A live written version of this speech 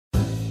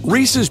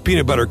Reese's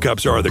peanut butter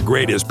cups are the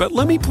greatest, but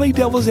let me play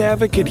devil's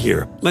advocate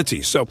here. Let's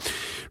see. So,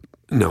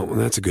 no,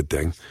 that's a good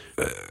thing.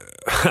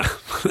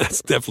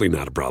 That's definitely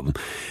not a problem.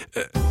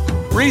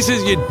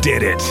 Reese's, you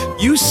did it.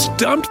 You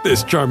stumped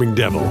this charming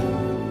devil.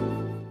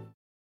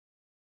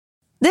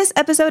 This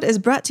episode is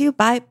brought to you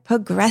by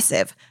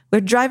Progressive,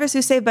 where drivers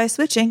who save by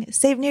switching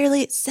save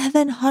nearly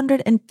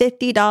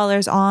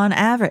 $750 on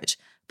average.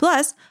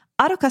 Plus,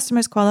 auto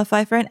customers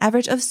qualify for an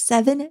average of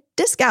 7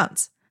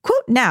 discounts.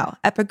 Quote now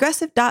at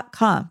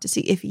Progressive.com to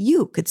see if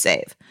you could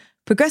save.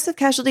 Progressive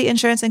Casualty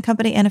Insurance and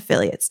Company and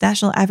Affiliates.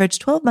 National average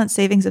 12-month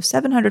savings of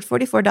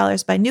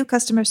 $744 by new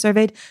customers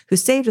surveyed who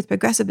saved with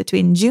Progressive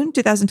between June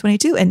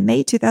 2022 and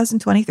May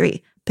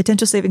 2023.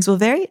 Potential savings will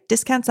vary.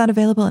 Discounts not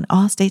available in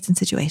all states and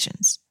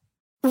situations.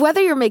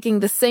 Whether you're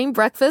making the same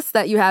breakfast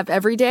that you have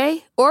every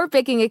day or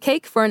baking a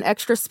cake for an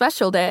extra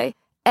special day,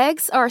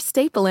 eggs are a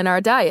staple in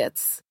our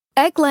diets.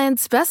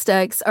 Eggland's best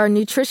eggs are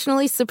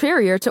nutritionally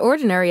superior to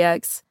ordinary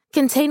eggs,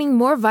 containing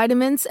more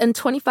vitamins and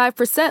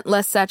 25%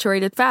 less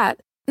saturated fat.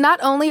 Not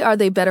only are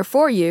they better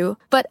for you,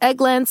 but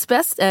Eggland's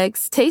best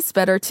eggs taste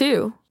better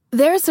too.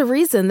 There's a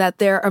reason that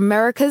they're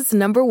America's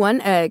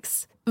 #1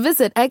 eggs.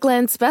 Visit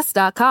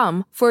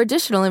egglandsbest.com for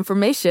additional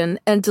information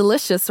and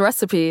delicious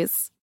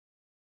recipes.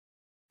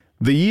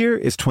 The year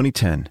is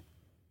 2010,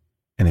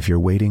 and if you're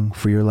waiting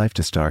for your life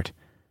to start,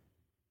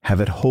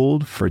 have it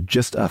hold for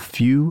just a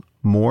few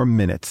more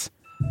minutes.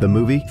 The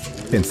movie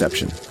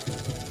Inception.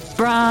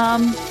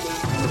 From...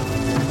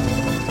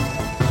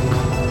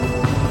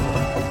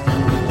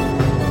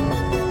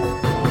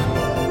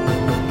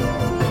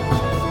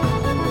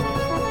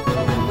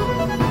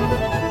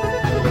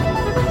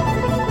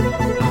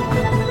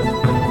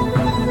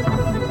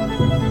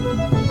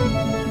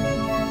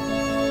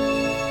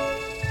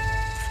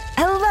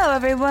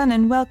 everyone,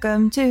 and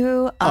welcome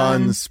to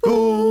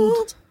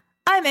Unspooled.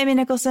 I'm Amy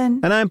Nicholson.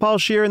 And I'm Paul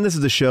Scheer, and this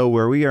is the show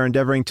where we are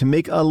endeavoring to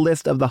make a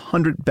list of the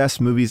 100 best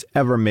movies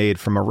ever made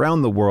from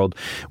around the world.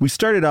 We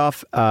started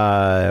off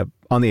on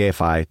the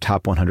AFI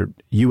Top 100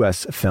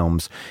 U.S.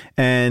 films,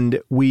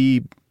 and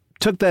we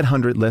took that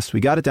 100 list, we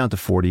got it down to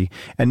 40,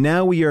 and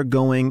now we are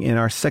going in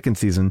our second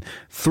season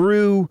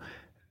through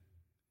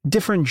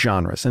different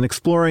genres and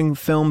exploring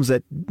films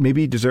that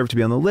maybe deserve to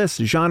be on the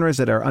list, genres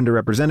that are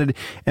underrepresented.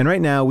 And right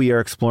now we are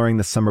exploring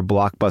the summer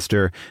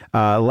blockbuster.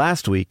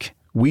 Last week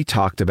we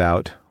talked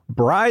about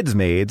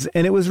Bridesmaids,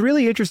 and it was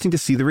really interesting to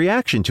see the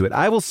reaction to it.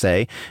 I will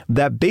say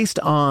that based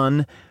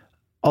on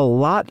a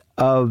lot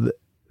of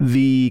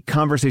the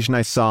conversation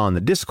I saw on the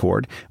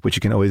Discord, which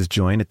you can always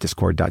join at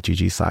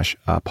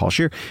discord.gg/Paul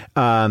Scheer,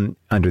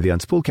 under the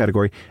Unspooled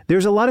category,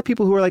 there's a lot of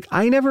people who are like,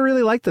 I never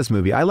really liked this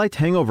movie. I liked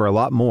Hangover a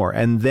lot more.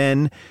 And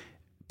then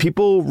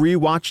people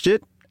rewatched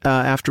it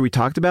after we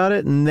talked about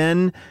it, and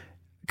then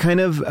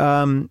kind of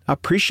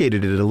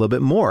appreciated it a little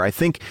bit more. I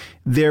think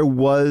there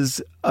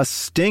was a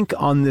stink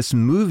on this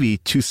movie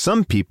to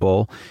some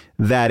people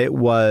that it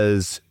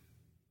was,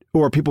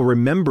 or people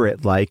remember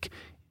it like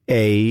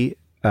a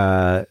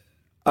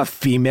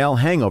female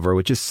Hangover,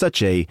 which is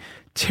such a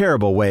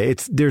terrible way.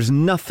 There's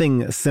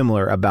nothing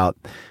similar about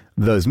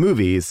those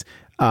movies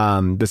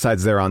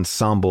besides their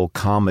ensemble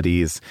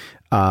comedies.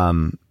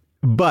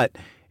 But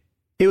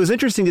it was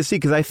interesting to see,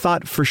 because I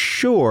thought for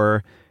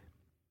sure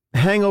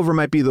Hangover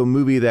might be the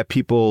movie that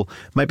people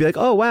might be like,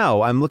 oh,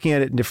 wow, I'm looking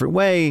at it in a different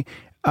way.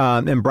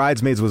 And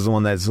Bridesmaids was the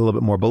one that's a little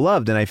bit more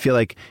beloved. And I feel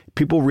like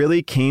people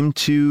really came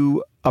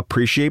to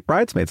appreciate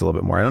Bridesmaids a little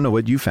bit more. I don't know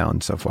what you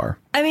found so far.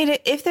 I mean,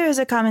 if there is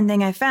a common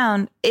thing I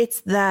found, it's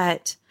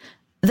that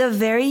the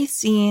very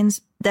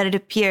scenes that it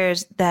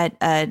appears that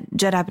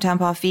Judd Apatow and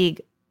Paul Feig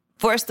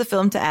forced the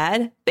film to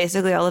add,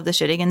 basically all of the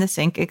shitting in the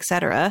sink,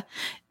 etc.,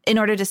 in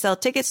order to sell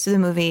tickets to the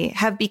movie,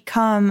 have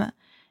become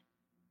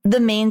the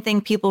main thing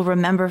people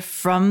remember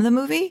from the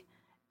movie.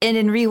 And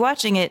in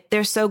rewatching it,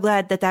 they're so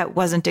glad that that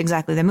wasn't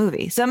exactly the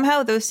movie.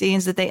 Somehow those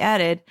scenes that they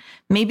added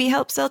maybe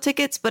help sell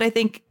tickets, but I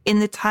think in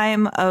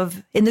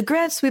the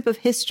grand sweep of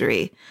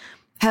history,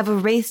 have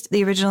erased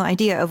the original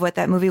idea of what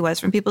that movie was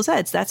from people's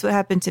heads. That's what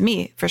happened to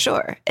me, for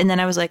sure. And then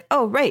I was like,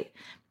 oh, right,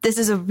 this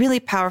is a really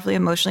powerfully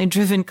emotionally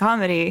driven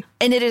comedy.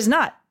 And it is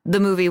not the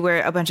movie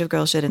where a bunch of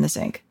girls shit in the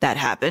sink. That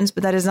happens,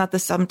 but that is not the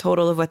sum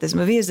total of what this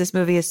movie is. This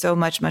movie is so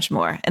much, much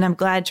more. And I'm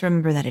glad to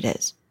remember that it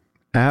is.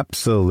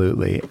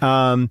 Absolutely.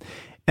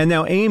 And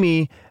now,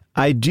 Amy,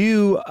 I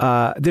do,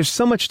 there's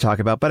so much to talk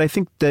about, but I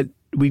think that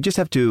we just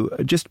have to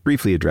just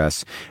briefly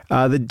address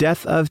the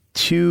death of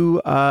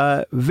two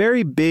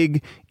very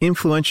big,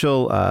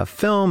 influential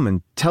film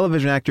and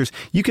television actors.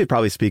 You could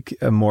probably speak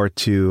more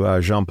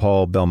to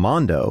Jean-Paul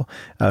Belmondo,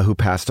 who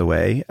passed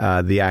away,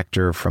 the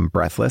actor from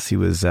Breathless. He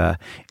was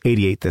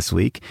 88 this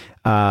week.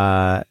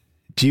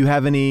 Do you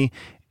have any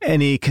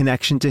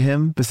connection to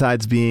him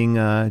besides being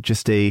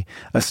just a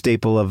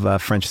staple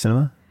of French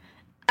cinema?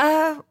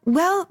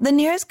 Well, the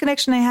nearest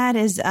connection I had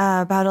is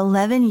about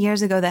 11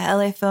 years ago, the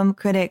LA Film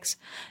Critics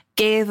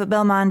gave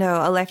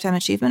Belmondo a Lifetime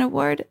Achievement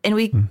Award, and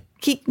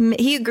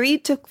he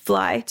agreed to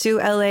fly to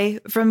LA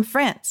from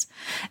France.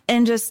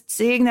 And just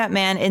seeing that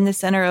man in the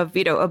center of,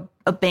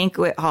 a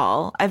banquet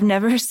hall. I've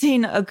never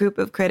seen a group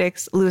of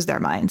critics lose their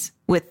minds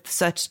with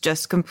such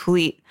just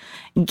complete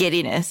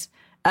giddiness.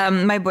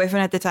 My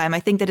boyfriend at the time, I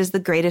think that is the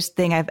greatest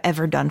thing I've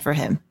ever done for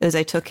him, is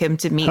I took him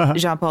to meet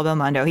Jean-Paul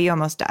Belmondo. He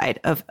almost died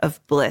of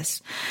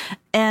bliss.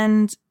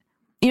 And,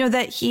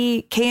 that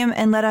he came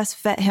and let us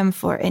vet him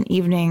for an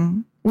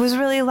evening was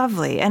really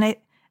lovely. And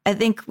I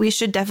think we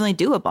should definitely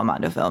do a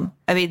Belmondo film.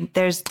 I mean,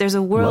 there's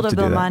a world of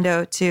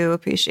Belmondo to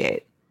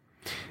appreciate.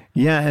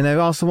 Yeah, and I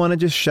also want to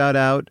just shout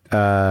out,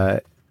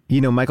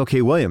 Michael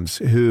K. Williams,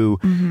 who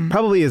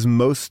probably is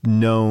most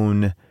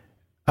known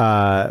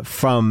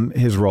from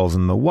his roles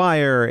in The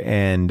Wire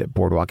and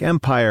Boardwalk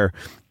Empire.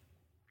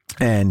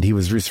 And he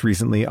was just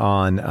recently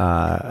on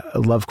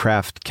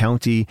Lovecraft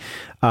County.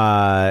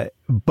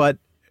 But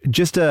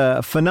just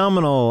a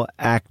phenomenal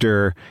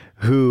actor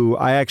who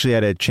I actually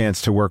had a chance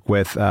to work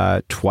with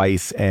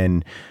twice,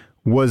 and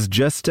was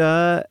just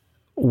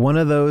one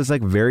of those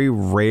like very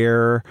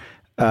rare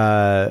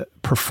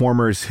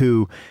performers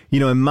who,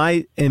 in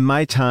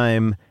my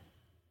time,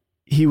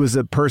 he was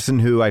a person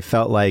who I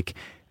felt like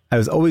I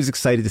was always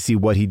excited to see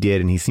what he did,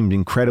 and he seemed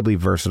incredibly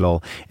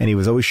versatile, and he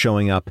was always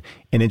showing up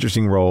in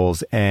interesting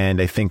roles, and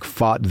I think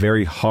fought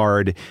very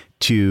hard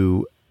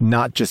to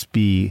not just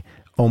be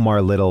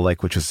Omar Little,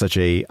 which was such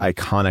a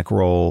iconic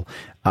role,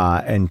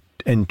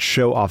 and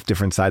show off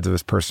different sides of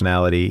his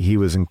personality. He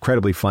was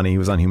incredibly funny. He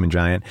was on Human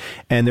Giant.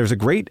 And there's a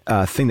great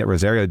thing that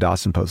Rosario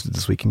Dawson posted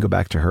this week. You can go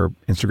back to her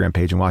Instagram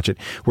page and watch it,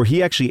 where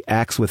he actually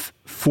acts with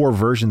 4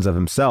 versions of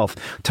himself,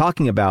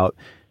 talking about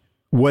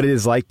what it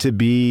is like to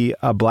be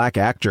a black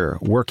actor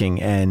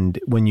working. And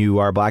when you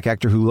are a black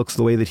actor who looks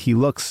the way that he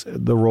looks,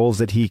 the roles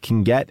that he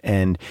can get.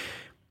 And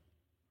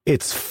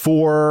it's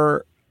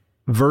 4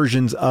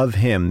 versions of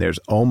him. There's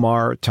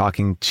Omar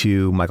talking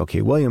to Michael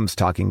K. Williams,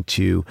 talking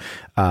to,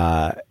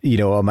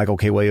 Michael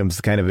K. Williams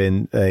kind of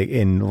in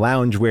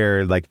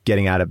loungewear, like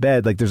getting out of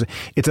bed. I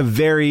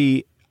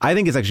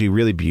think it's actually a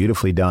really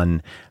beautifully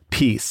done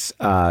piece,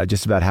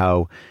 just about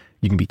how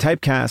you can be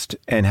typecast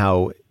and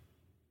how,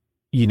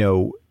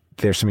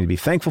 there's something to be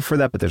thankful for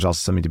that, but there's also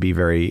something to be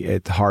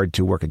it's hard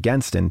to work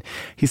against. And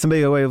he's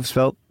somebody who I always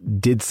felt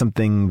did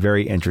something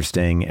very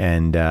interesting.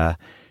 And,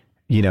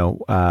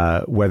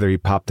 whether he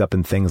popped up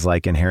in things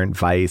like Inherent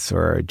Vice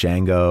or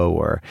Django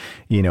or,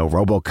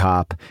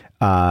 RoboCop,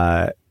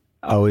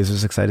 always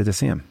was excited to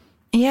see him.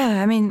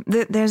 Yeah, I mean,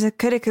 there's a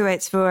critic who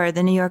writes for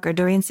The New Yorker,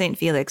 Doreen St.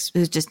 Felix,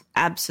 who's just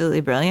absolutely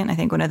brilliant. I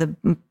think one of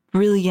the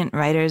brilliant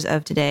writers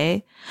of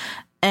today.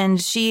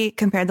 And she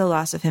compared the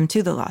loss of him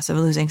to the loss of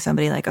losing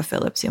somebody like a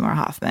Philip Seymour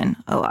Hoffman,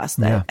 a loss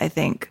that I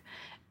think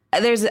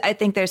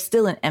there's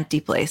still an empty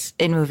place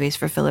in movies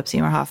for Philip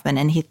Seymour Hoffman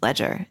and Heath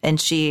Ledger,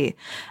 and she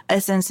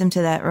ascends him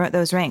to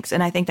those ranks.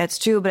 And I think that's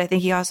true, but I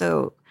think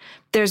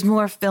there's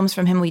more films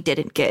from him we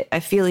didn't get. I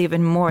feel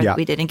even more that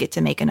we didn't get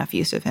to make enough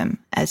use of him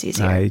as he's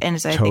here.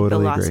 And so I think the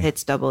loss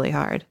hits doubly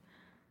hard.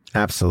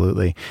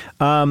 Absolutely.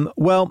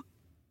 Well,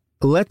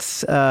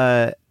 let's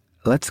go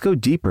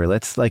deeper.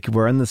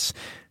 We're in this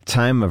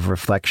time of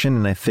reflection,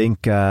 and I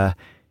think,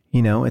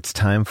 it's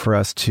time for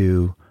us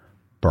to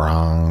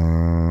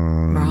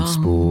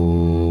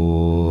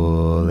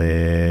spool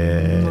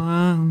it.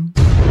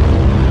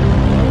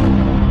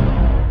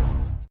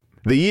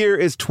 The year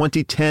is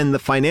 2010. The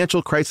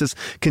financial crisis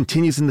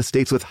continues in the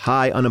States with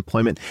high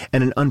unemployment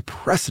and an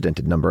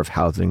unprecedented number of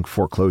housing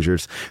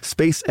foreclosures.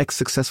 SpaceX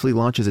successfully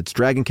launches its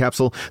Dragon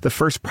capsule, the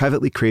first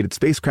privately created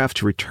spacecraft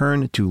to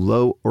return to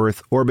low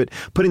Earth orbit,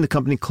 putting the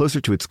company closer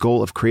to its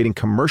goal of creating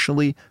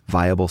commercially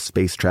viable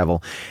space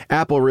travel.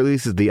 Apple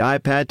releases the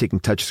iPad, taking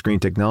touchscreen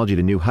technology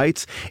to new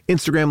heights.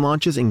 Instagram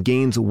launches and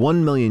gains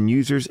 1 million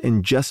users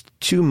in just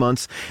 2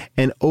 months,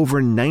 and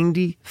over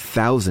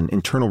 90,000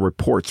 internal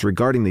reports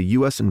regarding the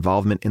U.S. involvement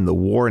in the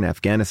war in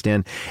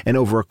Afghanistan, and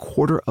over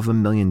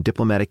 250,000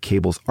 diplomatic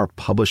cables are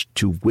published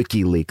to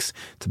WikiLeaks.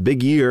 It's a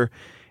big year,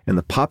 and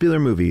the popular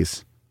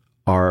movies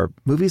are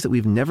movies that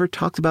we've never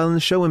talked about on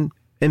the show, and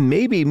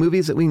maybe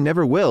movies that we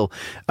never will.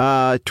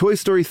 Toy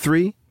Story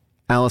 3,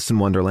 Alice in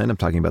Wonderland, I'm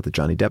talking about the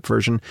Johnny Depp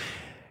version,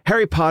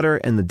 Harry Potter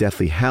and the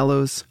Deathly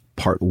Hallows,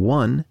 Part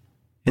 1,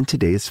 and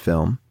today's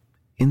film,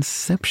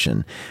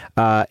 Inception.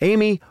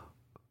 Amy,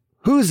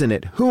 who's in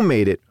it? Who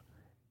made it?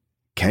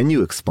 Can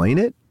you explain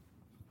it?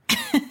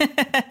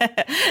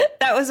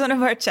 That was one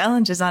of our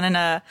challenges on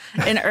an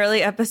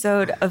early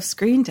episode of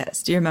Screen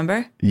Test. Do you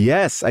remember?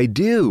 Yes, I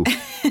do.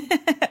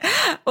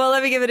 Well,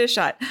 let me give it a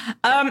shot.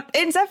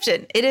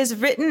 Inception. It is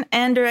written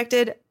and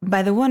directed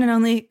by the one and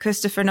only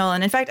Christopher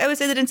Nolan. In fact, I would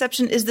say that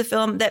Inception is the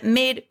film that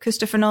made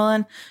Christopher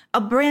Nolan a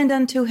brand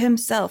unto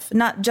himself,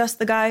 not just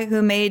the guy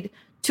who made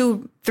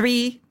 2,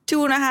 3,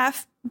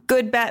 2.5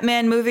 good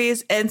Batman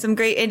movies and some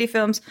great indie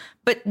films,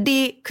 but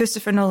the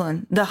Christopher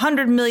Nolan, the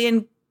 100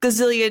 million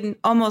gazillion,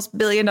 almost $1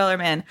 billion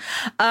man.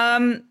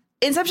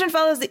 Inception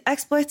follows the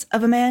exploits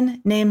of a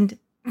man named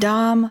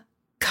Dom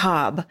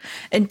Cobb.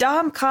 And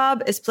Dom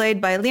Cobb is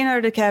played by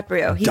Leonardo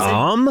DiCaprio.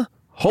 Dom?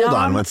 Hold Dom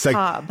on one sec.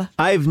 Cobb.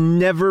 I've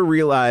never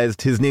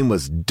realized his name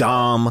was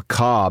Dom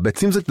Cobb. It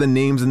seems like the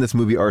names in this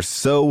movie are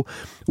so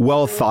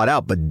well thought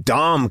out, but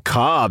Dom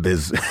Cobb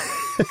is...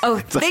 Oh,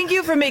 thank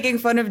you for making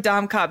fun of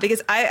Dom Cobb,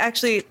 because I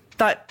actually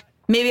thought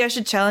maybe I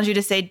should challenge you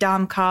to say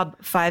Dom Cobb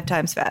 5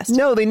 times fast.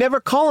 No, they never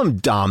call him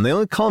Dom. They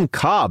only call him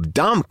Cobb.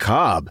 Dom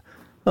Cobb.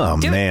 Oh,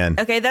 man.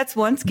 Okay, that's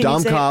once. Can Dom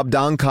you say Cobb,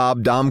 Dom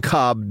Cobb, Dom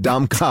Cobb,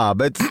 Dom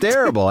Cobb. It's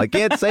terrible. I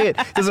can't say it.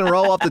 It doesn't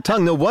roll off the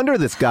tongue. No wonder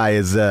this guy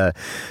is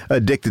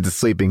addicted to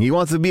sleeping. He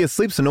wants to be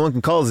asleep so no one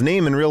can call his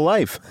name in real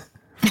life.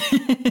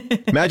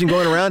 Imagine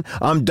going around,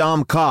 I'm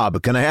Dom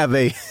Cobb. Can I have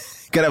a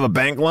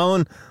bank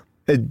loan?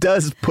 It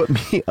does put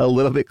me a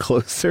little bit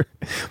closer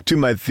to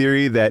my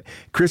theory that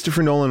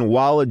Christopher Nolan,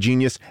 while a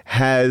genius,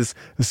 has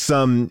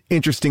some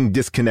interesting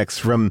disconnects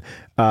from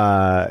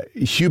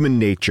human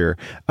nature.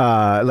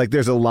 Like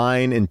there's a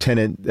line in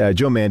Tenet,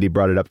 Joe Mandy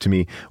brought it up to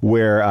me,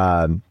 where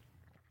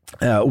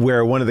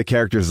one of the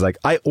characters is like,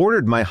 I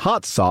ordered my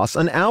hot sauce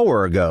an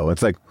hour ago.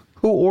 It's like,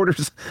 who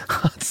orders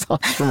hot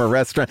sauce from a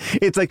restaurant?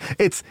 It's like,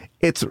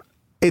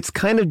 it's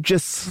kind of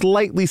just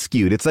slightly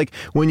skewed. It's like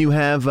when you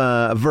have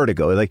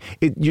vertigo, like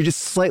you're just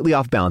slightly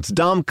off balance.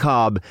 Dom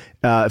Cobb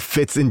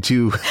fits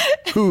into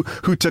who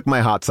took my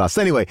hot sauce.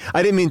 Anyway,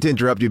 I didn't mean to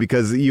interrupt you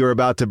because you were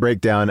about to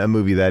break down a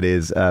movie that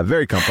is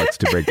very complex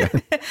to break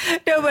down.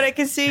 No, but I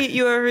can see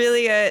you are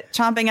really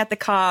chomping at the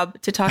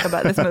cob to talk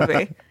about this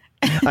movie.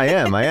 I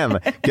am.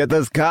 Get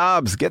those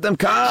cobs. Get them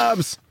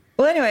cobs.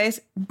 Well, anyways,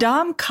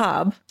 Dom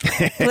Cobb,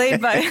 played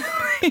by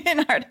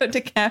Leonardo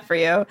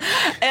DiCaprio,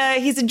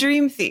 he's a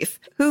dream thief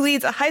who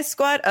leads a heist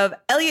squad of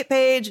Elliot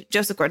Page,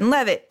 Joseph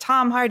Gordon-Levitt,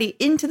 Tom Hardy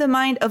into the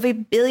mind of a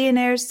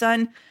billionaire's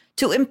son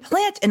to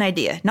implant an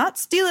idea, not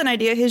steal an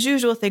idea, his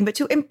usual thing, but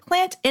to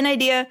implant an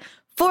idea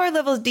 4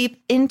 levels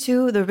deep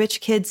into the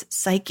rich kid's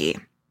psyche.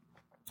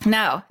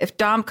 Now, if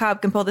Dom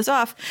Cobb can pull this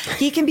off,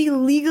 he can be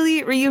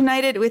legally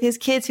reunited with his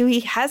kids who he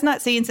has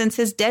not seen since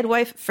his dead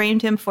wife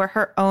framed him for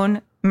her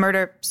own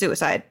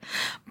murder-suicide.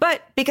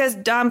 But because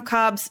Dom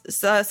Cobb's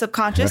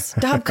subconscious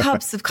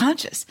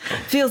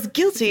feels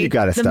guilty... You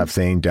got to stop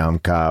saying Dom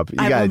Cobb. You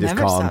got to just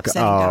call him...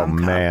 Oh,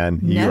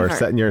 man. You are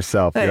setting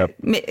yourself up.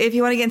 If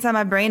you want to get inside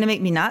my brain and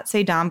make me not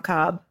say Dom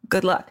Cobb,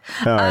 good luck.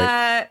 All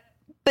right.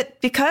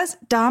 But because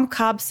Dom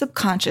Cobb's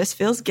subconscious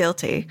feels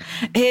guilty,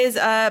 his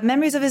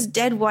memories of his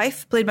dead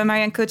wife, played by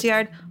Marianne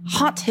Cotillard,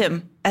 haunt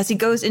him as he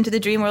goes into the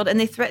dream world, and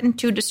they threaten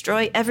to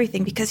destroy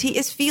everything because he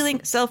is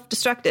feeling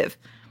self-destructive.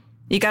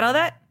 You got all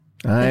that?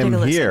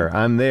 I'm here.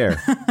 I'm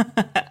there.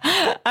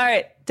 All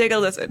right, take a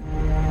listen.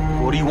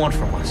 What do you want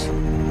from us?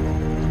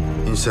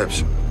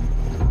 Inception.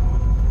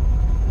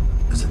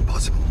 Is it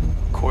possible?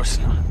 Of course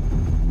not.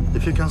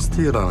 If you can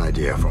steal an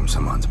idea from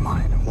someone's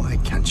mind, why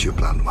can't you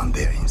plant one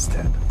there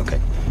instead? Okay,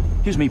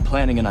 here's me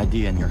planting an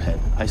idea in your head.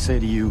 I say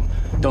to you,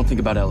 don't think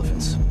about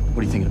elephants.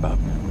 What are you thinking about?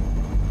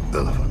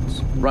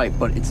 Elephants. Right,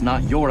 but it's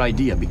not your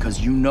idea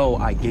because you know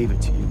I gave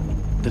it to you.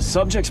 The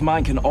subject's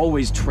mind can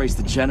always trace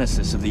the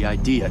genesis of the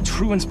idea.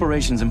 True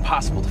inspiration's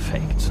impossible to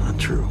fake. It's not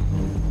true.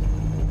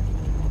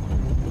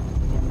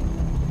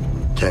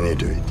 Can you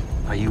do it?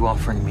 Are you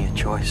offering me a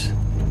choice?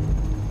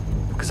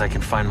 Because I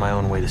can find my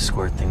own way to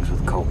square things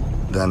with Cole.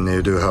 Then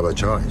you do have a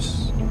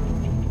choice.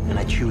 And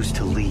I choose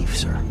to leave,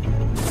 sir.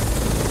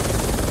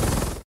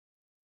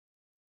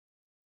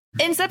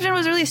 Inception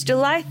was released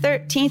July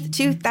 13th,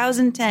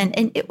 2010,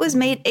 and it was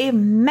made a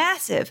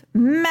massive,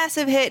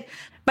 massive hit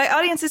by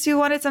audiences who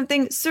wanted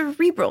something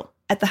cerebral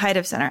at the height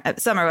of summer.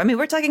 I mean,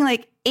 we're talking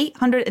like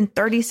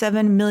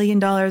 $837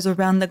 million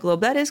around the globe.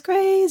 That is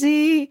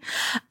crazy.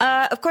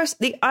 Of course,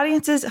 the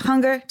audience's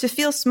hunger to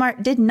feel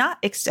smart did not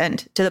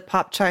extend to the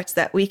pop charts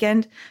that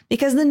weekend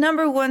because the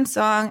number 1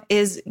 song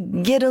is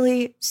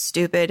giddily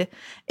stupid.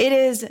 It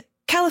is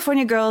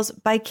California Girls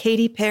by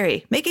Katy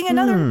Perry, making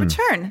another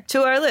return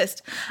to our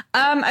list.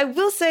 I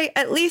will say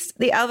at least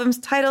the album's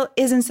title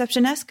is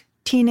Inception-esque,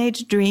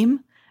 Teenage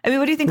Dream. I mean,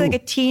 what do you think like a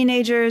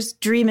teenager's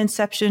dream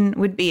inception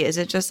would be? Is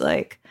it just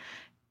like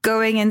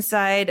going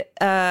inside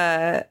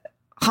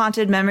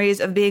haunted memories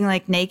of being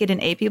like naked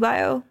in AP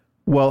Bio?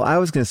 Well, I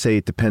was going to say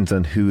it depends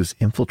on who's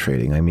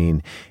infiltrating. I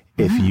mean,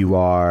 if you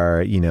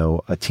are,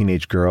 a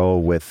teenage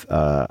girl with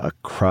a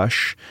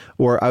crush,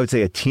 or I would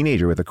say a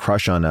teenager with a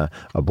crush on a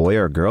boy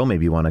or a girl,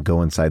 maybe you want to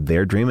go inside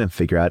their dream and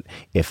figure out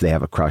if they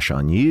have a crush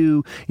on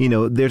you.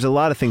 There's a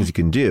lot of things you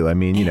can do. I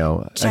mean,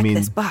 Check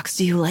this box.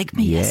 Do you like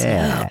me? Yeah.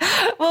 Yes,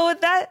 no. Well,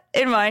 with that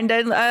in mind,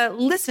 I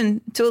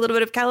listen to a little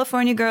bit of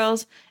California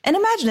Girls and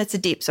imagine it's a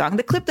deep song.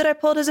 The clip that I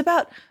pulled is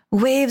about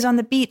waves on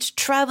the beach,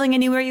 traveling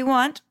anywhere you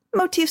want,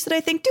 motifs that I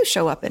think do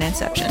show up in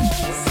Inception.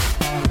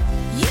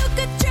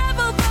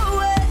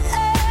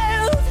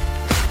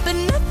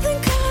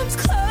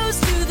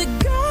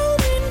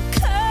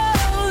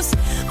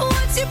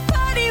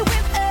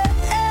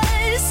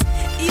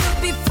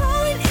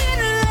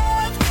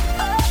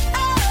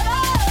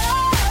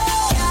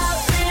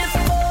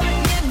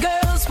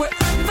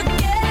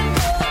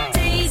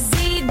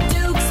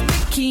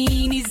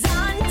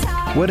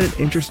 What an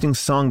interesting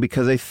song,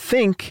 because I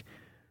think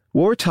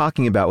what we're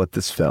talking about with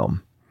this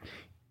film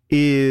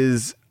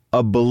is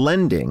a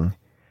blending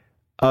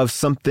of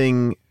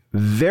something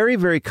very,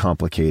 very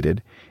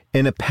complicated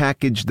in a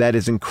package that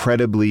is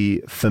incredibly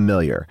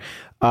familiar.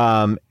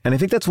 And I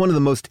think that's one of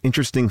the most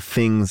interesting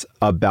things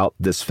about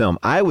this film.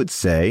 I would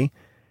say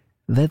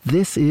that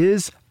this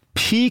is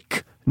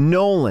peak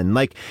Nolan.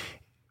 Like,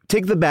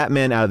 take the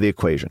Batman out of the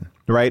equation,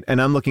 right?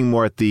 And I'm looking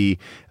more at the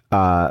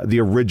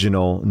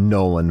original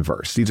Nolan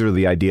verse. These are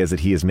the ideas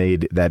that he has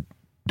made that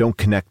don't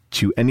connect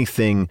to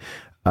anything,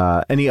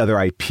 any other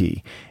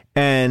IP.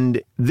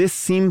 And this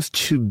seems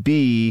to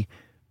be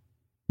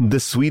the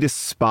sweetest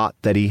spot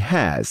that he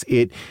has.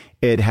 It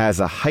has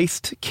a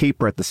heist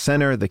caper at the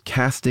center. The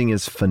casting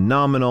is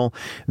phenomenal.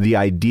 The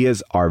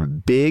ideas are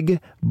big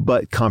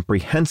but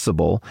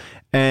comprehensible.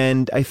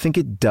 And I think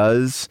it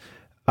does.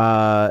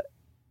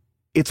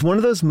 It's one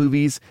of those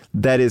movies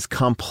that is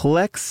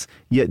complex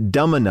yet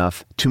dumb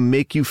enough to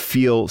make you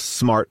feel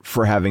smart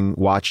for having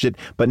watched it,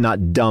 but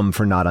not dumb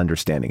for not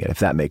understanding it, if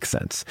that makes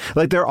sense.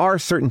 Like, there are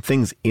certain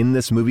things in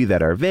this movie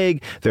that are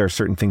vague. There are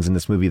certain things in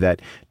this movie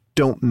that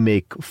don't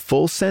make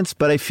full sense.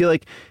 But I feel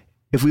like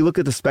if we look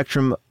at the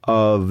spectrum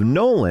of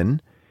Nolan,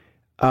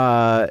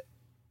 and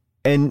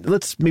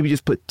let's maybe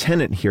just put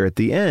Tenet here at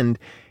the end,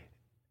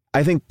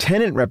 I think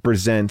Tenet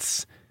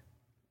represents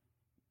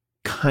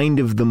kind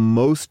of the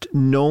most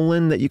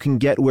Nolan that you can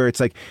get, where it's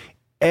like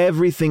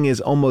everything is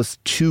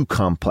almost too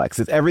complex.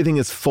 Everything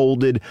is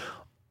folded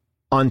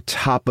on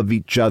top of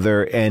each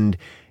other. And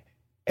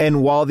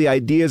while the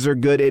ideas are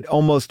good, it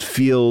almost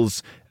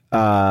feels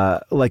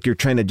like you're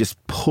trying to just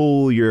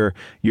pull your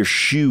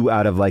shoe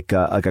out of like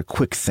a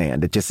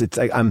quicksand. It's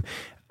like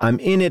I'm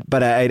in it,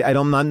 but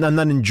I'm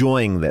not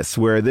enjoying this.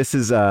 Where this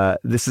is a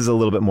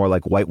little bit more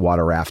like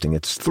whitewater rafting.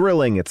 It's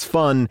thrilling, it's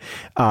fun,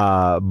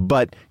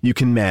 but you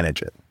can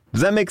manage it.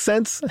 Does that make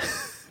sense?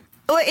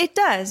 Well, it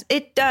does.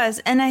 It does.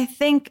 And I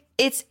think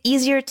it's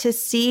easier to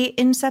see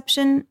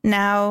Inception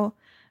now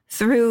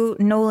through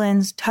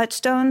Nolan's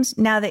touchstones,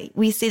 now that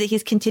we see that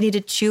he's continued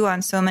to chew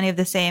on so many of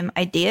the same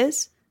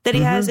ideas that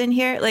he has in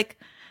here. Like,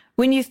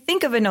 when you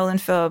think of a Nolan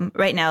film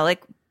right now,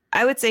 like,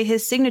 I would say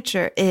his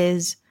signature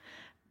is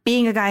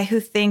being a guy who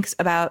thinks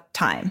about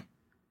time,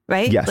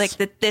 right? Yes. Like,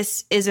 that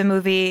this is a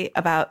movie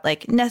about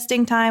like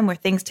nesting time where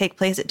things take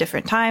place at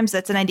different times.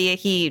 That's an idea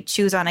he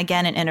chews on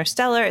again in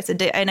Interstellar. It's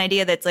an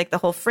idea that's like the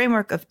whole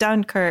framework of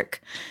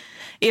Dunkirk.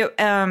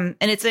 And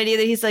it's an idea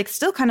that he's like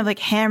still kind of like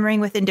hammering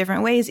with in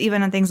different ways,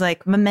 even on things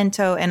like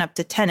Memento and up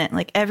to Tenet.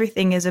 Like,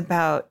 everything is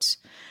about,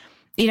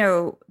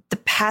 the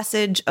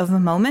passage of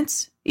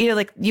moments.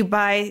 Like, you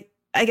buy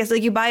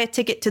a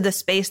ticket to the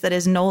space that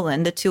is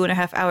Nolan, the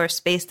 2.5 hour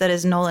space that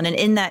is Nolan. And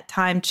in that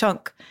time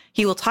chunk,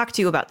 he will talk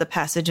to you about the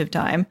passage of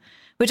time,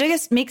 which I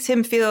guess makes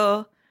him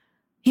feel,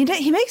 he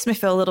makes me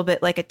feel a little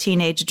bit like a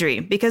teenage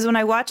dream. Because when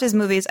I watch his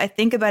movies, I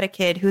think about a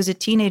kid who's a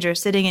teenager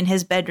sitting in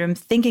his bedroom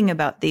thinking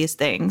about these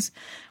things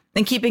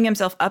and keeping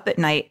himself up at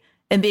night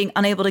and being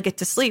unable to get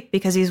to sleep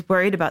because he's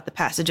worried about the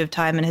passage of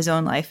time in his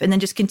own life, and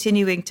then just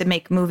continuing to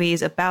make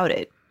movies about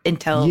it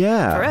until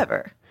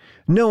forever.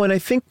 No, and I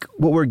think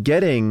what we're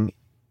getting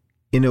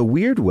in a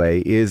weird way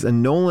is a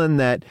Nolan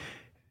that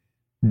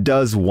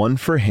does one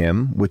for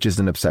him, which is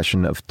an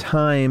obsession of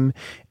time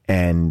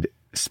and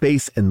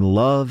space and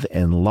love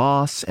and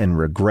loss and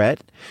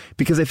regret.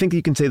 Because I think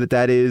you can say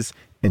that is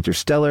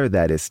Interstellar,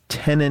 that is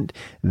Tenet,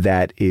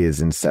 that is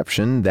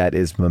Inception, that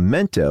is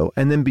Memento.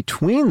 And then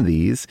between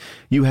these,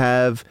 you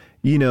have,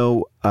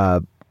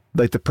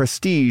 like The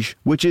Prestige,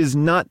 which is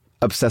not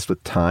obsessed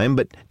with time,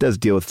 but does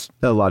deal with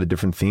a lot of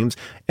different themes.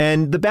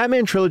 And the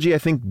Batman trilogy, I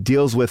think,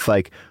 deals with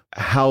like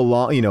how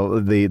long,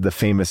 the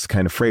famous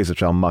kind of phrase,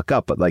 which I'll muck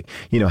up, but like,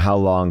 how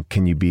long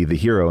can you be the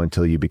hero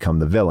until you become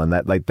the villain?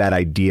 That like that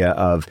idea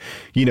of,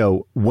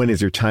 when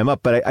is your time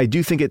up? But I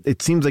do think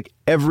it seems like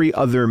every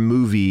other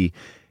movie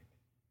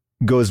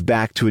goes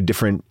back to a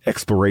different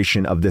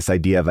exploration of this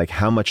idea of like,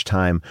 how much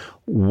time,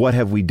 what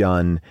have we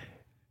done?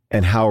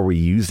 And how are we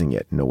using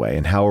it in a way?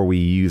 And how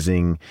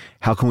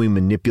can we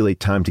manipulate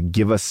time to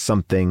give us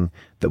something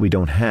that we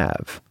don't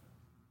have?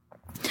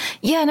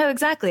 Yeah, no,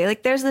 exactly.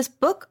 Like, there's this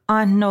book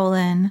on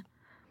Nolan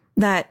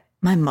that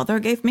my mother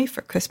gave me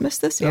for Christmas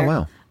this year. Oh,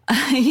 wow.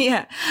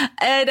 Yeah.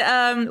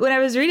 And when I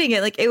was reading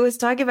it, like, it was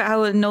talking about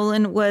how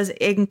Nolan was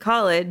in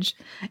college.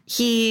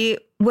 He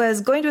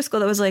was going to a school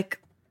that was like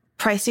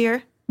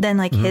pricier than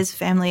like his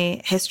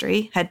family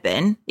history had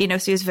been, so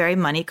he was very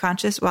money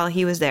conscious while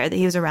he was there, that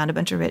he was around a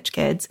bunch of rich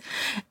kids.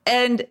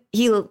 And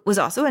he was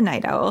also a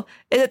night owl.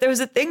 And that there was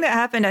a thing that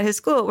happened at his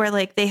school where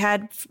like they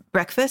had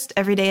breakfast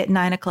every day at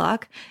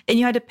 9:00 and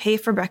you had to pay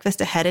for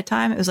breakfast ahead of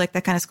time. It was like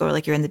that kind of school where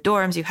like you're in the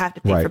dorms, you have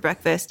to pay for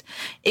breakfast.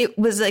 It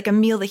was like a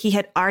meal that he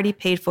had already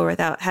paid for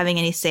without having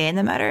any say in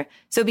the matter.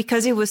 So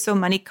because he was so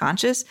money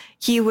conscious,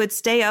 he would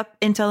stay up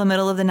until the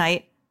middle of the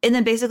night and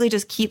then basically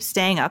just keep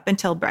staying up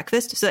until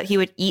breakfast so that he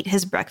would eat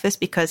his breakfast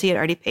because he had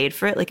already paid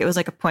for it. Like, it was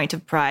like a point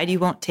of pride. You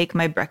won't take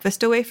my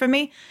breakfast away from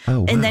me.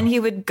 Oh, wow. And then he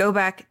would go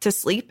back to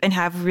sleep and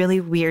have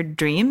really weird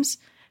dreams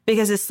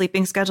because his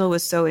sleeping schedule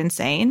was so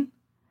insane.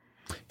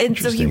 And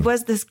so he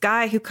was this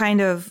guy who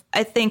kind of,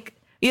 I think,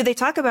 they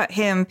talk about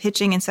him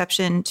pitching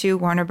Inception to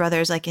Warner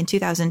Brothers like in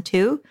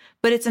 2002,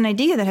 but it's an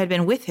idea that had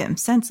been with him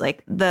since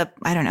like the,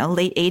 I don't know,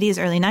 late 80s,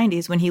 early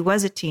 90s when he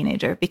was a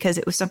teenager, because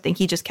it was something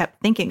he just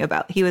kept thinking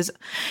about. He was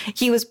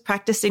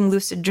practicing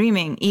lucid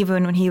dreaming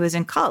even when he was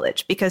in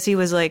college, because he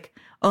was like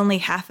only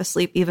half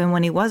asleep even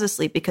when he was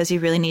asleep, because he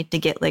really needed to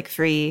get like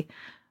free.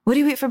 What do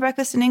you eat for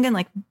breakfast in England?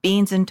 Like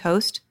beans and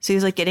toast. So he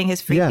was like getting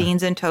his free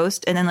beans and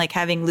toast, and then like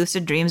having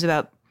lucid dreams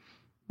about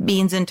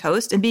beans and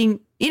toast and being,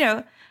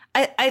 what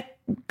I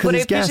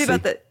appreciate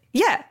about that.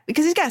 Yeah,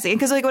 because he's gassy. And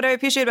because like what I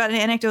appreciate about an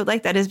anecdote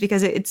like that is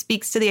because it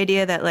speaks to the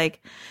idea that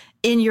like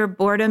in your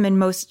boredom and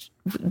most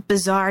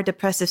bizarre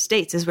depressive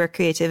states is where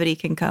creativity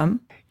can come.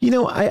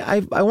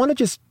 I want to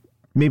just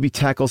maybe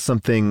tackle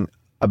something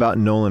about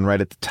Nolan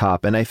right at the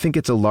top. And I think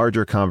it's a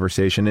larger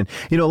conversation. And,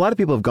 a lot of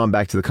people have gone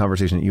back to the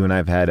conversation that you and I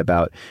have had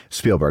about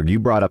Spielberg. You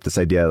brought up this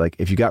idea, like,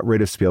 if you got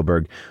rid of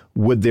Spielberg,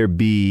 would there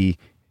be,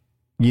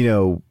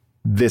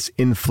 this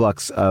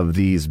influx of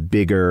these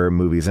bigger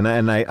movies? And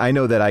I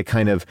know that I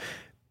kind of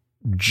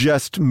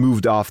just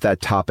moved off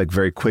that topic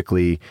very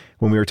quickly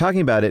when we were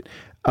talking about it,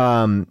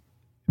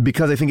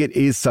 because I think it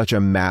is such a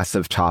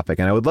massive topic.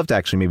 And I would love to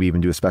actually maybe even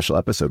do a special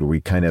episode where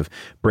we kind of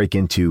break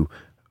into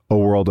a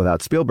world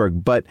without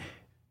Spielberg. But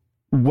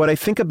what I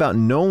think about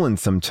Nolan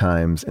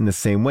sometimes in the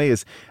same way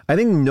is I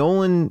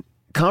think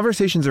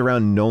conversations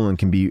around Nolan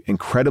can be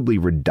incredibly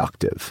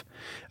reductive.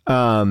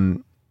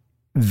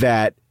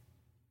 That,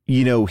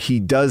 he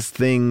does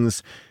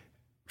things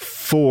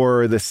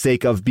for the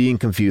sake of being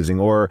confusing,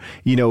 or,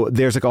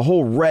 there's like a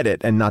whole Reddit,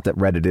 and not that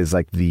Reddit is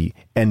like the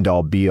end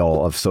all be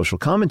all of social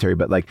commentary,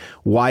 but like,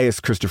 why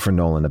is Christopher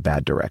Nolan a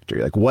bad director?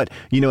 Like what,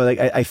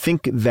 I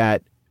think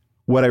that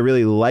what I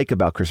really like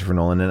about Christopher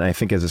Nolan, and I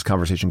think as this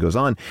conversation goes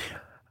on,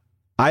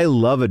 I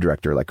love a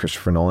director like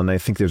Christopher Nolan. I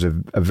think there's a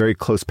very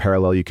close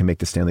parallel you can make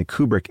to Stanley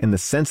Kubrick in the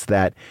sense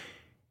that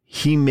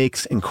he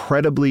makes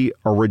incredibly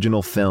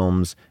original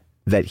films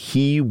that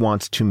he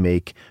wants to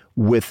make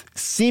with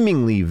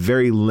seemingly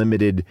very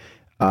limited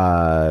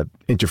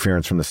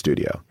interference from the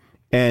studio.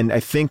 And I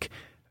think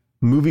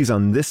movies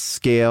on this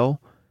scale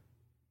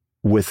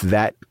with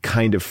that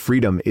kind of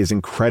freedom is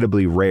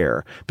incredibly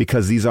rare,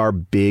 because these are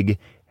big,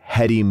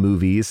 heady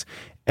movies.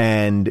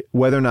 And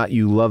whether or not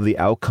you love the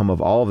outcome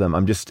of all of them,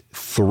 I'm just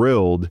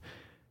thrilled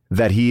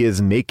that he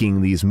is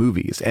making these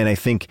movies. And I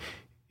think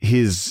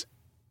his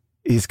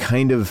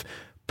kind of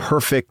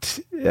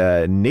perfect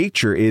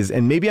nature is,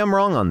 and maybe I'm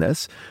wrong on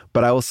this,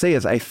 but I will say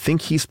is I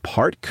think he's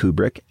part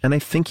Kubrick and I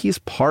think he's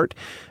part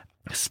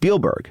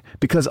Spielberg,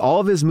 because all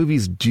of his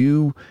movies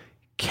do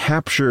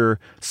capture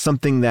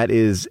something that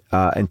is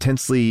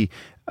intensely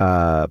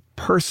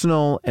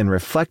personal and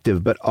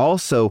reflective, but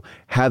also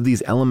have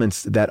these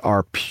elements that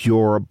are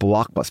pure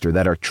blockbuster,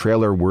 that are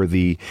trailer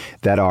worthy,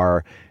 that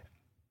are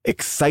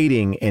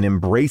exciting and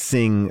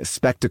embracing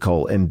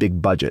spectacle and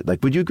big budget.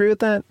 Like, would you agree with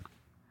that?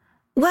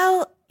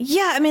 Well,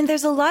 yeah. I mean,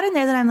 there's a lot in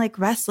there that I'm like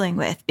wrestling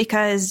with,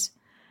 because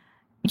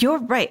you're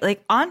right.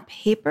 Like on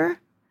paper,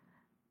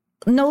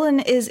 Nolan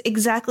is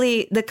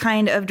exactly the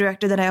kind of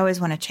director that I always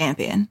want to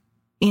champion.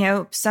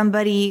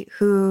 Somebody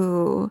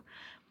who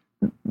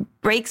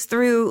breaks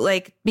through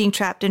like being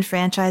trapped in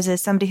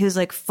franchises, somebody who's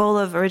like full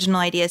of original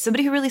ideas,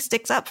 somebody who really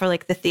sticks up for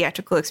like the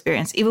theatrical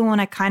experience, even when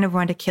I kind of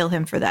wanted to kill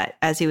him for that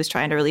as he was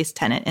trying to release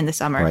Tenet in the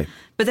summer. Right.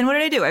 But then what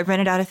did I do? I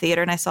rented out a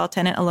theater and I saw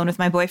Tenet alone with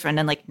my boyfriend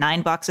and like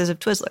 9 boxes of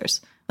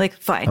Twizzlers. Like,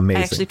 fine.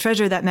 Amazing. I actually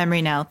treasure that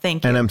memory now.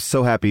 Thank you. And I'm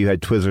so happy you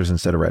had Twizzlers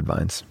instead of Red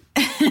Vines.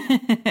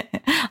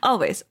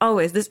 Always.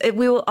 We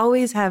will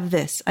always have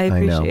this. I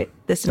appreciate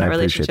this in our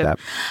relationship. That.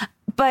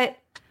 But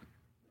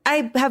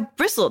I have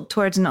bristled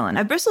towards Nolan.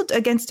 I bristled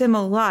against him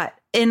a lot.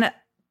 And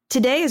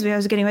today, as I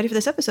was getting ready for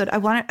this episode, I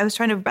was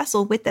trying to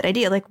wrestle with that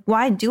idea. Like,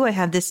 why do I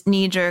have this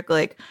knee-jerk,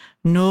 like,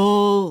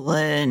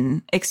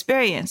 Nolan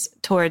experience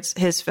towards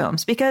his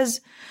films? Because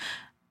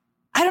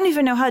I don't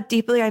even know how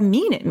deeply I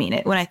mean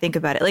it when I think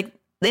about it. Like,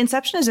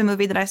 Inception is a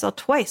movie that I saw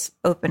twice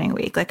opening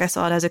week. Like, I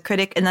saw it as a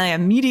critic, and then I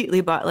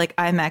immediately bought like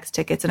IMAX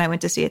tickets, and I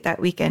went to see it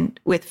that weekend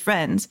with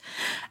friends.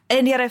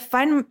 And yet I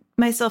find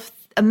myself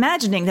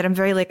imagining that I'm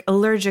very like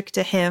allergic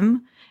to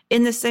him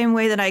in the same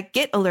way that I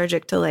get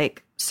allergic to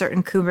like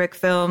certain Kubrick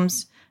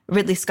films,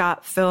 Ridley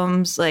Scott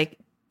films, like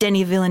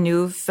Denis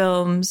Villeneuve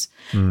films,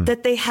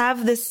 that they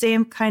have the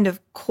same kind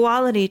of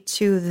quality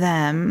to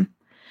them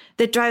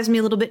that drives me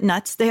a little bit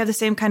nuts. They have the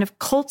same kind of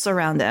cults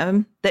around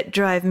them that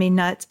drive me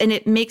nuts, and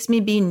it makes me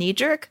be knee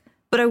jerk.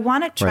 But I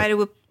want to try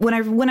to, when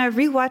I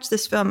rewatched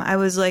this film, I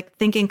was like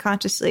thinking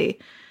consciously,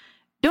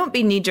 don't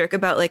be knee jerk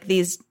about like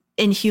these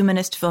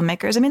inhumanist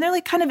filmmakers. I mean, they're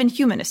like kind of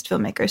inhumanist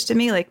filmmakers to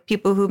me, like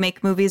people who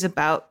make movies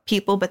about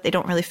people, but they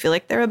don't really feel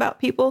like they're about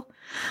people.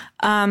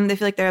 They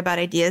feel like they're about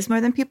ideas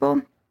more than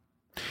people.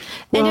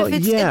 Well,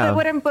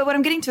 and but what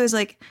I'm getting to is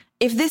like,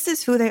 if this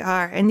is who they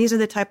are and these are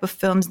the type of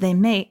films they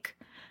make,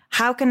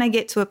 how can I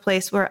get to a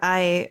place where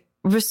I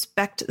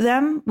respect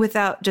them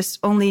without just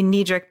only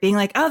knee-jerk being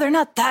like, oh, they're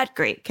not that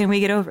great. Can we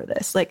get over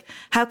this? Like,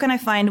 how can I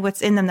find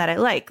what's in them that I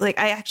like? Like,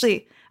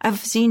 I've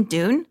seen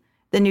Dune,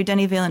 the new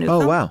Denis Villeneuve Oh,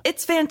 film. wow.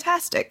 It's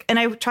fantastic. And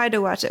I tried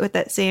to watch it with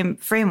that same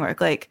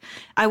framework. Like,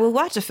 I will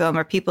watch a film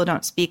where people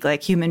don't speak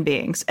like human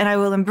beings, and I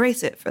will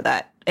embrace it for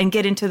that and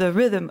get into the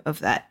rhythm of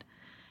that.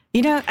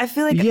 You know, I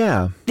feel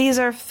like these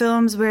are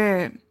films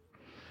where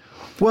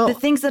the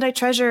things that I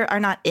treasure are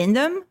not in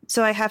them,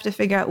 so I have to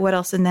figure out what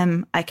else in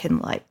them I can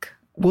like.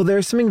 Well,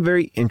 there's something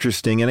very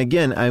interesting. And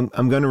again,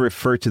 I'm going to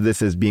refer to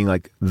this as being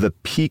like the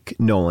peak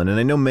Nolan. And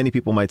I know many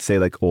people might say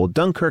like, oh,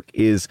 Dunkirk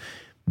is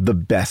the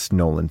best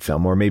Nolan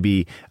film, or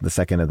maybe the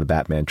second of the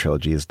Batman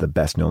trilogy is the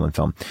best Nolan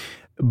film.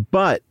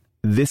 But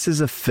this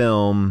is a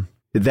film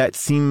that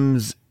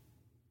seems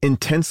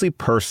intensely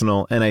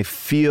personal, and I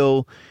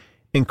feel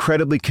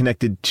incredibly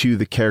connected to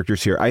the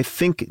characters here. I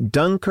think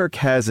Dunkirk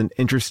has an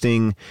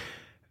interesting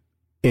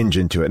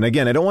engine to it. And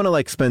again, I don't want to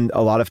like spend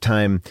a lot of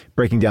time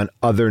breaking down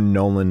other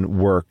Nolan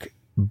work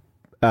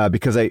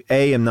because I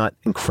am not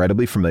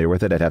incredibly familiar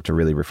with it. I'd have to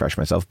really refresh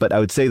myself. But I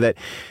would say that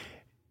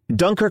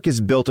Dunkirk is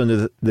built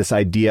under this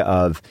idea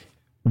of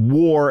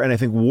war, and I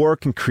think war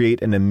can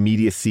create an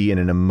immediacy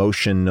and an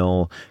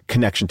emotional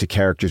connection to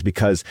characters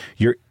because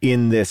you're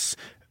in this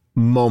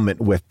moment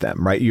with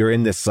them, right? You're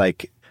in this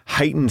like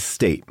heightened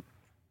state.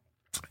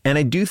 And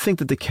I do think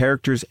that the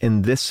characters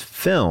in this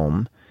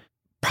film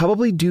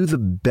probably do the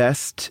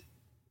best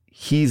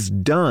he's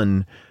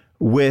done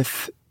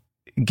with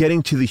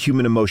getting to the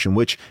human emotion,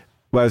 which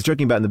I was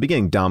joking about in the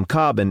beginning, Dom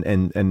Cobb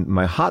and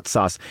my hot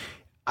sauce.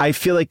 I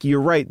feel like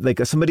you're right. Like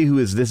somebody who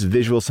is this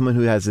visual, someone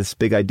who has this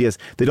big ideas,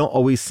 they don't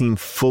always seem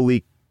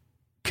fully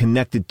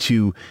connected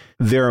to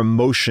their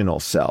emotional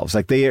selves.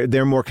 Like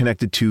they're more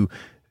connected to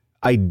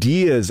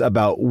ideas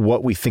about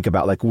what we think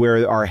about, like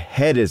where our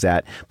head is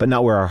at, but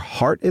not where our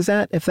heart is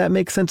at, if that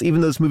makes sense.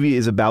 Even though this movie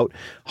is about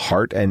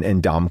heart,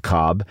 and Dom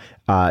Cobb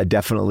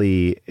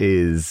definitely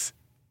is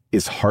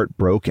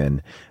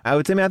heartbroken. I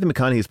would say Matthew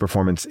McConaughey's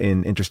performance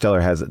in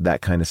Interstellar has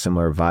that kind of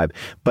similar vibe.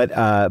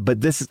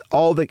 But this is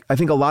I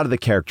think a lot of the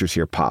characters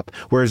here pop.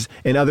 Whereas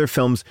in other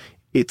films,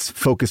 it's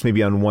focused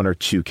maybe on one or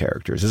two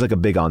characters. There's like a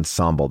big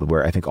ensemble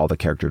where I think all the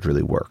characters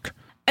really work.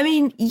 I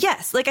mean,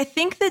 yes, like I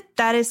think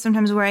that is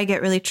sometimes where I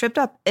get really tripped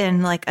up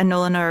in like a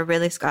Nolan or a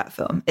Ridley Scott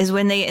film is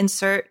when they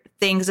insert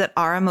things that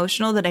are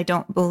emotional that I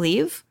don't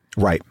believe.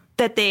 Right.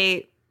 That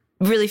they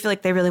really feel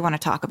like they really want to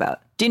talk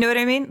about. Do you know what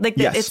I mean? Like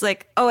yes. It's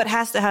like, oh, it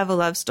has to have a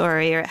love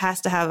story, or it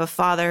has to have a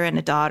father and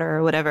a daughter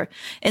or whatever.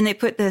 And they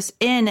put this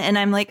in and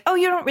I'm like, oh,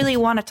 you don't really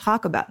want to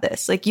talk about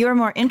this. Like you're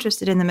more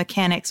interested in the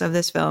mechanics of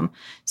this film.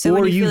 So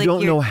or when you feel don't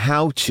like know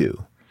how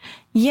to.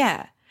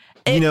 Yeah.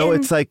 You know,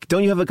 it's like,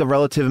 don't you have like a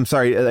relative? I'm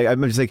sorry. Like,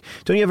 I'm just like,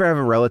 don't you ever have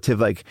a relative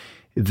like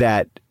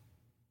that?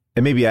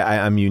 And maybe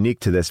I'm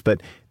unique to this,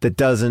 but that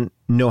doesn't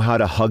know how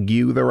to hug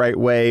you the right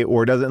way,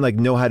 or doesn't like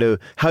know how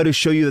to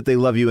show you that they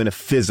love you in a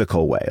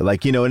physical way.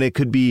 Like, you know, and it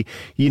could be,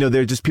 you know,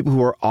 they're just people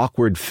who are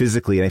awkward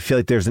physically. And I feel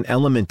like there's an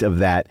element of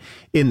that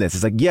in this.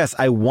 It's like, yes,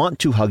 I want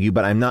to hug you,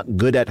 but I'm not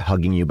good at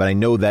hugging you, but I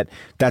know that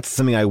that's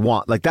something I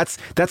want. Like that's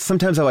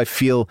sometimes how I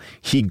feel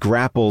he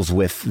grapples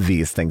with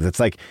these things. It's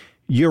like,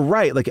 you're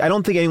right. Like, I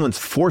don't think anyone's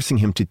forcing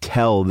him to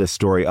tell the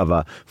story of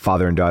a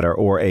father and daughter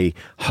or a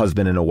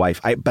husband and a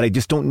wife. But I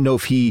just don't know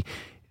if he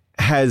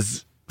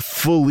has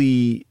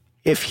fully,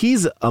 if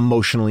he's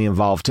emotionally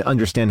involved to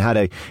understand how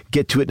to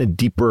get to it in a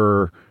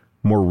deeper,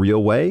 more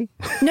real way.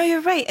 No,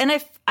 you're right. And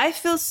I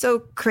feel so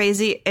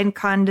crazy and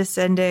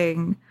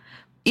condescending,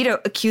 you know,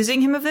 accusing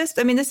him of this.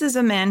 I mean, this is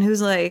a man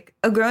who's like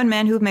a grown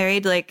man who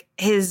married like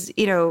his,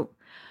 you know,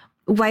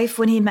 wife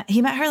when he met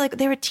her, like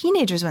they were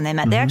teenagers when they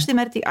met. Mm-hmm. They actually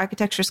met at the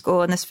architecture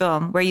school in this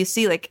film where you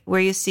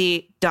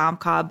see Dom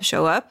Cobb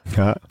show up.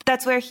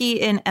 That's where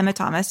he and Emma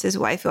Thomas, his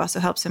wife, who also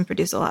helps him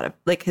produce a lot of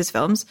like his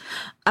films.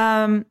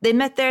 They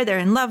met there. They're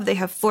in love. They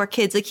have 4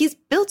 kids. Like he's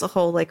built a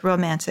whole like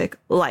romantic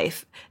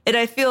life. And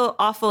I feel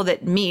awful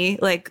that me,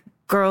 like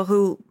girl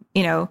who,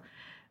 you know,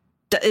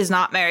 is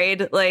not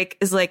married, like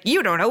is like,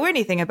 you don't know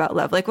anything about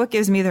love. Like what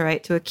gives me the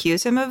right to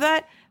accuse him of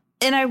that?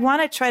 And I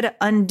want to try to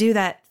undo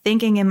that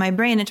thinking in my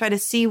brain and try to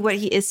see what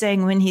he is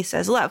saying when he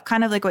says love,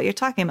 kind of like what you're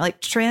talking about,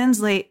 like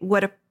translate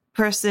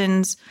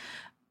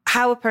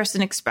how a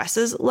person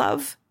expresses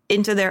love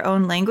into their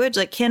own language.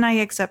 Like, can I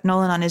accept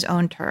Nolan on his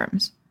own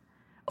terms?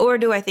 Or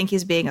do I think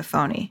he's being a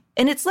phony?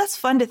 And it's less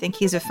fun to think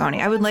he's a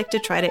phony. I would like to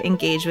try to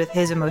engage with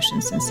his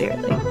emotions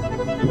sincerely.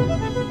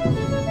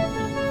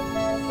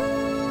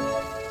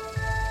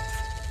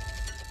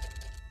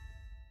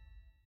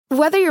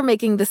 Whether you're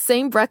making the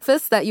same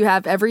breakfast that you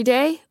have every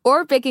day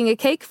or baking a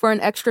cake for an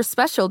extra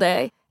special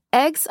day,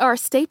 eggs are a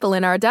staple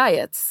in our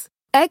diets.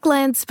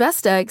 Eggland's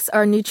best eggs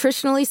are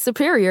nutritionally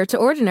superior to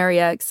ordinary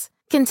eggs,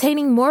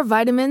 containing more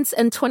vitamins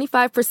and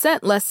 25%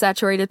 less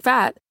saturated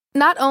fat.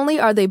 Not only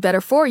are they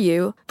better for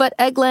you, but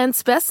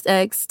Eggland's best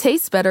eggs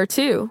taste better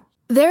too.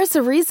 There's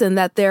a reason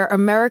that they're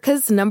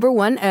America's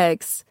 #1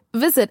 eggs.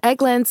 Visit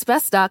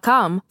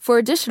egglandsbest.com for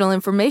additional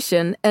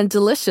information and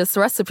delicious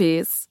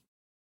recipes.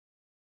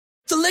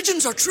 The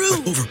legends are true.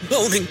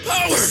 Overwhelming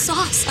power! The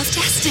sauce of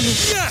destiny.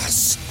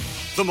 Yes!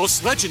 The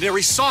most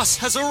legendary sauce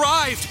has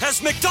arrived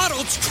as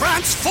McDonald's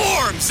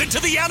transforms into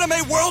the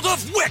anime world of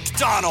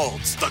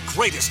WickDonald's. The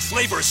greatest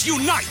flavors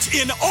unite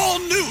in all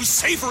new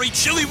savory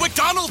chili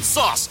McDonald's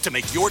sauce to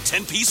make your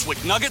 10-piece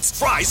Wick Nuggets,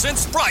 fries, and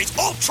Sprite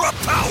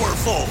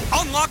ultra-powerful.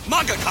 Unlock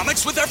manga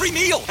comics with every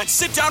meal and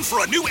sit down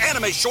for a new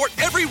anime short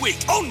every week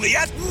only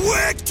at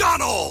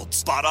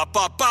WickDonald's.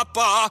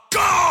 Ba-da-ba-ba-ba,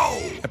 go!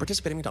 At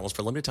participating McDonald's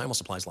for a limited time while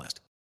supplies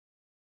last.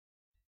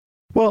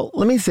 Well,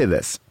 let me say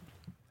this.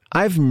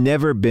 I've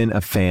never been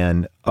a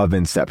fan of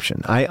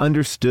Inception. I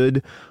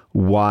understood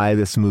why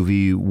this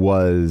movie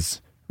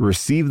was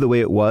received the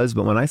way it was,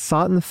 but when I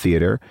saw it in the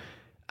theater,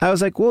 I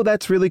was like, "Whoa,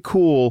 that's really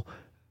cool."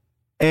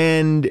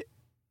 And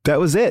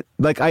that was it.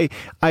 Like I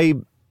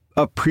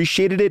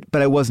appreciated it,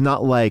 but I was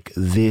not like,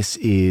 "This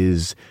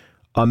is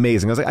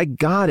amazing." I was like, "I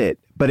got it,"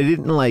 but I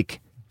didn't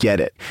like get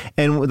it.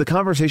 And the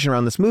conversation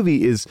around this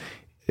movie is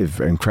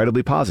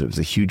incredibly positive. It's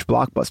a huge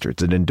blockbuster.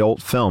 It's an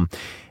adult film.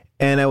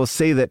 And I will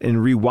say that in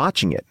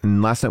rewatching it,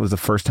 and last night was the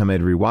first time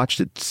I'd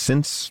rewatched it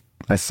since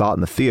I saw it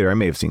in the theater. I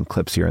may have seen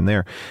clips here and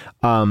there.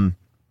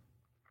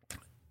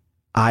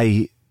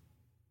 I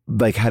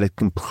had a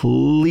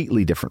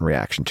completely different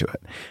reaction to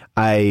it.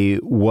 I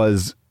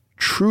was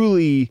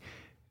truly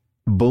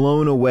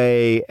blown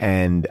away,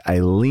 and I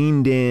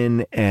leaned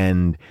in,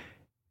 and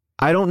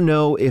I don't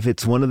know if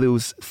it's one of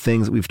those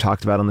things that we've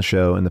talked about on the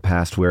show in the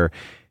past where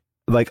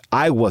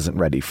I wasn't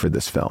ready for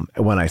this film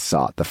when I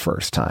saw it the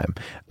first time.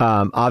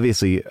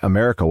 Obviously,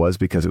 America was,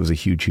 because it was a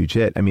huge, huge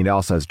hit. I mean, it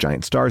also has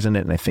giant stars in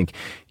it, and I think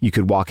you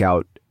could walk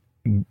out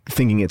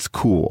thinking it's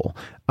cool.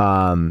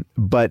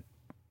 But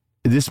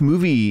this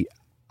movie,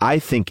 I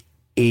think,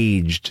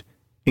 aged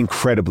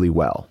incredibly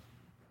well.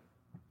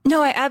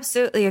 No, I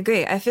absolutely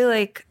agree. I feel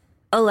like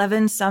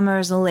 11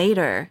 summers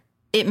later,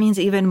 it means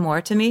even more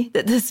to me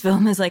that this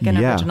film is like an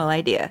original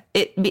idea.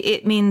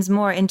 It means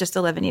more in just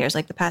 11 years,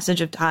 like the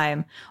passage of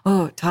time.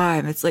 Oh,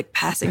 time. It's like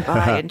passing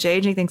by and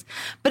changing things.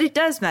 But it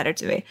does matter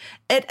to me.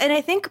 And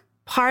I think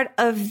part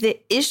of the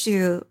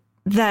issue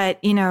that,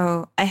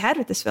 I had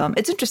with this film,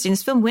 it's interesting.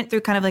 This film went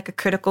through kind of like a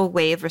critical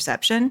wave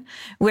reception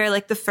where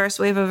like the first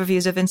wave of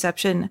reviews of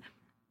Inception,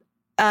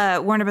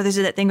 Warner Brothers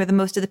did that thing where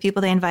most of the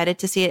people they invited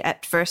to see it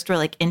at first were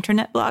like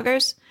internet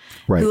bloggers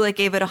who like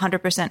gave it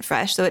 100%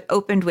 fresh. So it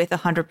opened with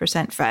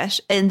 100%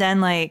 fresh. And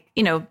then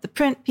the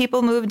print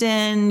people moved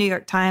in, New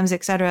York Times,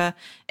 etc.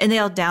 And they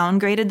all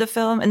downgraded the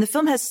film. And the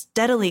film has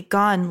steadily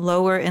gone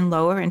lower and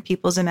lower in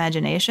people's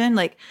imagination.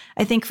 Like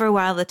I think for a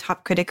while, the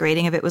top critic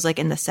rating of it was like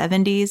in the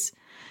 70s.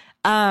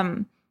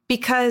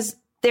 Because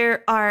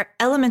there are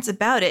elements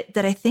about it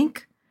that I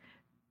think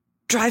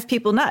drive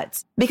people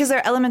nuts, because there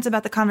are elements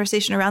about the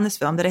conversation around this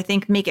film that I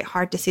think make it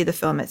hard to see the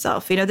film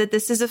itself. That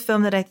this is a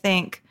film that I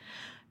think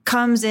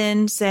comes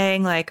in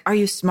saying like, are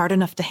you smart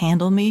enough to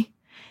handle me?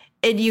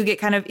 And you get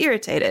kind of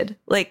irritated.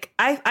 Like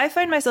I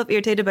find myself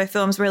irritated by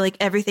films where like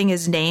everything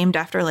is named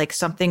after like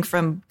something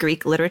from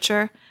Greek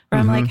literature,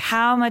 where I'm like,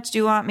 how much do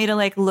you want me to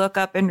like look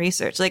up and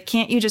research? Like,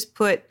 can't you just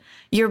put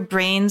your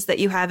brains that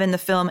you have in the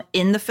film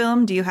in the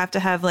film? Do you have to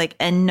have like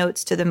end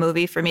notes to the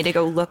movie for me to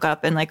go look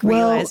up and like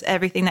realize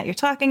everything that you're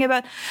talking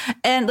about?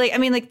 And like, I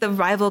mean, like the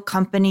rival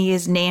company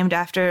is named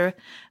after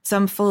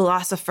some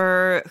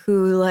philosopher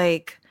who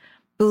like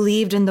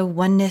believed in the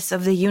oneness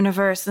of the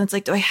universe. And it's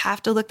like, do I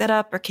have to look that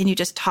up, or can you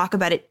just talk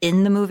about it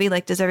in the movie?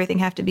 Like, does everything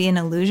have to be an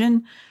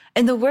illusion?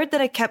 And the word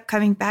that I kept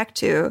coming back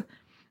to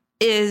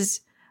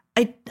is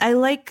I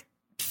like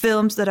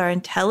films that are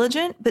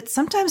intelligent, but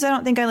sometimes I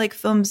don't think I like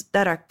films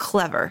that are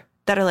clever,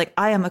 that are like,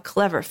 I am a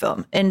clever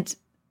film. And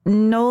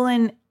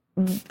Nolan,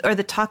 or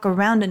the talk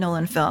around a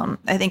Nolan film,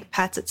 I think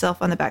pats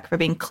itself on the back for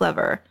being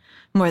clever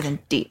more than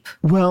deep.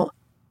 Well,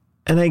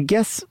 and I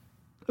guess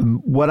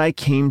what I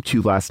came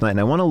to last night, and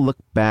I want to look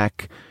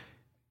back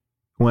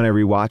when I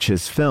rewatch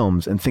his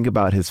films and think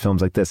about his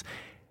films like this.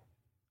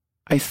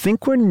 I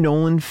think where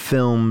Nolan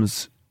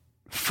films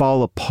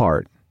fall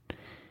apart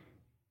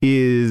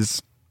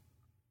is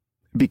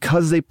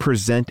because they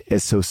present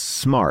as so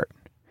smart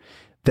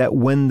that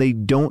when they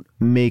don't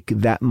make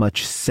that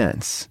much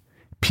sense,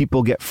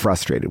 people get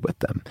frustrated with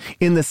them,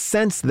 in the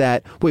sense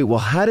that, wait, well,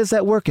 how does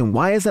that work? And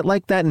why is it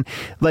like that? And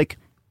like,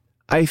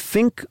 I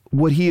think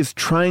what he is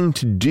trying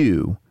to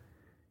do,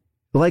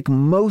 like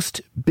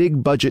most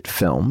big budget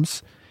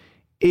films,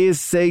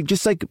 is say,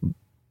 just like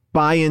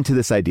buy into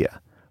this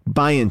idea.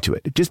 Buy into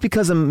it. Just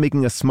because I'm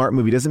making a smart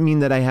movie doesn't mean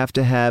that I have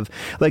to have,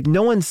 like,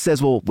 no one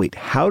says, well, wait,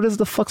 how does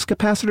the flux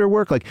capacitor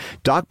work? Like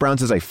Doc Brown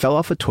says, I fell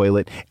off a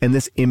toilet and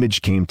this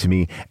image came to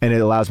me and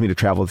it allows me to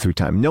travel through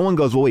time. No one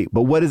goes, well, wait,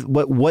 but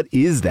what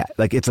is that?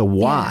 Like, it's a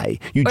why.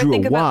 Yeah. You drew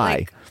a why.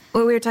 Like,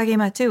 what we were talking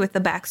about too with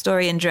the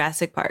backstory in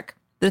Jurassic Park.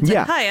 It's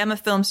like, hi, I'm a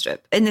film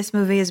strip. And this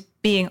movie is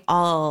being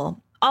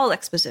all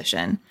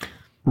exposition.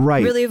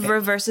 Right. Really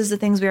reverses the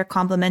things we are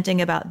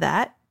complimenting about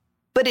that.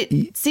 But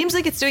it seems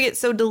like it's doing it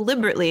so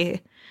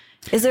deliberately.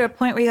 Is there a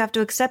point where you have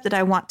to accept that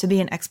I want to be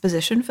an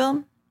exposition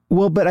film?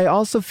 Well, but I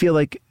also feel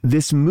like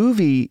this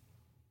movie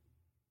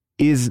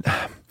is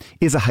a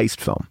heist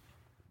film.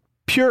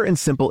 Pure and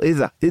simple.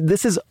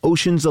 This is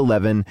Ocean's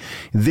 11.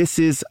 This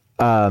is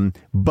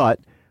But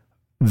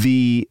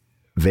the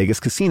Vegas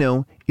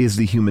casino is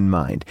the human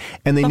mind,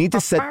 and they need to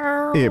set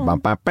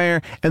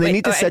and they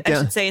need to set down.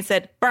 I should say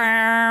instead,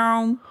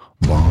 brown.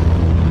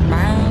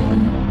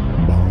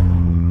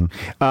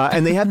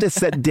 And they have to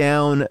set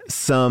down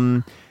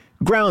some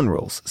ground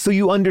rules so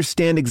you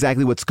understand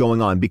exactly what's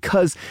going on,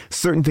 because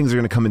certain things are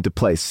going to come into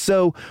place.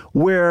 So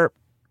where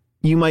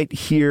you might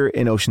hear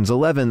in Ocean's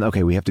 11,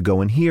 okay, we have to go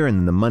in here, and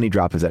then the money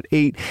drop is at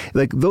 8.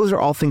 Like, those are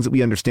all things that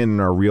we understand in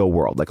our real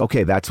world. Like,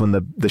 okay, that's when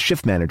the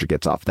shift manager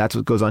gets off. That's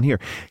what goes on here.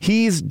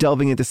 He's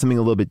delving into something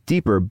a little bit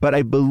deeper, but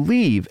I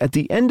believe at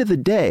the end of the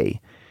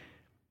day,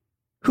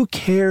 who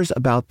cares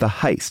about the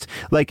heist?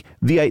 Like,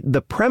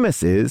 the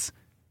premise is,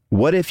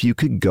 what if you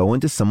could go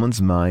into someone's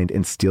mind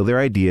and steal their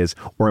ideas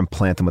or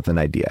implant them with an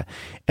idea?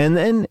 And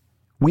then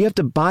we have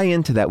to buy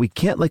into that. We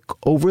can't like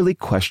overly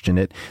question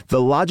it.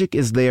 The logic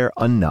is there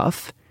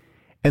enough.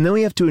 And then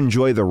we have to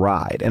enjoy the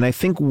ride. And I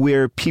think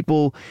where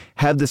people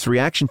have this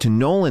reaction to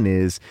Nolan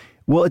is,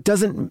 well, it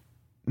doesn't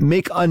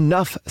make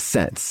enough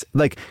sense.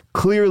 Like,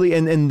 clearly,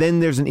 and then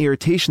there's an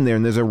irritation there,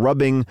 and there's a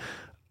rubbing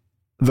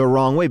the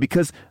wrong way,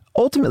 because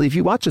ultimately, if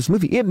you watch this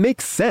movie, it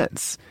makes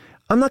sense.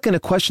 I'm not going to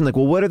question, like,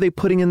 well, what are they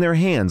putting in their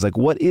hands? Like,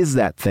 what is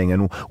that thing?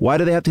 And why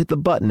do they have to hit the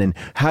button? And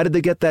how did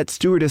they get that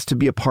stewardess to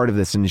be a part of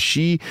this? And is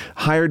she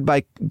hired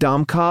by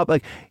Dom Cobb?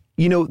 Like,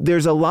 you know,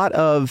 there's a lot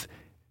of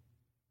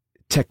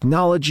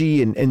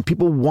technology, and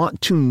people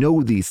want to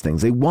know these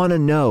things. They want to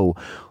know,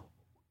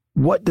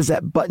 what does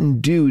that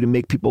button do to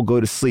make people go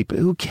to sleep?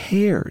 Who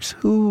cares?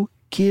 Who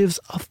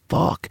gives a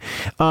fuck?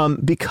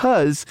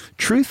 Because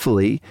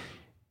truthfully,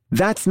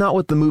 that's not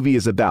what the movie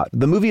is about.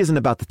 The movie isn't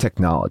about the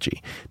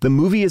technology. The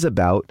movie is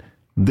about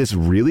this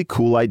really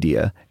cool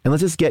idea, and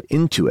let's just get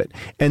into it.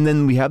 And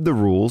then we have the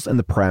rules and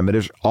the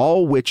parameters,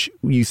 all which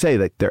you say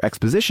that they're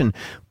exposition,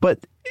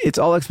 but it's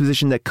all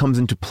exposition that comes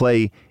into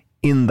play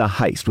in the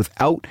heist.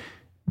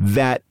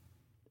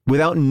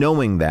 Without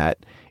knowing that,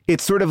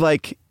 it's sort of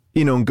like,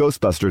 you know, in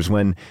Ghostbusters,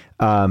 when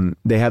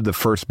they have the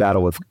first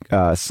battle with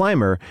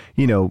Slimer,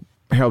 you know,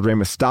 Harold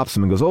Ramis stops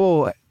him and goes,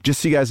 oh,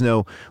 just so you guys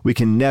know, we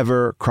can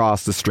never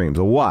cross the streams.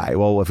 Well, why?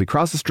 Well, if we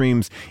cross the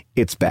streams,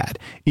 it's bad.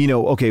 You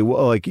know, okay,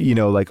 well, like, you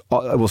know, like,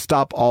 we'll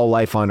stop all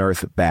life on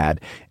Earth, bad.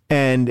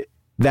 And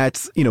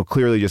that's, you know,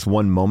 clearly just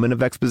one moment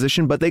of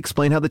exposition, but they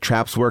explain how the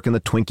traps work and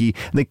the Twinkie.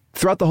 And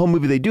throughout the whole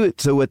movie, they do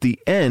it. So at the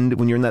end,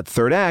 when you're in that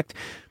third act,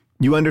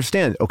 you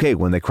understand, okay,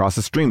 when they cross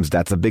the streams,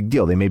 that's a big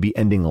deal. They may be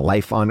ending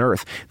life on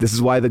Earth. This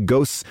is why the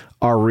ghosts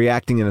are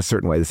reacting in a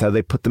certain way. This is how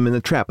they put them in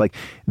the trap. Like,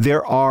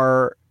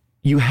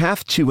 you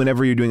have to,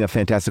 whenever you're doing a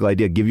fantastical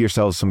idea, give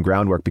yourselves some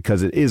groundwork,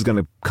 because it is going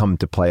to come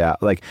to play out,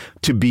 like,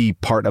 to be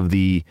part of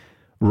the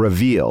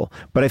reveal.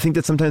 But I think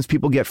that sometimes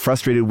people get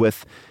frustrated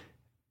with,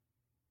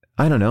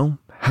 I don't know,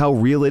 how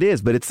real it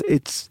is, but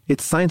it's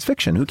science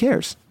fiction. Who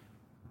cares?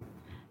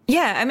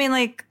 Yeah, I mean,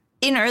 like,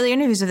 in early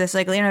interviews of this,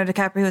 like, Leonardo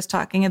DiCaprio was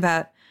talking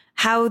about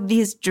how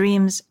these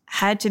dreams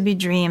had to be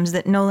dreams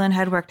that Nolan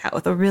had worked out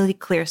with a really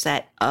clear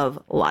set of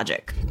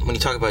logic. When you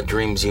talk about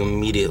dreams, you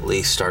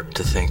immediately start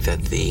to think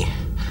that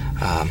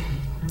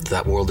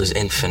that world is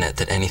infinite,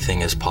 that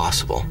anything is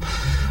possible.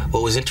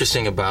 What was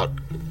interesting about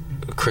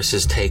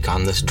Chris's take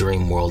on this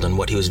dream world, and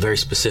what he was very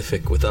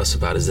specific with us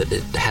about, is that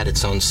it had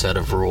its own set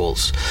of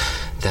rules,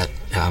 that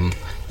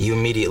you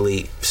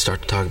immediately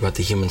start to talk about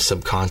the human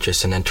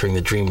subconscious and entering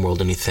the dream world,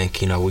 and you think,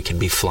 you know, we could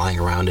be flying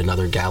around in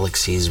other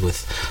galaxies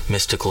with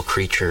mystical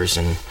creatures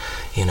and,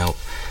 you know,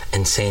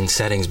 insane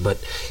settings, but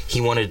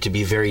he wanted it to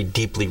be very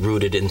deeply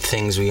rooted in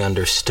things we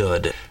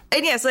understood.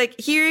 And yes,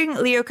 like, hearing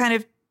Leo kind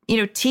of, you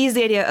know, tease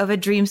the idea of a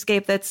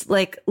dreamscape that's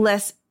like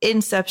less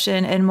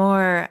Inception and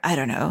more, I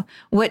don't know,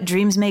 What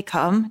Dreams May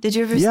Come. Did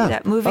you ever see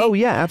that movie? Oh,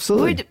 yeah,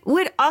 absolutely.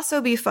 Would also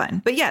be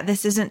fun. But yeah,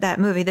 this isn't that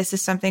movie. This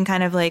is something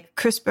kind of like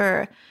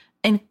crisper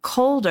and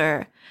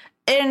colder.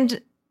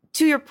 And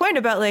to your point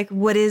about, like,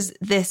 what is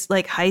this,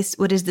 like, heist?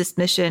 What is this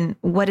mission?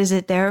 What is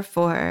it there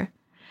for?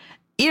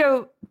 You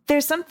know,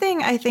 there's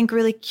something I think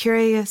really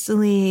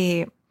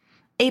curiously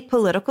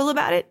apolitical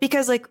about it,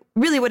 because, like,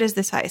 really, what is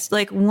this heist?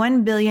 Like,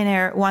 one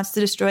billionaire wants to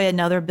destroy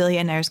another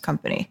billionaire's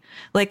company.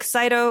 Like,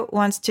 Saito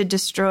wants to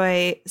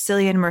destroy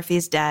Cillian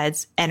Murphy's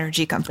dad's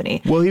energy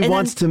company. Well, he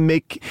wants to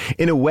make,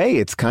 in a way,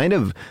 it's kind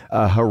of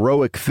a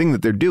heroic thing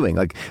that they're doing.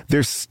 Like,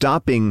 they're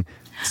stopping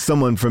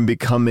someone from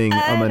becoming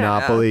a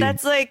monopoly.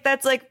 That's like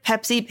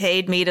Pepsi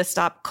paid me to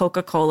stop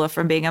Coca-Cola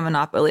from being a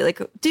monopoly.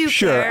 Like, do you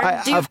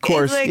care? Of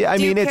course. Like, yeah, I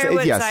mean, do you it's care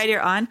what yes. side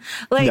you're on?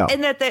 Like, no.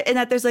 and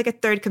that there's like a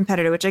third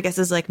competitor, which I guess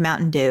is like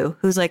Mountain Dew,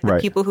 who's like the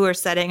people who are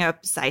setting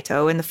up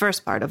Saito in the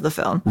first part of the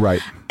film.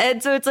 Right.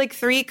 And so it's like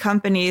three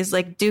companies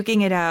like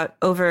duking it out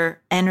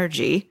over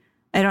energy.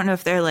 I don't know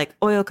if they're like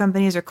oil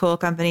companies or coal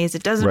companies.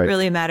 It doesn't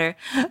really matter.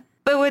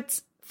 But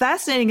what's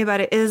fascinating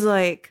about it is,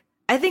 like,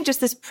 I think just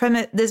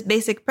this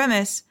basic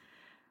premise,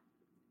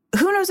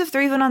 who knows if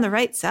they're even on the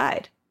right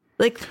side?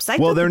 Like,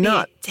 Saito could be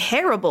a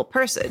terrible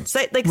person.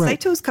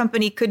 Saito's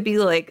company could be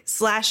like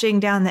slashing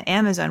down the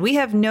Amazon. We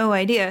have no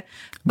idea.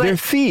 But they're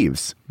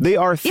thieves. They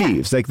are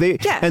thieves.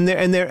 And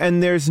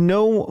there's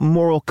no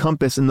moral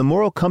compass, and the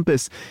moral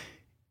compass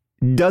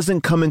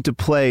doesn't come into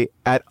play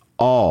at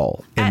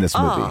all in this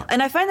movie.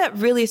 And I find that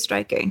really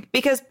striking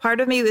because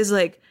part of me is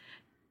like,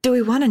 do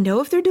we want to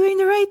know if they're doing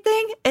the right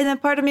thing? And then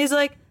part of me is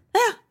like,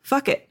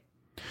 fuck it.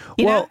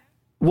 You know?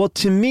 Well,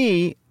 to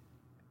me,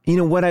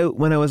 when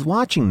I was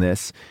watching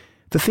this,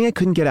 the thing I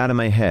couldn't get out of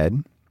my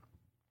head,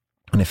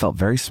 and I felt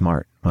very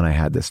smart when I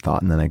had this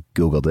thought, and then I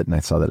Googled it and I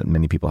saw that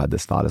many people had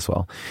this thought as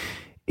well,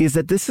 is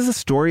that this is a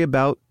story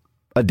about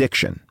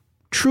addiction,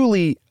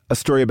 truly a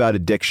story about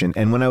addiction.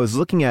 And when I was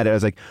looking at it, I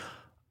was like,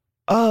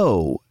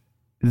 oh,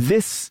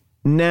 this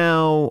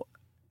now,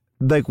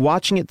 like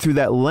watching it through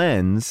that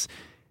lens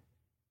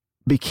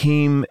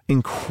became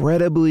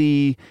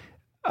incredibly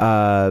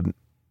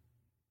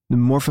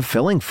more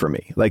fulfilling for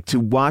me. Like to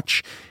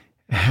watch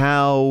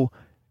how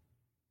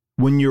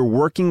when you're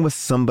working with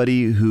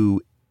somebody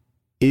who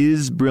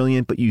is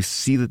brilliant, but you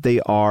see that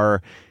they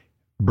are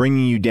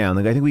bringing you down.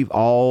 Like I think we've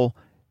all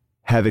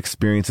have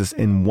experienced this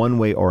in one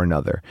way or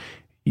another.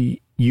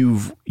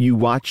 You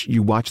watch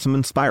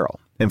someone spiral.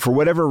 And for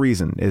whatever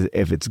reason,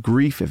 if it's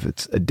grief, if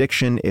it's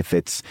addiction, if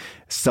it's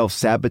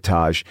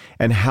self-sabotage,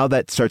 and how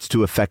that starts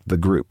to affect the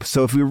group.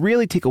 So if we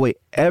really take away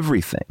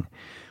everything,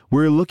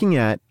 we're looking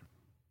at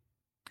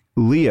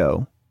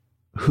Leo,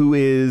 who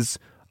is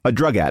a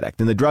drug addict.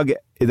 And the drug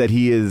that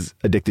he is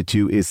addicted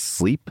to is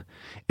sleep.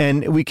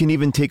 And we can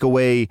even take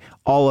away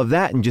all of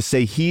that and just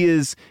say he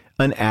is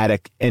an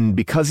addict. And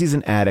because he's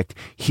an addict,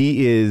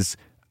 he is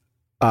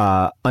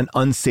an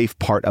unsafe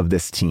part of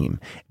this team.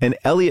 And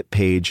Elliot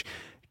Page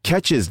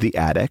catches the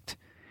addict,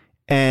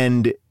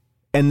 and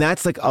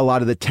that's like a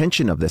lot of the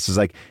tension of this is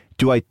like,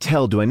 do I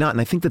tell, do I not? And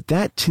I think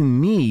that to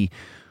me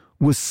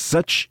was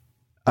such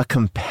a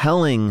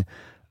compelling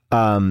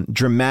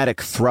dramatic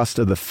thrust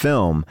of the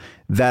film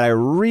that I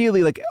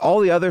really like. All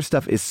the other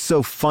stuff is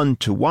so fun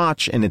to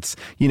watch, and it's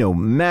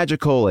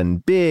magical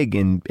and big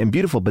and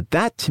beautiful, but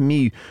that to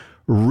me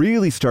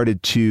really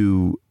started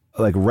to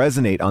like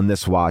resonate on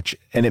this watch,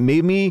 and it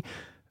made me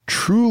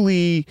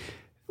truly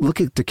look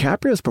at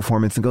DiCaprio's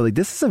performance and go like,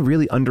 this is a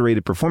really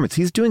underrated performance.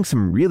 He's doing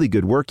some really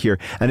good work here.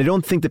 And I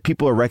don't think that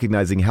people are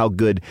recognizing how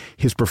good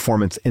his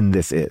performance in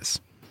this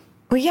is.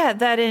 Well, yeah,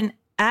 that an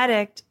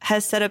addict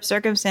has set up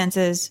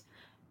circumstances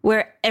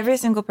where every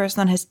single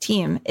person on his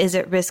team is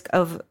at risk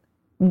of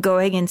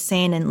going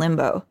insane in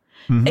limbo.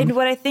 Mm-hmm. And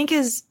what I think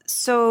is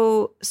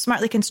so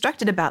smartly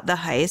constructed about the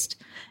heist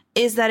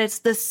is that it's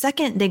the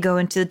second they go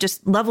into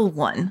just level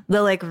 1,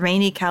 the like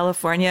rainy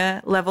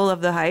California level of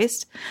the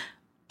heist,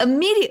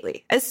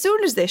 immediately, as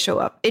soon as they show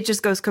up, it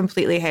just goes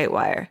completely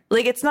haywire.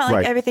 Like, it's not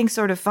like everything's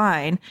sort of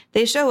fine.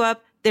 They show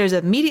up, there's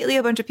immediately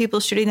a bunch of people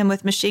shooting them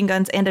with machine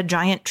guns and a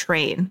giant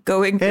train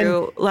going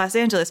through Los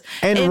Angeles.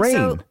 And rain.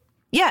 So,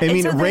 yeah. I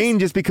mean, rain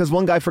just because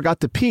one guy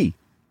forgot to pee.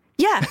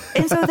 Yeah.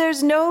 And so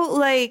there's no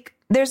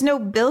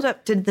build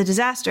up to the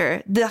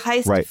disaster. The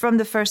heist from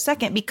the first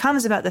second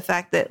becomes about the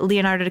fact that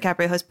Leonardo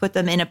DiCaprio has put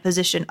them in a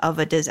position of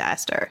a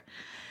disaster.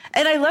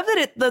 And I love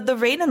that the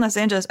rain in Los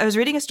Angeles, I was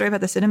reading a story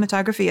about the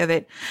cinematography of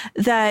it,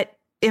 that,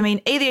 I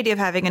mean, the idea of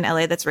having an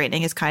LA that's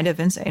raining is kind of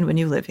insane when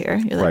you live here.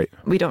 You're like,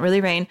 we don't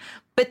really rain.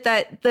 But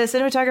that the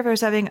cinematographer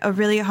was having a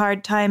really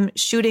hard time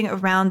shooting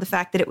around the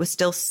fact that it was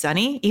still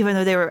sunny, even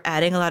though they were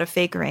adding a lot of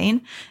fake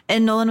rain.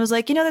 And Nolan was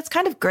like, that's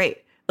kind of great.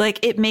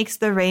 Like, it makes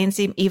the rain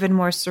seem even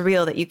more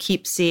surreal that you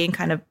keep seeing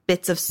kind of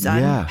bits of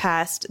sun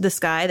past the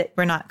sky that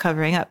we're not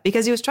covering up,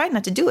 because he was trying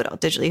not to do it all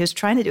digitally. He was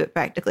trying to do it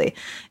practically.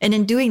 And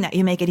in doing that,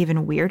 you make it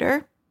even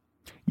weirder.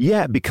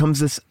 Yeah, it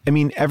becomes this. I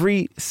mean,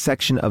 every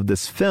section of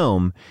this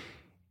film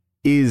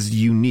is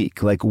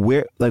unique. Like,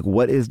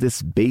 what is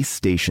this base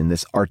station,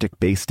 this Arctic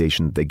base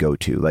station that they go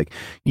to? Like,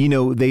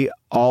 they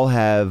all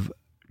have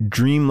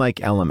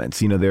dreamlike elements.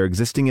 They're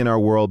existing in our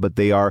world, but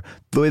they are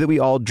the way that we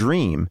all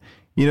dream.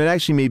 It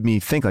actually made me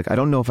think, like, I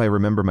don't know if I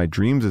remember my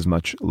dreams as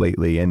much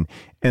lately, and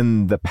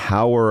the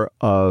power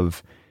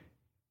of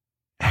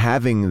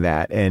having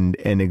that and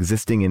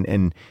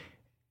existing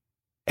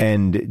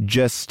and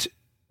just,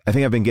 I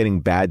think I've been getting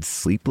bad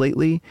sleep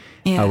lately,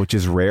 which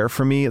is rare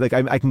for me. Like,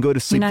 I can go to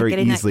sleep very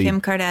easily. You're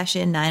not getting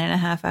that Kim Kardashian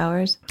 9.5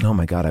 hours? Oh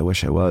my God, I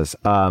wish I was.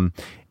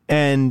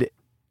 And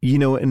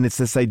it's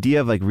this idea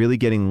of like really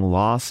getting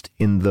lost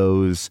in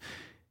those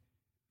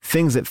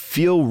things that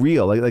feel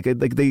real. Like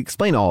they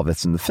explain all of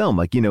this in the film.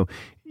 Like,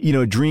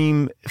 a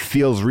dream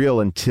feels real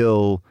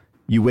until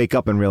you wake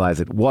up and realize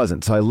it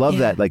wasn't. So I love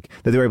that, like,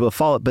 that they were able to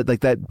follow it. But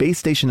like that base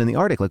station in the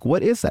Arctic, like,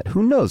 what is that?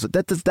 Who knows?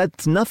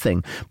 That's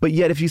nothing. But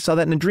yet, if you saw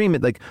that in a dream,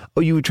 it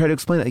you would try to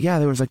explain it. Yeah,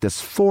 there was like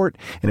this fort,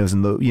 and it was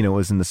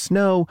in the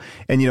snow.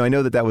 And I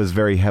know that was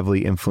very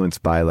heavily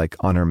influenced by like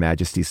On Her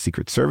Majesty's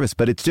Secret Service.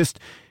 But it's just,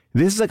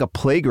 this is like a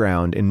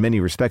playground in many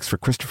respects for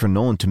Christopher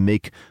Nolan to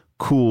make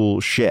cool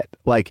shit.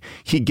 Like,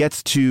 he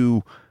gets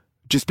to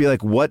just be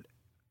like, what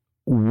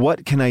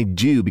can I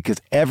do?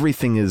 Because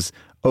everything is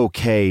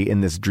okay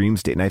in this dream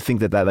state. And I think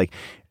that like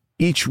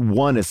each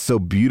one is so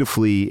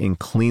beautifully and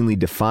cleanly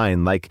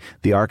defined. Like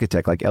the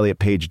architect, like Elliot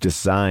Page,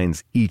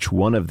 designs each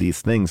one of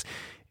these things.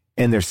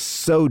 and they're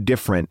so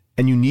different,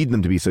 and you need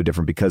them to be so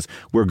different because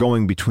we're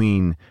going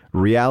between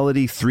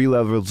reality, 3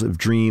 levels of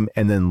dream,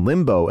 and then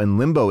limbo. And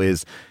limbo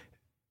is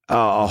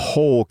a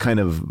whole kind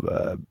of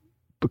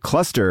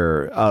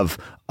cluster of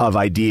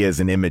ideas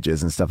and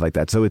images and stuff like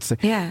that. So it's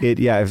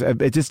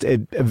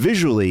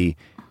visually,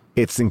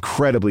 it's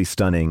incredibly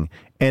stunning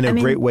and a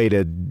great way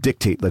to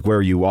dictate like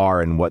where you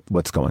are and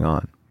what's going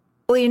on.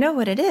 Well, you know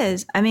what it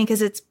is? I mean,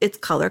 because it's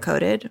color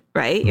coded,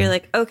 right? Mm-hmm. You're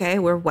like, okay,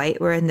 we're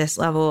white, we're in this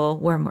level.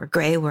 We're more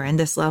gray, we're in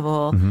this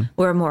level. Mm-hmm.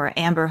 We're more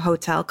amber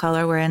hotel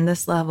color, we're in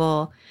this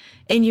level.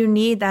 And you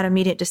need that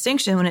immediate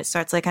distinction when it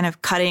starts like kind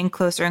of cutting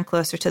closer and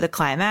closer to the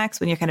climax,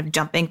 when you're kind of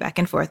jumping back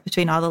and forth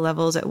between all the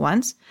levels at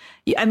once.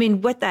 I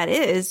mean, what that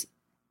is,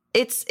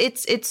 it's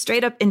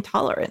straight up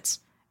intolerance.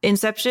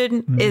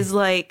 Inception is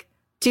like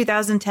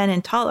 2010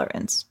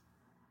 intolerance.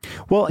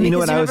 Well, you know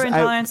what,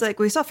 Intolerance, like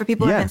we saw for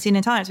people who haven't seen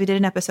Intolerance, we did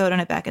an episode on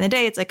it back in the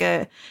day. It's like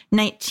a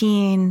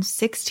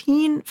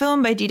 1916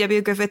 film by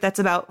D.W. Griffith that's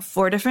about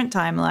 4 different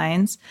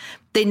timelines.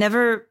 They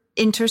never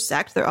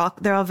intersect. They're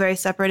all very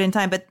separate in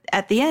time, but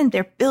at the end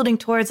they're building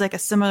towards like a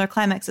similar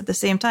climax at the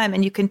same time,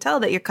 and you can tell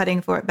that you're cutting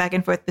for it back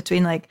and forth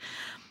between like,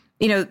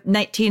 you know,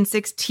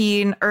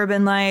 1916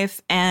 urban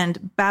life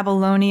and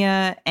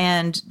Babylonia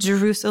and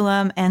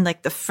Jerusalem and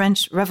like the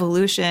French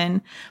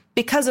Revolution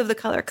because of the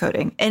color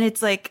coding. And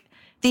it's like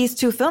these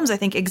 2 films, I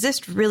think,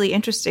 exist really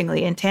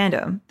interestingly in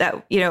tandem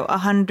that, you know,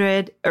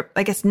 100 or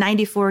I guess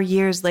 94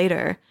 years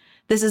later,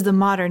 this is the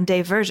modern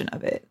day version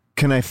of it.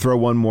 Can I throw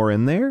one more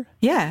in there?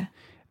 Yeah.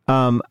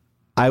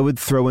 I would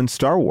throw in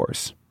Star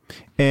Wars.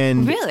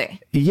 And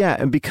really? Yeah.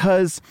 And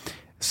because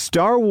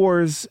Star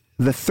Wars,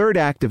 the third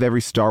act of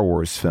every Star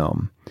Wars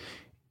film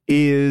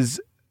is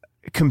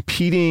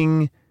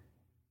competing,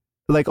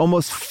 like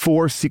almost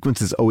 4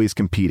 sequences always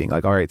competing.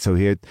 Like, all right, so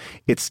here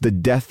it's the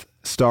Death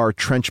Star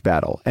trench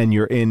battle, and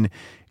you're in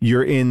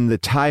the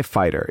TIE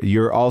fighter.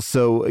 You're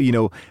also, you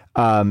know,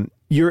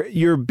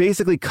 you're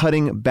basically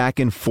cutting back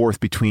and forth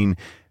between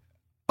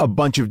a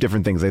bunch of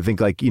different things. I think,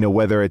 like, you know,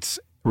 whether it's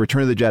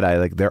Return of the Jedi,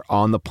 like they're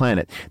on the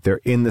planet,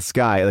 they're in the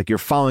sky, like you're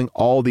following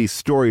all these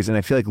stories. And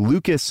I feel like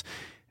Lucas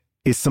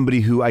is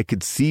somebody who I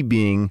could see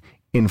being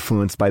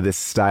influenced by this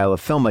style of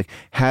film, like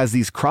has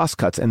these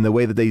crosscuts and the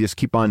way that they just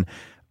keep on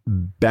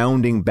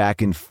bounding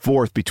back and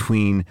forth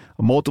between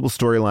multiple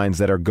storylines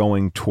that are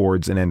going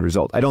towards an end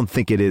result. I don't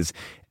think it is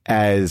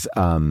as,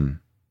 well,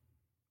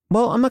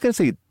 I'm not going to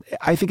say,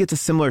 I think it's a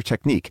similar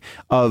technique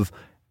of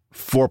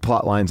 4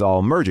 plot lines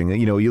all merging.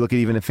 You know, you look at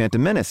even a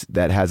Phantom Menace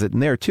that has it in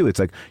there too. It's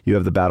like you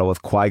have the battle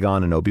with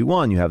Qui-Gon and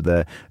Obi-Wan. You have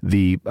the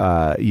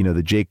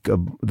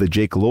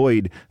Jake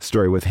Lloyd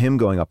story with him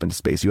going up into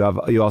space. You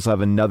also have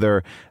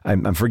another,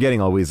 I'm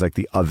forgetting always like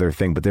the other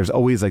thing, but there's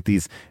always like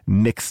these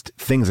mixed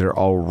things that are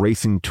all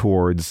racing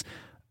towards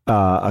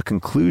a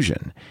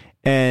conclusion.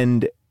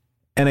 And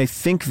I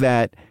think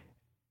that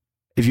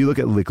if you look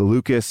at like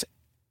Lucas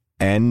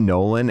and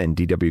Nolan and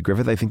D.W.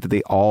 Griffith, I think that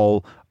they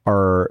all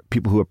are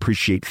people who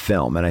appreciate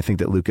film. And I think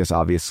that Lucas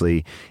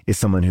obviously is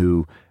someone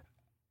who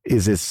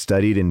is as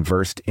studied and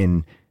versed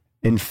in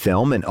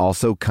film, and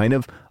also kind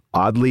of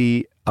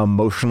oddly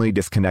emotionally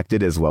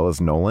disconnected as well as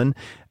Nolan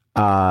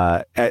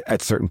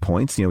at certain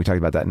points. You know, we talked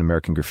about that in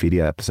American Graffiti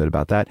episode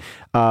about that.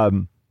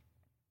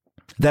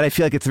 That I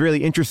feel like it's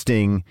really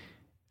interesting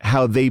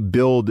how they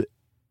build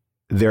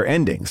their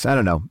endings. I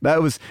don't know.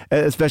 That was,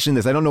 especially in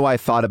this, I don't know why I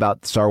thought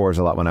about Star Wars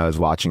a lot when I was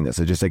watching this.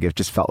 It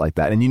just felt like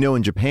that. And you know,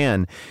 in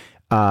Japan,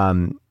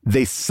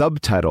 they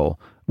subtitle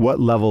what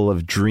level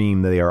of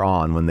dream they are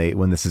on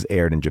when this is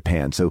aired in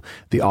Japan, so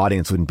the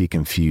audience wouldn't be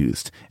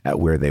confused at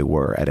where they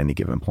were at any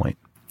given point.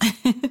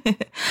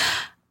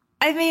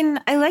 I mean,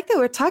 I like that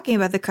we're talking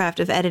about the craft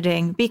of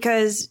editing,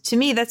 because to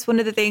me, that's one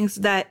of the things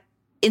that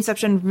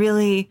Inception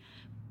really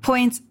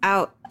points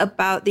out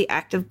about the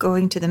act of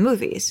going to the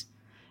movies.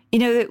 You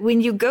know, that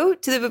when you go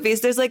to the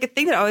movies, there's like a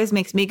thing that always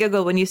makes me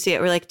giggle when you see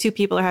it, where like 2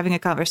 people are having a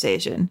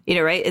conversation, you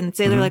know, right? And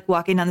say they're like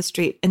walking down the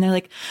street and they're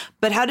like,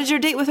 but how did your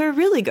date with her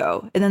really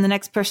go? And then the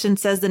next person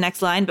says the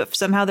next line, but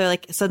somehow they're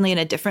like suddenly in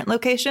a different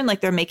location,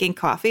 like they're making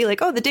coffee,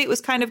 like, oh, the date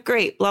was kind of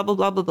great, blah, blah,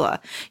 blah, blah, blah.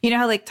 You know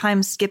how like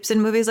time skips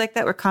in movies like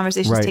that, where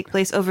conversations take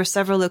place over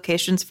several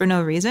locations for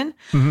no reason?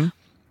 Mm-hmm.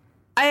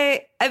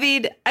 I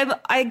mean,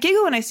 I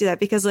giggle when I see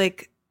that, because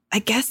like, I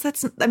guess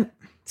that's,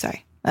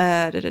 sorry.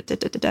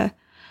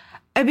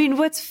 I mean,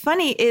 what's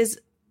funny is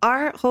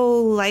our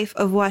whole life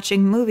of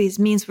watching movies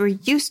means we're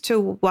used to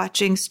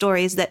watching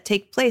stories that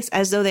take place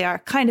as though they are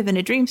kind of in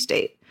a dream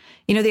state.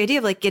 You know, the idea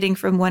of like getting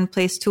from one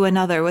place to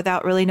another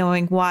without really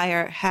knowing why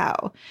or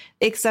how,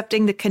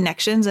 accepting the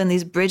connections and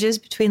these bridges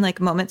between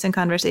like moments and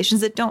conversations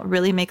that don't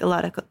really make a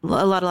lot of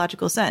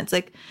logical sense.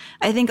 Like,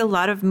 I think a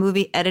lot of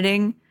movie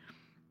editing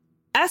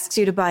asks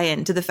you to buy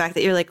into the fact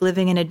that you're like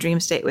living in a dream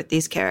state with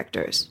these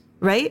characters,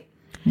 right?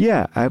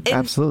 Yeah,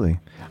 absolutely.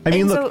 I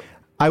mean, look,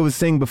 I was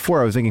saying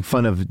before, I was making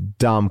fun of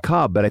Dom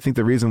Cobb, but I think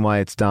the reason why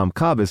it's Dom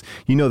Cobb is,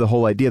 you know, the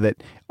whole idea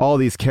that all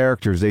these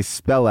characters, they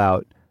spell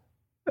out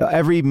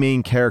every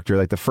main character,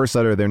 like the first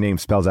letter of their name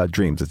spells out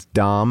dreams. It's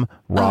Dom,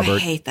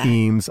 Robert,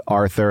 Eames,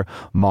 Arthur,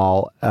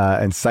 Mal,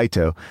 and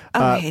Saito,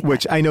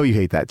 which I know you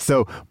hate that.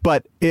 So,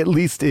 but at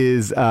least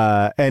is,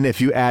 and if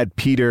you add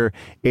Peter,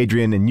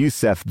 Adrian, and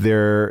Yusef,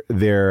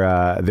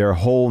 their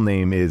whole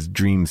name is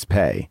Dreams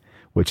Pay,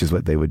 which is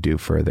what they would do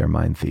for their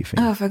mind thieving.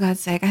 Oh, for God's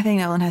sake. I think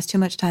Nolan has too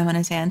much time on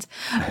his hands.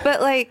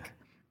 But like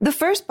the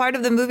first part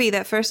of the movie,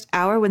 that first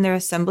hour when they're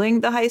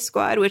assembling the heist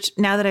squad, which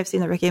now that I've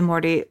seen the Rick and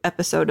Morty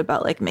episode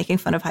about like making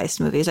fun of heist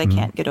movies, I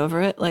can't get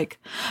over it. Like,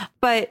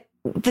 but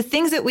the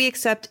things that we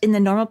accept in the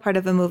normal part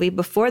of a movie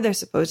before they're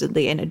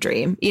supposedly in a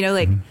dream, you know,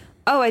 like,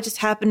 oh, I just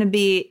happen to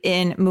be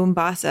in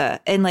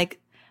Mombasa and like,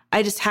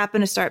 I just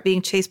happen to start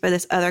being chased by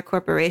this other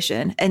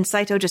corporation and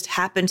Saito just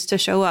happens to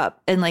show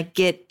up and like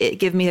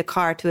give me a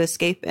car to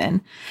escape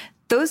in.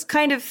 Those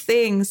kind of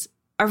things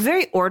are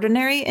very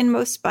ordinary in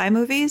most spy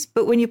movies,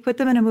 but when you put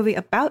them in a movie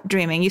about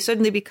dreaming, you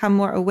suddenly become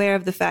more aware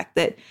of the fact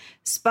that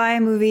spy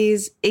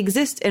movies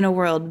exist in a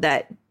world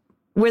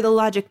where the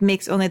logic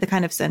makes only the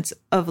kind of sense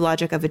of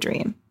logic of a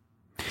dream.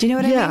 Do you know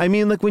what I mean? Yeah, I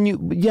mean,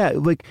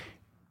 like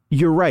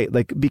you're right.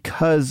 Like,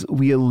 because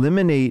we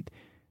eliminate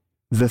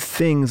the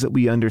things that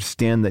we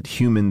understand that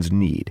humans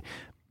need.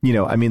 You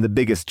know, I mean, the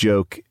biggest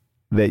joke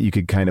that you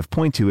could kind of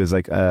point to is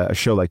like a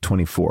show like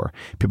 24.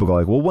 People go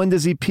like, well, when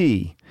does he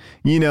pee?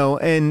 You know,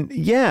 and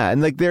yeah,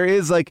 and like there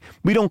is like,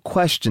 we don't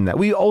question that.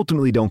 We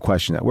ultimately don't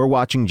question that. We're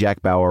watching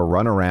Jack Bauer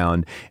run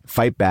around,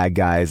 fight bad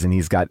guys, and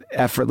he's got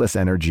effortless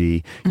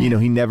energy. You know,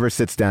 he never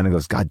sits down and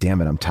goes, God damn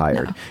it, I'm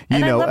tired. No.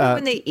 And I love it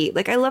when they eat.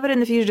 Like, I love it in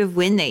The Fugitive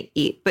when they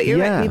eat. But you're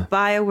right, we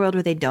buy a world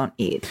where they don't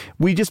eat.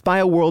 We just buy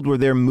a world where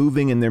they're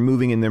moving and they're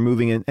moving and they're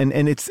moving.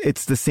 And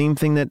it's the same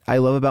thing that I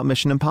love about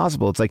Mission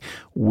Impossible. It's like,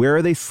 where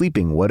are they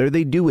sleeping? What are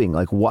they doing?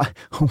 Like, what?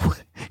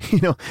 You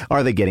know,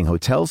 are they getting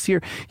hotels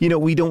here? You know,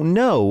 we don't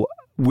know.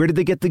 Where did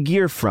they get the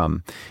gear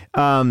from?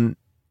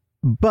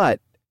 But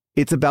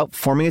it's about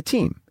forming a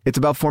team. It's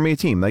about forming a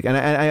team. Like, and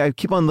I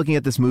keep on looking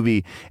at this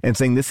movie and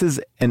saying this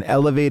is an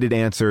elevated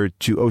answer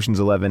to Ocean's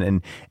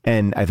 11,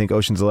 and I think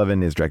Ocean's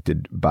 11 is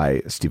directed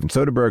by Steven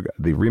Soderbergh,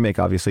 the remake,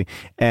 obviously,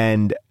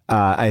 and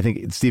I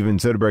think Steven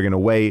Soderbergh, in a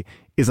way,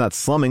 is not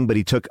slumming, but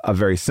he took a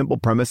very simple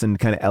premise and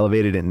kind of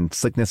elevated it in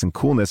slickness and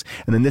coolness.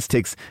 And then this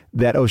takes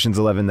that Ocean's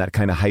 11, that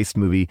kind of heist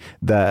movie,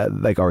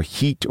 or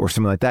Heat or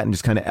something like that, and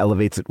just kind of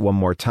elevates it one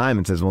more time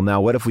and says, well,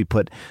 now what if we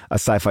put a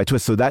sci-fi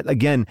twist? So that,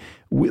 again,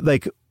 we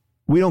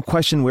don't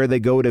question where they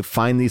go to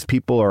find these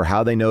people or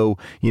how they know,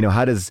 you know,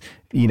 how does,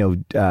 you know,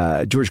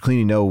 George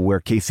Clooney know where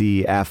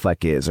Casey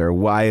Affleck is, or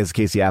why is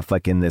Casey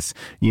Affleck in this,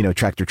 you know,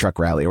 tractor truck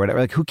rally or whatever?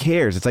 Like, who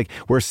cares? It's like,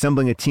 we're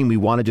assembling a team. We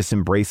want to just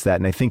embrace that.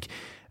 And I think,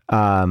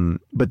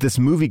 but this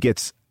movie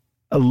gets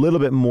a little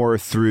bit more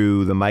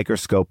through the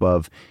microscope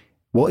of,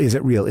 well, is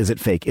it real? Is it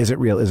fake? Is it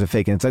real? Is it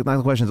fake? And it's like not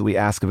the questions that we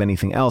ask of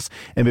anything else.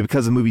 And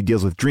because the movie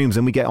deals with dreams,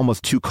 then we get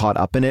almost too caught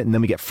up in it, and then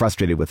we get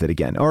frustrated with it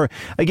again. Or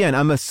again,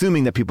 I'm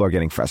assuming that people are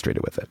getting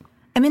frustrated with it.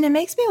 I mean, it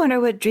makes me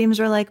wonder what dreams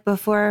were like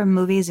before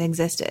movies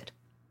existed.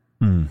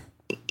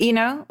 You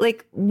know,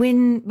 like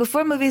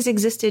before movies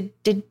existed,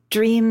 did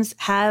dreams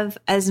have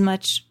as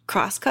much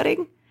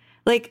cross-cutting?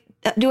 Like,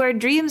 do our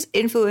dreams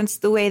influence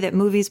the way that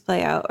movies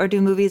play out, or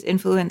do movies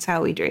influence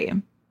how we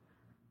dream?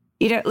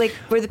 You know, like,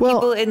 were the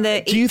people in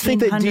the 1800s do you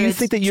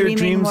think that your dreaming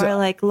dreams more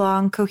like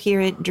long,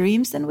 coherent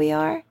dreams than we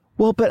are?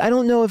 Well, but I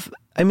don't know if,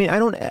 I mean, I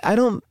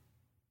don't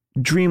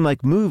dream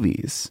like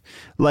movies.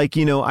 Like,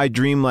 you know, I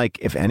dream like,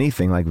 if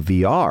anything, like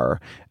VR,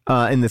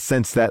 in the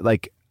sense that,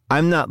 like,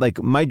 I'm not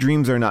like, my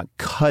dreams are not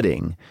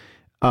cutting.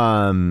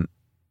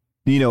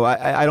 You know,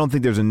 I don't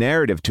think there's a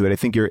narrative to it. I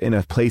think you're in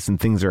a place and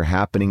things are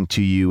happening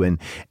to you, and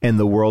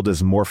the world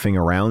is morphing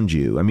around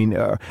you. I mean,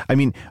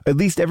 at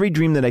least every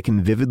dream that I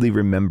can vividly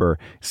remember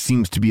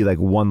seems to be like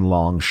one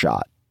long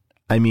shot.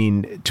 I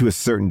mean, to a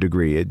certain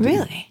degree.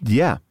 Really?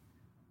 Yeah.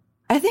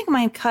 I think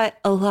mine cut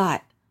a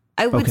lot.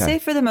 I would say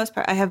for the most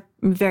part, I have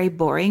very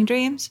boring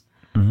dreams.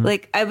 Mm-hmm.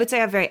 Like, I would say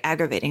I have very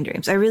aggravating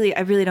dreams. I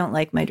really don't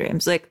like my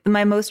dreams. Like,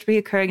 my most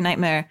reoccurring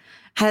nightmare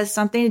has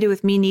something to do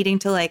with me needing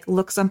to like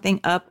look something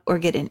up or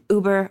get an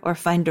Uber or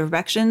find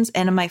directions.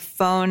 And on my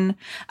phone,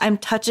 I'm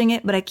touching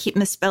it, but I keep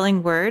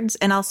misspelling words.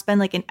 And I'll spend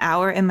like an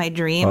hour in my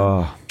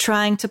dream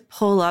trying to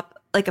pull up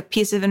like a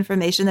piece of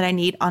information that I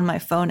need on my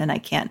phone, and I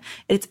can't.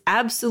 It's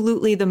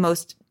absolutely the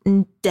most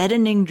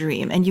deadening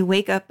dream. And you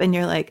wake up and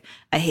you're like,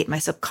 I hate my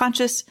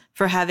subconscious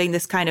for having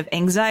this kind of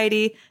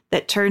anxiety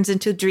that turns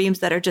into dreams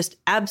that are just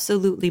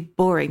absolutely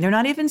boring. They're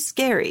not even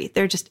scary.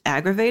 They're just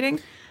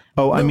aggravating.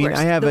 Oh, I mean,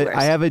 I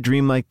have a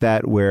dream like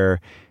that where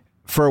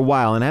for a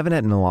while, and I haven't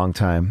had it in a long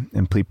time,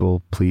 and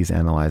people please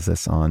analyze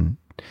this on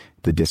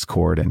the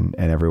Discord and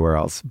everywhere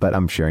else, but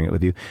I'm sharing it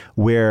with you,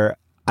 where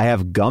I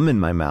have gum in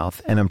my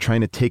mouth and I'm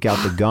trying to take out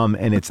the gum,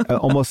 and it's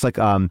almost like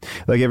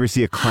ever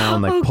see a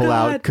clown like pull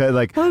out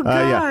like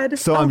yeah.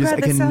 So I'm just,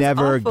 I can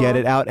never get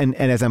it out, and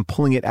as I'm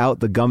pulling it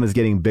out, the gum is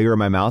getting bigger in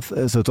my mouth,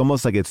 so it's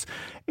almost like it's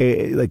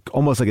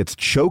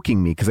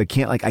choking me because I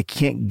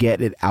can't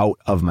get it out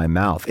of my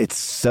mouth. It's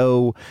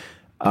so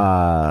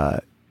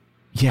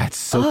yeah, it's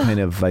so kind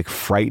of like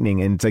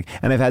frightening. And it's like,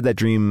 and I've had that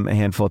dream a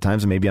handful of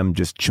times, and maybe I'm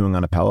just chewing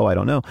on a pillow. I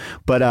don't know.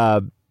 But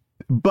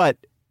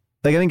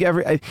like,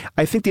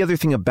 I think the other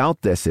thing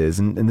about this is,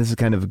 and this is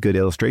kind of a good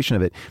illustration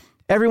of it,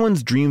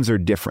 everyone's dreams are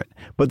different,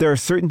 but there are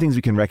certain things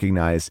we can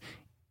recognize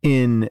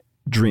in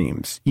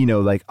dreams,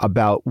 like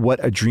about what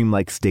a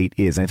dreamlike state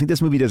is. And I think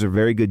this movie does a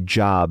very good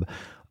job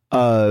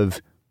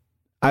of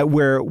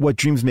where what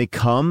dreams may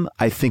come,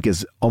 I think,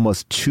 is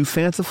almost too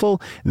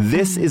fanciful.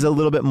 This is a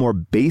little bit more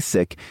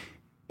basic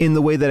in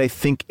the way that I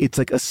think it's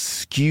like a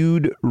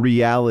skewed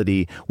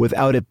reality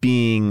without it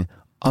being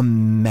a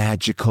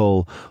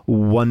magical,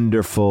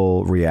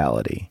 wonderful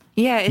reality.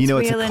 Yeah, it's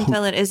real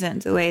until it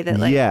isn't. The way that,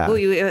 like,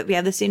 we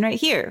have the scene right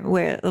here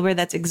where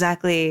that's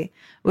exactly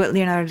what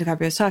Leonardo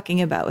DiCaprio is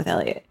talking about with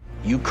Elliot.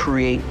 You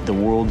create the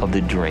world of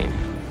the dream.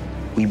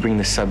 We bring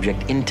the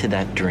subject into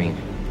that dream,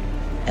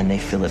 and they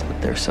fill it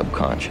with their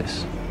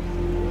subconscious.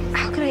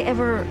 How could I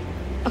ever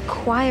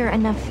acquire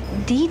enough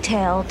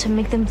detail to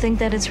make them think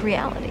that it's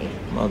reality?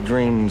 Well,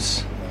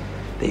 dreams,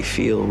 they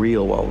feel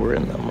real while we're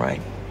in them,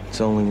 right?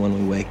 It's only when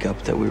we wake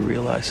up that we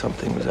realize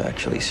something was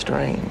actually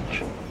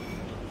strange.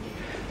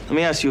 Let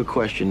me ask you a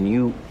question.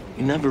 You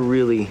never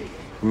really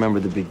remember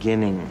the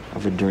beginning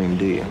of a dream,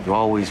 do you? You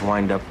always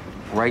wind up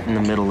right in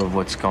the middle of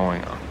what's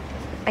going on.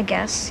 I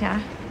guess,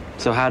 yeah.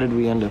 So how did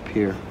we end up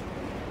here?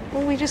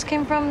 Well, we just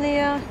came from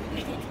the,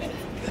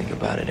 Think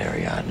about it,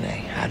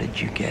 Ariadne. How did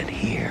you get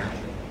here?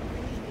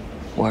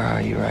 Where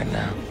are you right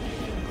now?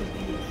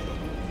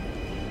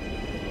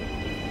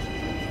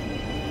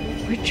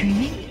 We're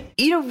dreaming?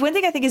 One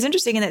thing I think is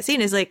interesting in that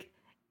scene is, like,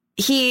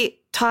 he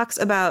talks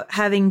about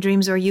having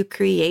dreams where you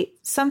create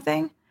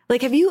something.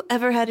 Like, have you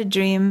ever had a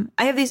dream?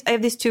 I have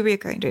these two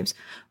recurring dreams.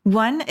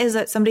 One is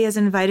that somebody has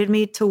invited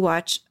me to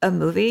watch a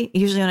movie,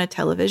 usually on a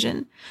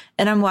television,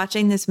 and I'm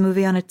watching this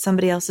movie on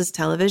somebody else's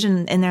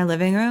television in their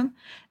living room,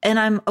 and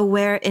I'm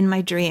aware in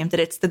my dream that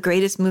it's the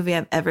greatest movie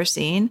I've ever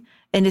seen,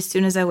 and as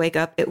soon as I wake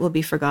up, it will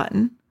be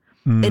forgotten.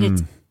 And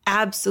it's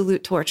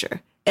absolute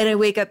torture. And I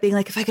wake up being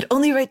like, if I could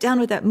only write down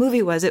what that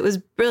movie was, it was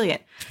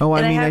brilliant. Oh,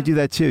 I do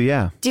that too,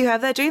 yeah. Do you have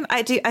that dream?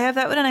 I do. I have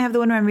that one, and I have the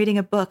one where I'm reading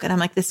a book, and I'm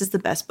like, this is the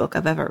best book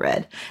I've ever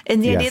read.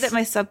 And the idea that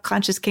my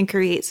subconscious can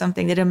create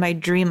something that in my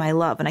dream I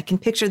love, and I can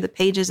picture the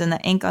pages and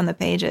the ink on the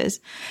pages,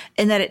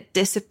 and that it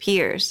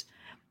disappears.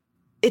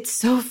 It's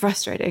so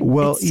frustrating.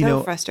 Well, it's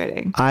so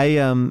frustrating.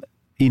 I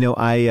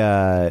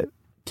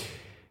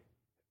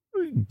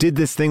did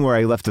this thing where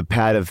I left a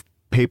pad of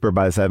paper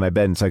by the side of my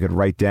bed, and so I could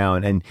write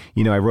down. And,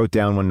 I wrote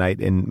down one night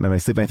in my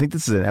sleep, and I think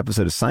this is an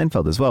episode of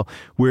Seinfeld as well,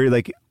 where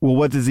like, well,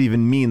 what does it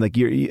even mean? Like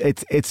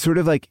it's sort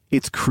of like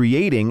it's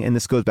creating, and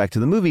this goes back to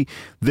the movie,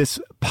 this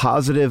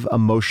positive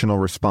emotional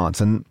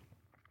response. And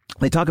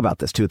they talk about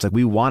this too. It's like,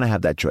 we want to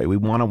have that joy. We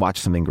want to watch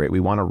something great.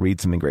 We want to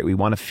read something great. We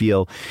want to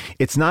feel,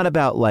 it's not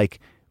about like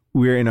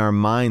we're in our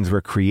minds,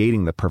 we're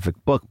creating the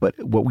perfect book, but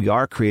what we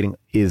are creating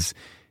is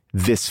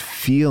this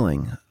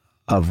feeling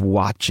of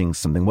watching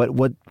something.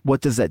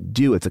 What does that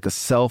do? It's like a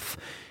salve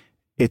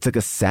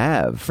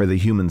for the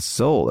human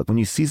soul. Like when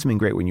you see something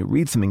great, when you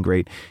read something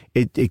great,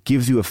 it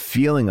gives you a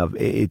feeling of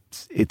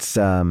it's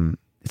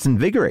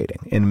invigorating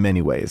in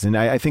many ways. And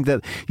I think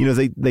that,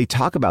 they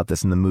talk about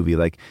this in the movie,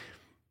 like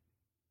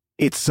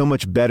it's so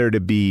much better to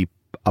be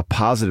a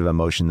positive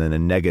emotion than a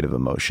negative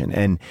emotion.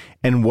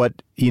 And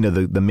what,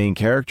 the main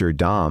character,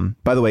 Dom,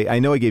 by the way, I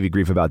know I gave you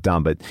grief about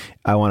Dom, but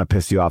I want to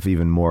piss you off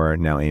even more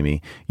now,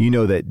 Amy. You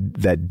know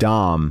that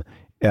Dom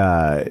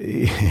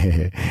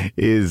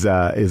is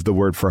the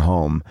word for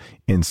home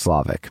in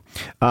Slavic.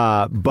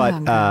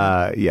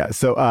 Yeah.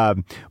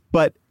 So,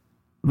 but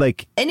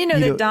like, and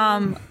that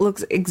Dom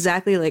looks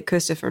exactly like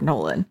Christopher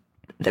Nolan.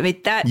 I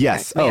mean, that.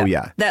 Yes. Oh,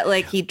 yeah. That,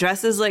 like, he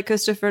dresses like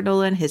Christopher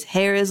Nolan. His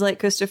hair is like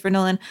Christopher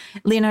Nolan.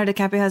 Leonardo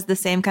DiCaprio has the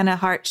same kind of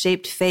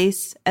heart-shaped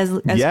face as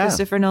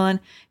Christopher Nolan.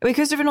 I mean,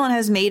 Christopher Nolan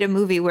has made a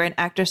movie where an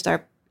actor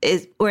star.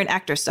 I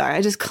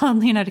just call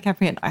Leonardo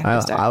DiCaprio an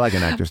actor star. I like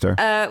an actor star.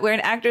 Where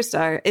an actor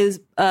star is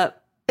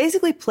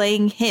basically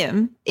playing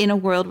him in a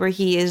world where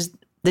he is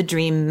the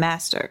dream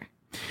master.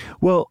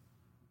 Well,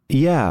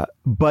 yeah,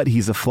 but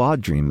he's a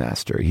flawed dream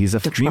master. He's a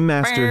dream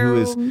master who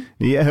is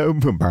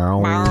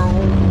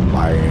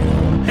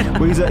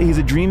well, he's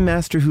a dream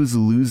master who's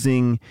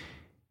losing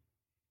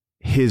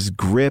his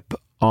grip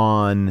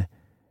on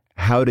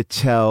how to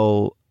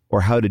tell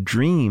or how to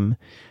dream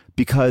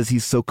because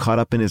he's so caught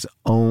up in his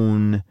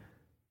own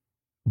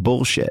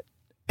bullshit.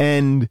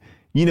 And,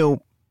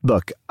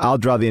 look, I'll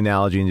draw the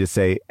analogy and just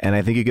say, and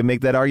I think you can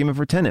make that argument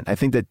for Tenet. I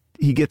think that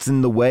he gets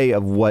in the way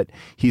of what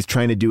he's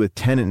trying to do with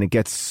Tenet, and it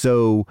gets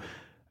so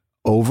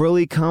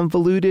overly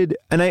convoluted.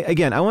 And I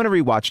want to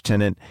rewatch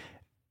Tenet.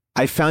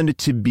 I found it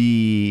to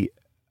be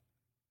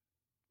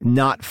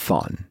not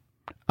fun.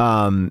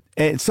 And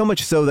so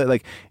much so that,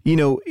 like,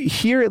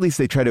 here at least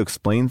they try to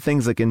explain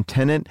things. Like in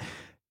Tenet,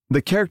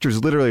 the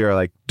characters literally are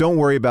like, don't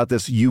worry about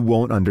this, you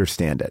won't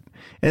understand it.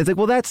 And it's like,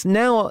 well, that's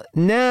now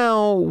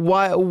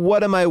why,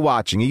 what am I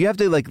watching? You have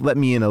to like let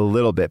me in a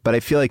little bit. But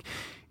I feel like,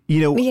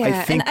 Yeah,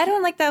 I think, and I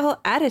don't like that whole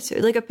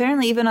attitude. Like,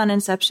 apparently, even on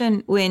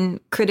Inception, when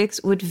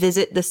critics would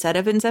visit the set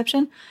of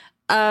Inception,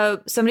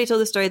 somebody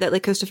told the story that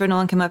like Christopher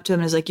Nolan came up to him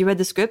and was like, "You read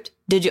the script?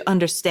 Did you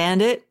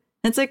understand it?"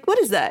 And it's like, what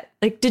is that?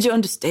 Like, did you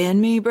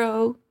understand me,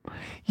 bro?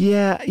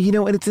 Yeah,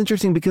 and it's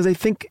interesting because I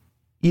think,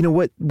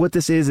 what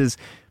this is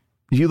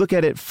you look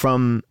at it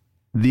from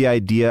the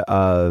idea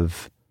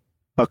of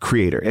a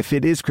creator. If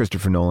it is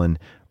Christopher Nolan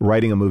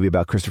writing a movie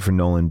about Christopher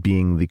Nolan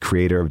being the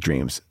creator of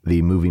dreams,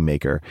 the movie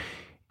maker,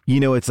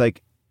 it's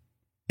like,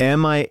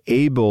 am I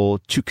able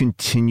to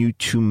continue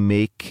to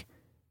make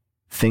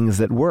things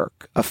that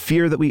work? A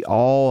fear that we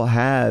all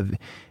have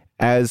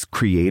as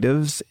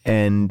creatives.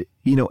 And,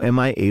 am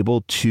I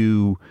able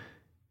to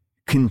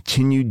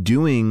continue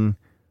doing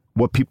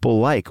what people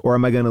like? Or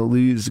am I going to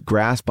lose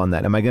grasp on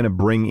that? Am I going to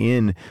bring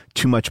in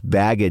too much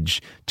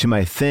baggage to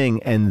my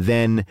thing?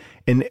 And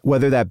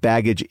whether that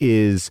baggage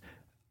is,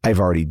 I've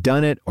already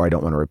done it, or I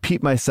don't want to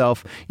repeat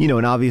myself,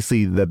 and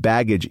obviously the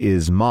baggage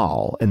is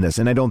Maul in this.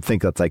 And I don't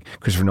think that's like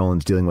Christopher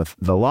Nolan's dealing with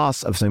the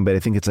loss of something, but I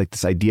think it's like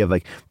this idea of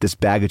like this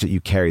baggage that you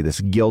carry,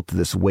 this guilt,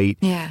 this weight,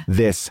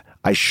 this,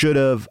 I should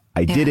have,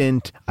 I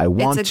didn't, I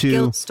want to. It's a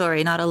guilt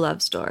story, not a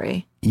love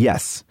story.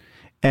 Yes.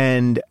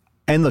 And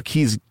look,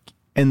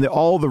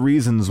 all the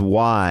reasons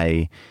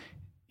why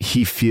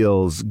he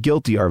feels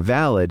guilty are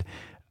valid.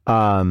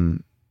 But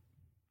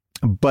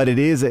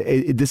this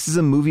is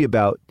a movie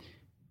about,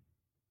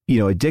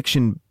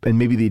 addiction, and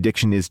maybe the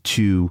addiction is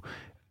to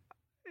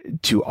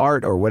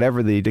art or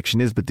whatever the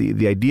addiction is. But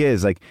the idea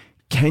is like,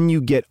 can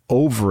you get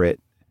over it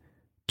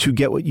to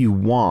get what you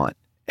want?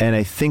 And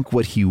I think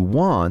what he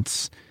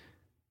wants,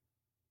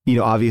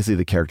 obviously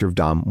the character of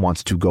Dom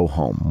wants to go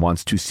home,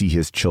 wants to see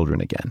his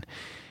children again.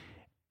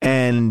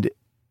 And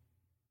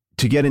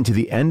to get into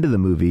the end of the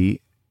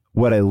movie,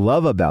 what I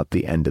love about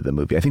the end of the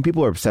movie, I think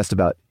people are obsessed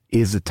about,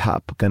 is the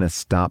top going to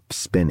stop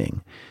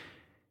spinning?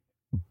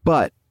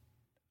 But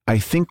I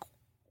think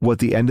what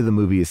the end of the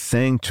movie is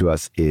saying to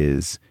us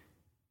is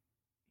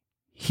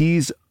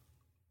he's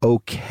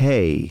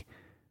okay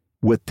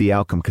with the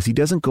outcome because he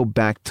doesn't go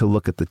back to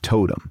look at the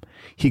totem.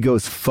 He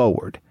goes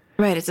forward.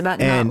 Right. It's about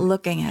not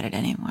looking at it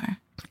anymore.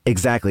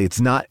 Exactly.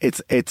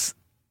 It's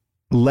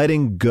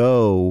letting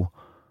go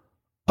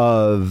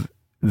of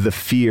the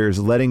fears,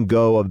 letting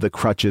go of the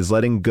crutches,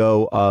 letting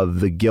go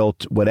of the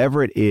guilt,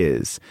 whatever it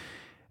is,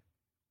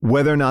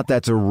 whether or not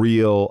that's a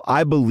real,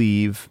 I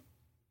believe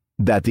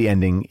that the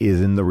ending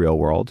is in the real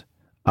world.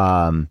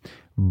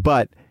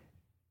 But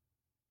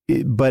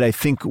I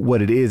think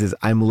what it is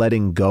I'm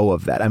letting go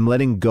of that. I'm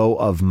letting go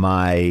of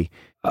my,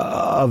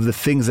 of the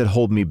things that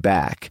hold me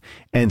back.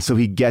 And so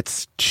he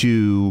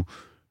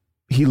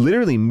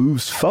literally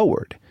moves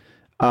forward.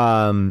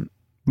 And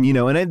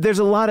there's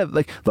a lot of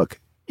like, look,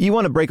 you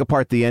want to break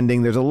apart the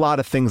ending. There's a lot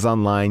of things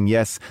online.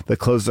 Yes, the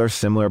clothes are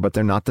similar, but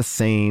they're not the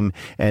same.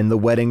 And the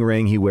wedding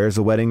ring, he wears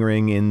the wedding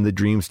ring in the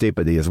dream state,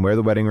 but he doesn't wear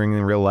the wedding ring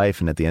in real life.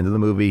 And at the end of the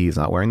movie, he's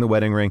not wearing the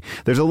wedding ring.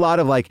 There's a lot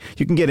of like,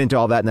 you can get into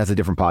all that, and that's a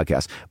different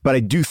podcast. But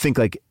I do think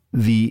like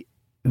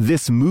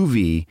this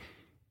movie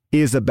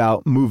is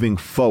about moving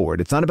forward.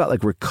 It's not about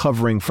like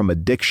recovering from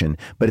addiction,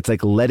 but it's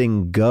like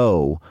letting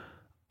go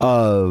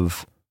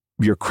of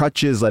your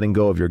crutches, letting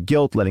go of your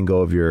guilt, letting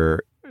go of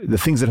the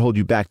things that hold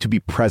you back, to be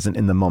present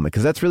in the moment.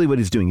 Because that's really what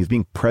he's doing. He's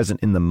being present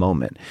in the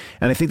moment.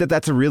 And I think that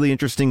that's a really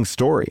interesting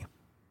story.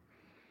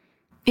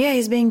 Yeah,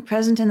 he's being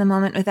present in the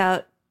moment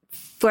without,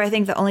 for I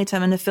think the only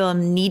time in the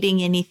film, needing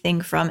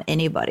anything from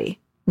anybody.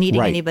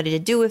 Needing anybody to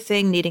do a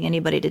thing, needing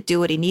anybody to do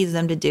what he needs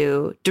them to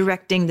do,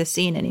 directing the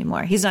scene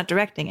anymore. He's not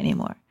directing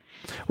anymore.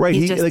 Right.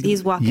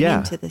 He's walking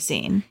into the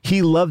scene.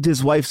 He loved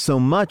his wife so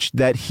much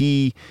that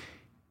he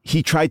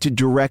tried to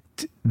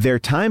direct their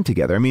time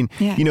together. I mean,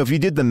 if you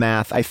did the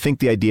math, I think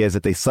the idea is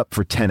that they slept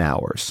for 10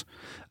 hours.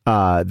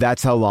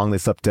 That's how long they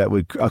slept. That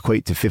would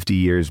equate to 50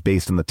 years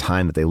based on the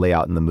time that they lay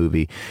out in the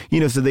movie.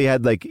 So they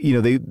had like,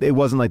 it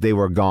wasn't like they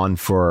were gone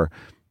for,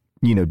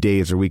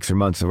 days or weeks or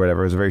months or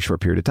whatever. It was a very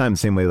short period of time. The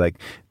same way like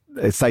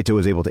Saito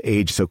was able to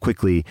age so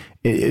quickly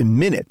in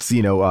minutes,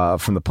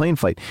 from the plane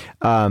flight.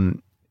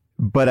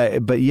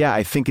 But yeah,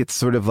 I think it's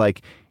sort of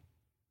like,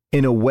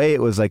 in a way,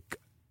 it was like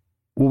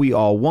what we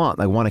all want.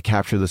 I want to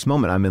capture this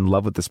moment. I'm in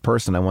love with this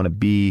person. I want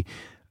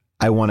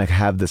to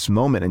have this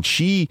moment. And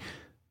she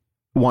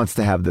wants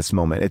to have this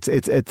moment.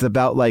 It's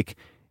about like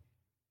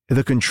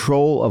the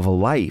control of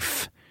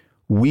life.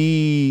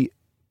 We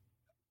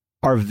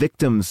are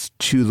victims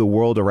to the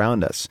world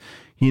around us.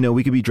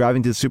 We could be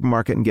driving to the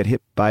supermarket and get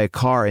hit by a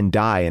car and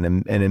die in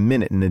a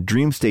minute. In a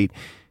dream state,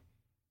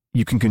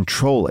 you can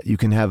control it. You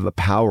can have a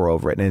power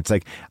over it. And it's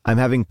like, I'm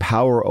having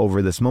power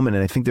over this moment.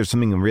 And I think there's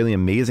something really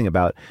amazing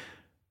about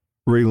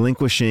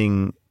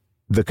relinquishing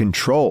the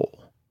control.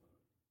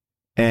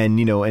 And,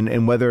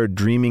 and whether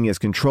dreaming is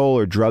control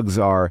or drugs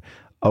are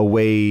a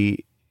way,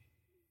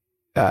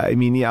 I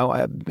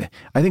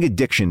think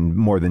addiction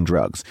more than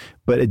drugs,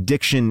 but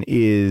addiction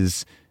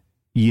is,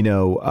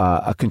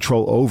 a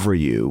control over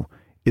you.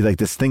 It's like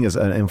this thing is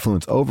an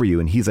influence over you.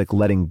 And he's like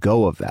letting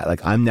go of that.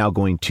 Like, I'm now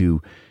going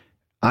to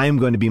I'm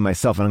going to be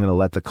myself and I'm going to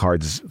let the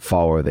cards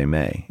fall where they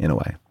may, in a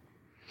way.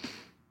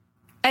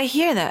 I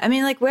hear that. I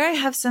mean, like, where I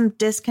have some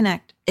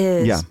disconnect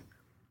is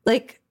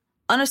like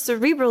on a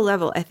cerebral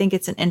level, I think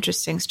it's an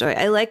interesting story.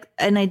 I like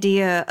an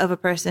idea of a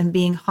person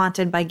being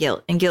haunted by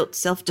guilt and guilt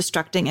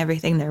self-destructing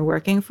everything they're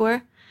working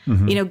for.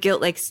 Mm-hmm. You know,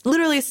 guilt like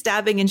literally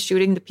stabbing and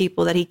shooting the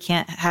people that he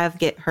can't have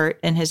get hurt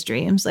in his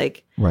dreams.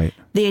 Like the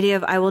idea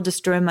of I will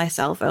destroy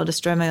myself. I will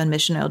destroy my own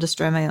mission. I will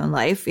destroy my own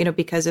life, you know,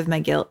 because of my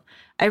guilt.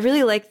 I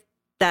really like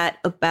that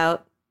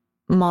about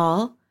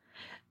Maul.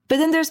 But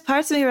then there's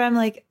parts of me where I'm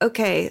like,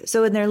 okay,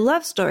 so in their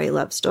love story,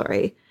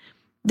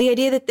 the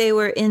idea that they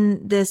were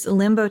in this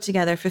limbo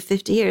together for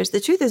 50 years, the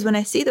truth is when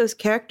I see those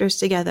characters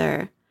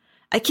together,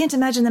 I can't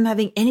imagine them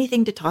having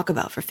anything to talk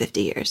about for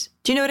 50 years.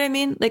 Do you know what I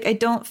mean? Like, I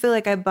don't feel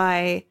like I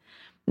buy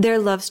their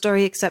love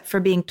story except for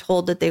being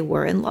told that they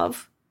were in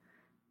love.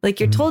 Like,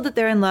 you're told that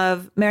they're in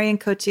love. Marion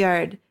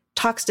Cotillard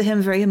talks to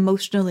him very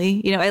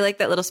emotionally. You know, I like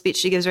that little speech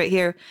she gives right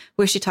here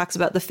where she talks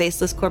about the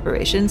faceless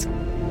corporations.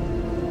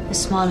 The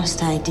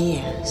smallest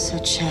idea,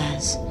 such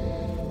as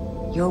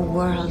your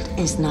world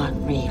is not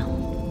real.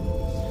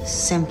 A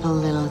simple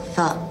little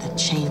thought that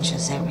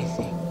changes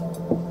everything.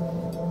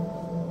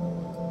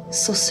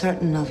 So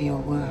certain of your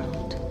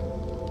world,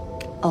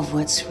 of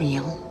what's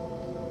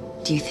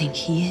real, do you think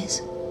he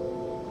is?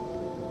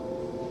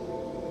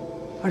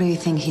 Or do you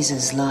think he's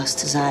as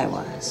lost as I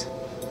was?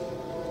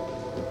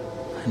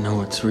 I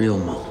know it's real,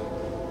 Mo.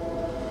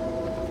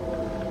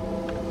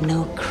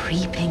 No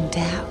creeping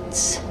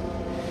doubts.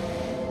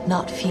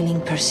 Not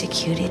feeling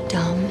persecuted,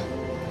 Dom.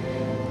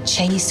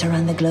 Chased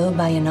around the globe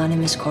by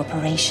anonymous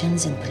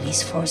corporations and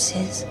police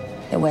forces.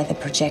 The way the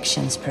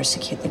projections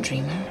persecute the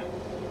dreamer.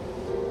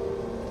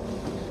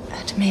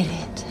 Admit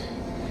it.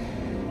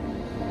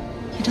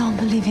 You don't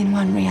believe in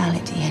one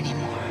reality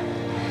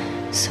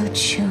anymore. So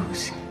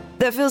choose.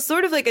 That feels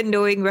sort of like a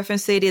knowing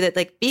reference to the idea that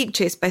like being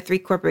chased by 3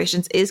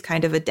 corporations is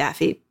kind of a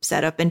daffy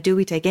setup. And do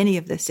we take any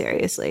of this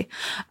seriously?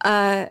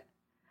 But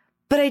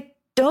I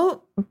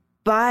don't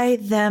buy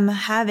them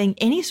having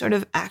any sort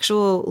of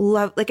actual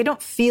love. Like, I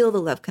don't feel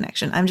the love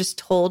connection. I'm just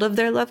told of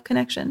their love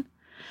connection.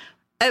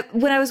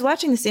 When I was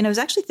watching the scene, I was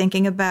actually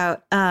thinking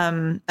about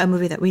a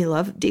movie that we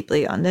love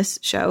deeply on this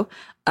show,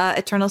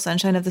 Eternal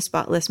Sunshine of the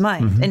Spotless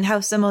Mind, and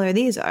how similar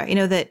these are. You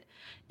know, that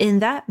in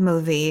that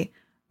movie,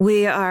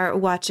 we are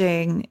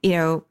watching, you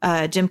know,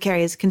 Jim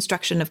Carrey's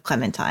construction of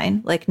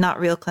Clementine, like not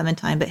real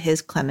Clementine, but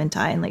his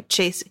Clementine, like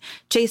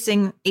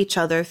chasing each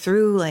other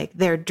through like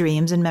their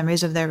dreams and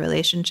memories of their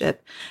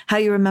relationship, how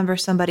you remember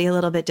somebody a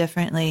little bit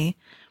differently.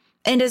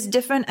 And as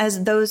different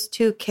as those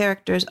 2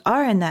 characters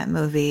are in that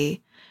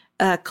movie,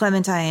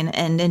 Clementine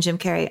and Jim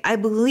Carrey, I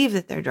believe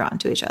that they're drawn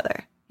to each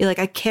other. You're like,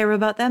 I care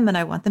about them and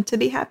I want them to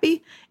be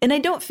happy. And I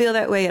don't feel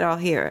that way at all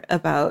here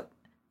about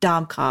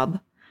Dom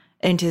Cobb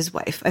and his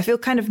wife. I feel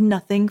kind of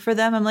nothing for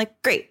them. I'm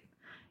like, great.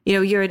 You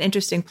know, you're an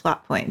interesting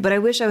plot point, but I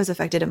wish I was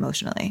affected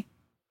emotionally.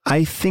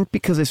 I think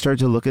because I started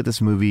to look at this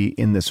movie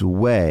in this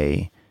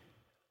way,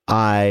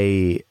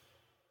 I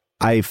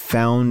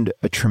found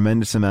a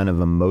tremendous amount of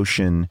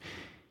emotion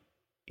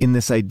in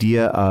this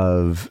idea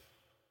of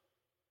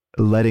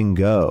letting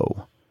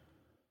go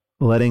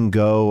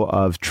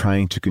of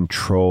trying to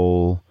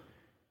control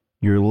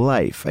your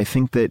life. I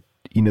think that,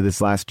 you know,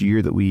 this last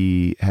year that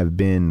we have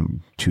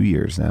been 2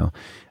 years now,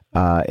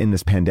 in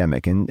this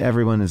pandemic, and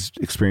everyone has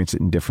experienced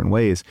it in different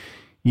ways.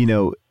 You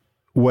know,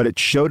 what it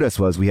showed us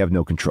was we have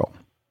no control.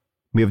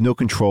 We have no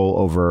control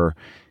over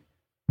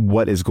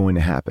what is going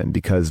to happen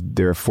because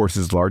there are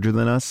forces larger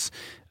than us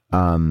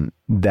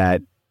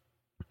that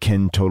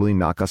can totally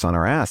knock us on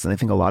our ass. And I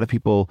think a lot of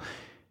people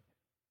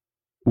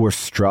were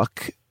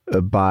struck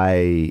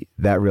by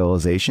that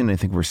realization. I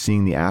think we're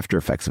seeing the after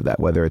effects of that,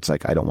 whether it's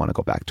like, I don't want to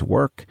go back to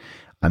work.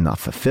 I'm not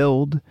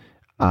fulfilled.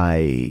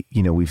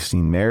 We've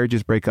seen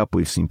marriages break up.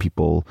 We've seen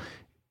people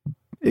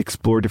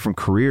explore different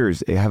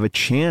careers. They have a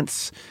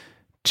chance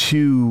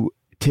to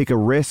take a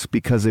risk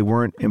because they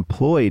weren't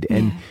employed.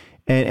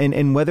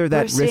 And whether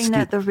that risk... We're seeing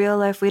that the real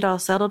life we'd all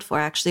settled for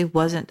actually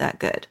wasn't that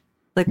good.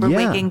 Like we're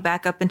waking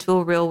back up into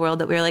a real world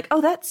that we were like,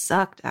 oh, that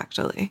sucked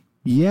actually.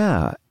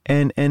 Yeah.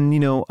 And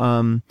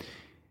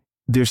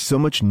there's so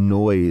much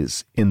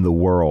noise in the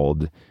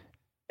world.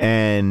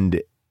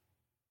 And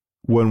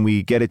when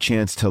we get a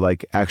chance to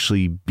like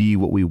actually be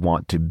what we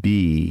want to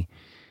be,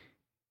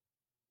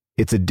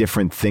 it's a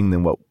different thing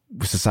than what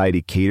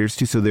society caters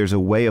to. So there's a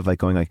way of like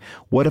going like,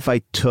 what if I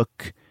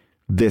took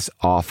this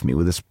off me,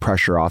 with this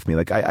pressure off me?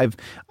 Like I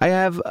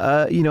have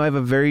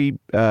a very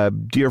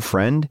dear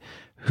friend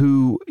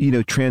who,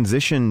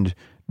 transitioned,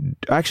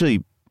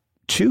 actually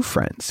 2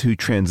 friends who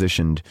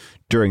transitioned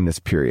during this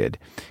period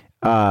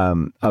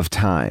of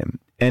time.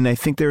 And I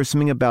think there was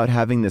something about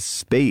having this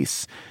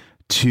space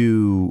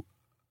to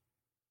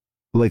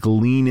like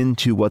lean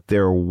into what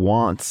their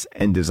wants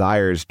and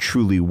desires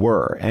truly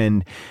were.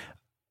 And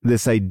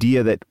this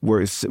idea that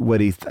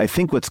I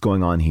think what's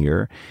going on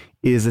here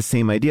is the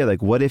same idea.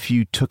 Like, what if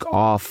you took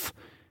off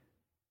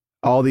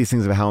all these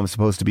things of how I'm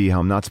supposed to be, how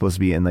I'm not supposed to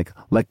be, and like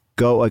let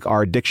go. Like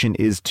our addiction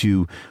is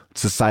to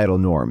societal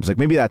norms. Like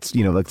maybe that's,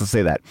 you know, like let's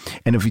say that.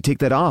 And if you take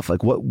that off,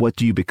 like what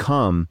do you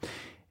become?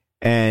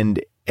 And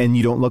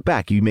you don't look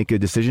back. You make a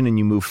decision and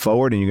you move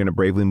forward, and you're going to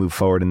bravely move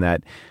forward in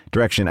that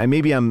direction.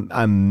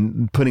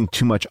 I'm putting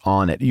too much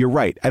on it. You're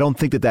right. I don't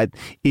think I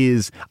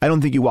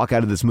don't think you walk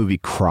out of this movie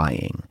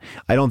crying.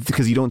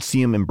 Because you don't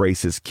see him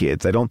embrace his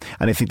kids. And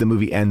I think the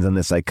movie ends on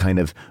this like kind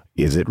of,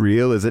 is it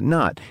real? Is it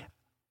not?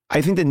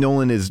 I think that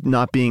Nolan is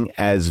not being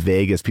as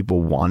vague as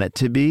people want it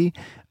to be.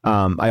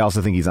 I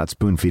also think he's not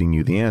spoon feeding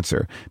you the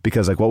answer,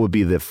 because like what would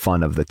be the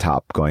fun of the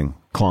top going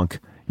clunk,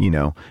 you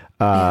know?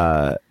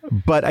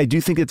 But I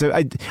do think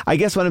I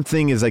guess what I'm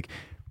saying is like,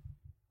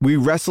 we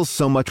wrestle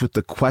so much with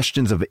the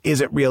questions of,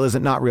 is it real? Is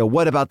it not real?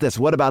 What about this?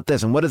 What about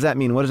this? And what does that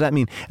mean? What does that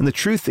mean? And the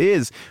truth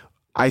is,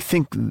 I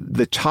think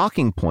the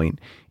talking point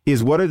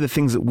is, what are the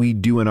things that we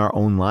do in our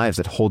own lives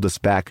that hold us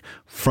back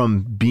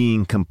from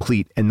being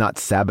complete and not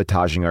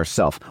sabotaging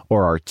ourselves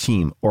or our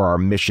team or our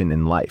mission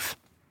in life?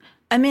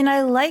 I mean,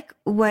 I like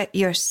what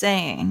you're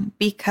saying,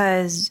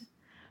 because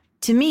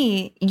to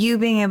me, you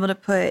being able to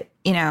put,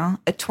 you know,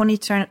 a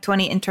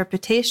 2020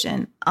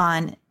 interpretation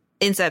on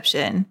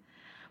Inception,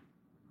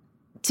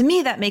 to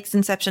me, that makes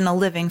Inception a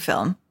living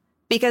film,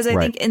 because I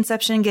think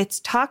Inception gets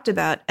talked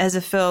about as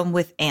a film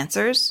with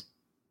answers.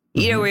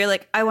 You know, where you're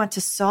like, I want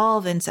to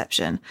solve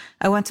Inception.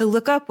 I want to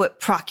look up what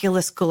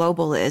Proculus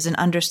Global is and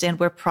understand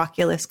where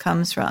Proculus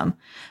comes from.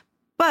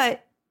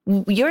 But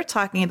you're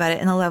talking about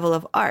it in a level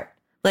of art.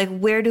 Like,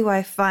 where do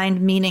I find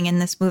meaning in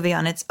this movie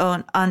on its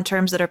own, on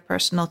terms that are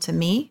personal to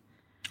me?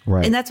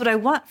 Right. And that's what I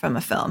want from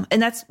a film.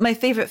 And that's my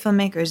favorite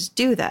filmmakers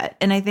do that.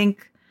 And I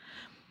think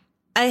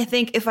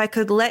if I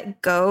could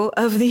let go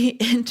of the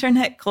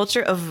internet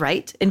culture of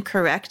right and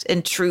correct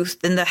and truth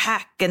and the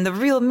hack and the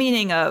real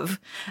meaning of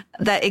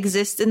that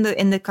exists in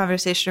the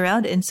conversation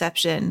around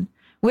Inception,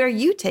 where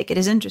you take it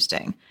is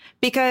interesting.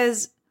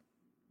 Because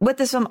what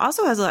this film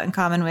also has a lot in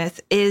common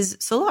with is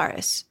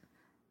Solaris.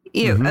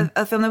 You know,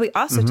 a film that we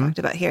also talked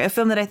about here, a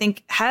film that I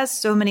think has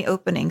so many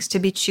openings to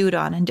be chewed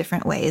on in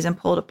different ways and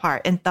pulled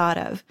apart and thought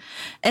of.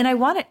 And I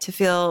want it to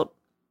feel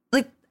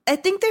like, I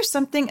think there's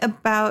something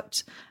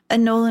about a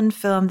Nolan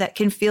film that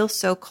can feel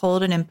so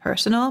cold and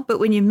impersonal, but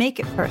when you make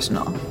it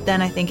personal,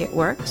 then I think it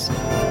works.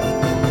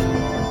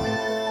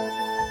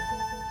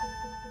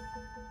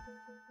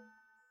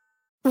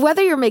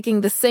 Whether you're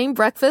making the same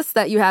breakfast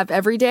that you have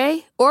every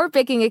day or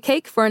baking a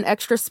cake for an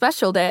extra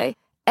special day,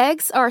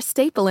 eggs are a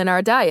staple in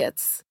our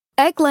diets.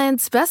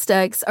 Eggland's best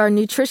eggs are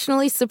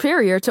nutritionally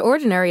superior to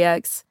ordinary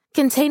eggs,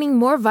 containing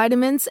more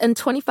vitamins and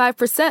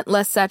 25%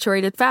 less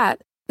saturated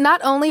fat.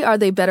 Not only are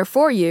they better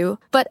for you,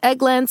 but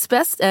Eggland's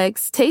best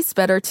eggs taste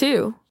better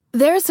too.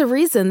 There's a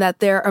reason that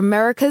they're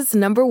America's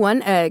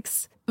 #1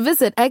 eggs.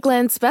 Visit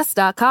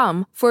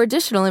egglandsbest.com for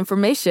additional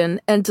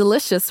information and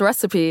delicious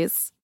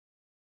recipes.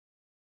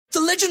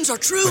 The legends are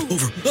true.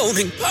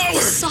 Overwhelming power. The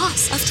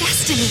sauce of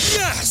destiny.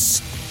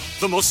 Yes!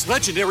 The most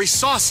legendary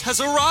sauce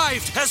has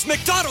arrived as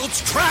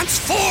McDonald's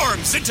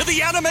transforms into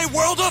the anime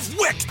world of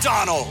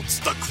WickDonald's.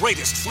 The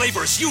greatest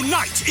flavors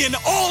unite in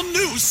all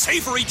new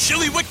savory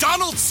chili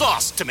WickDonald's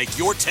sauce to make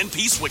your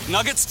 10-piece Wick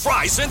Nuggets,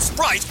 fries, and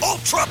Sprite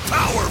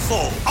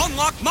ultra-powerful.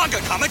 Unlock manga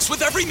comics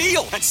with every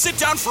meal and sit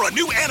down for a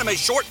new anime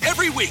short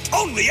every week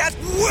only at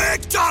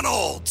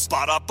WickDonald's.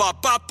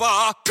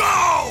 Ba-da-ba-ba-ba,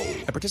 go!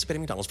 At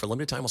participating McDonald's for a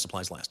limited time while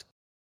supplies last.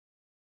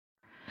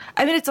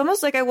 I mean, it's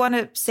almost like I want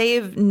to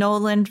save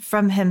Nolan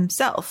from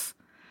himself.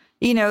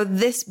 You know,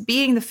 this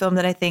being the film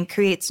that I think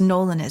creates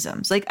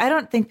Nolanisms. Like, I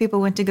don't think people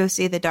went to go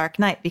see The Dark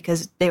Knight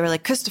because they were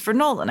like, Christopher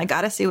Nolan, I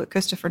got to see what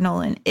Christopher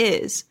Nolan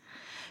is.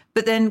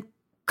 But then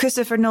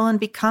Christopher Nolan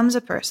becomes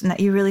a person that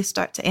you really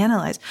start to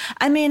analyze.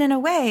 I mean, in a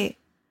way,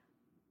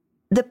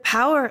 the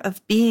power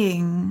of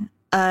being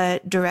a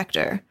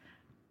director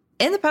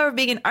and the power of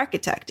being an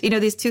architect, you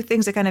know, these two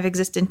things that kind of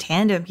exist in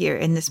tandem here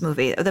in this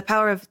movie, the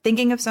power of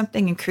thinking of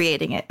something and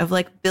creating it, of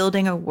like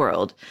building a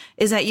world,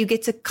 is that you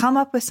get to come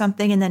up with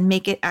something and then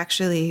make it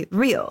actually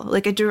real.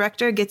 Like a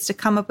director gets to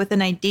come up with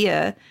an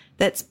idea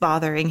that's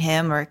bothering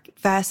him or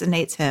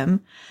fascinates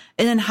him,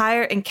 and then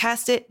hire and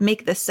cast it,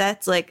 make the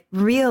sets, like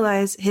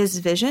realize his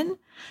vision.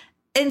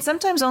 And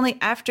sometimes only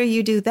after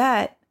you do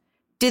that,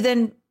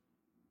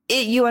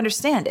 you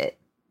understand it.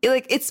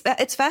 Like it's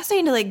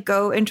fascinating to like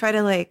go and try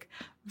to like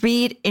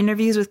read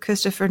interviews with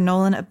Christopher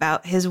Nolan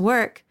about his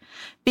work,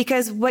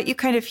 because what you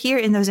kind of hear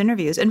in those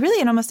interviews, and really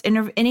in almost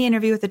any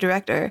interview with a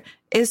director,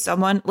 is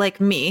someone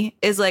like me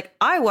is like,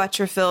 I watch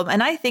your film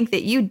and I think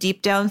that you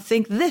deep down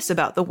think this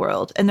about the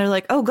world. And they're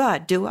like, oh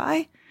God, do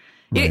I?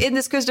 Right. In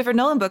this Christopher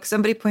Nolan book,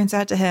 somebody points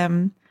out to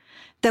him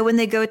that when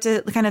they go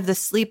to kind of the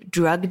sleep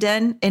drug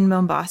den in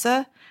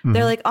Mombasa,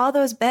 they're like, all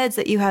those beds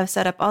that you have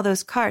set up, all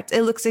those carts,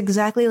 it looks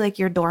exactly like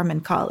your dorm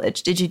in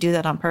college. Did you do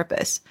that on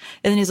purpose?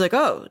 And then he's like,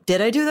 oh,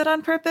 did I do that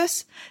on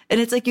purpose?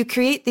 And it's like you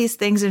create these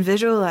things and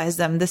visualize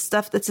them, the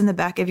stuff that's in the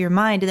back of your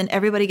mind, and then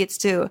everybody gets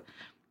to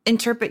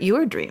interpret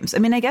your dreams. I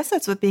mean, I guess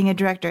that's what being a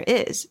director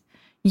is.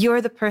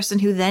 you're the person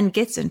who then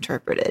gets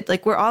interpreted.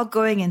 Like, we're all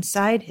going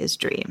inside his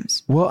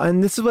dreams. Well,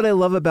 and this is what I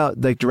love about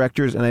like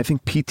directors, and I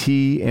think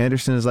P.T.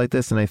 Anderson is like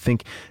this, and I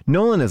think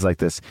Nolan is like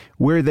this,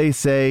 where they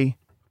say,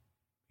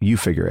 you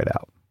figure it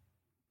out.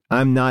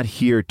 I'm not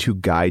here to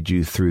guide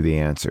you through the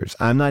answers.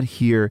 I'm not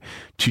here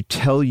to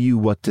tell you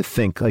what to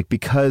think. Like,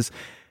 because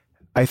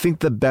I think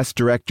the best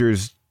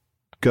directors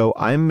go,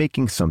 I'm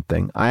making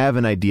something. I have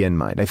an idea in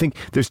mind. I think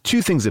there's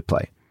two things at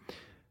play.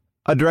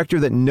 A director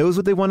that knows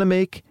what they want to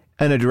make,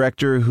 and a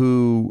director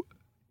who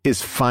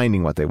is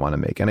finding what they want to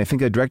make. And I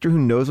think a director who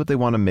knows what they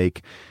want to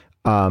make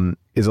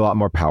is a lot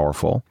more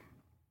powerful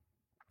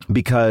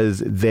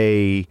because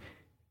they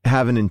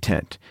have an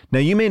intent. Now,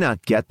 you may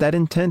not get that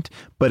intent,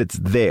 but it's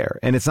there.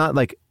 And it's not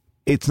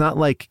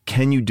like,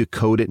 can you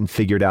decode it and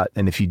figure it out?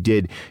 And if you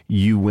did,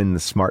 you win the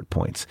smart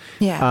points.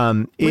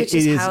 Yeah. Which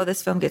is how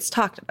this film gets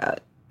talked about.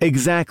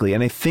 Exactly.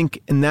 And I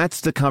think, and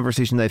that's the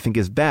conversation that I think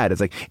is bad.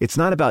 It's like, it's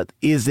not about,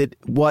 is it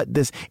what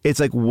this, it's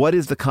like, what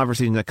is the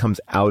conversation that comes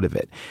out of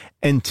it?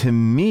 And to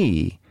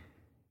me,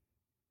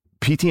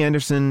 P.T.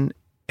 Anderson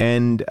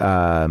and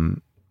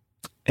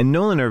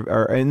Nolan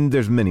are, and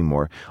there's many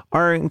more,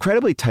 are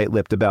incredibly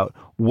tight-lipped about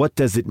what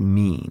does it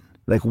mean?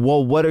 Like,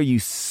 well, what are you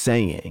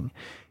saying?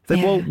 It's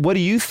like, well, what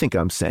do you think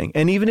I'm saying?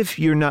 And even if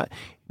you're not,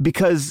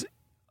 because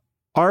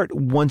art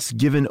once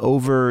given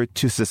over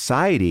to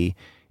society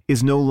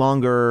is no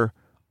longer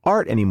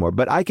art anymore.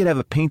 But I could have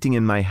a painting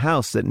in my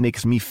house that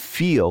makes me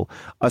feel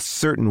a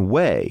certain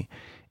way.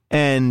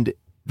 And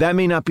that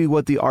may not be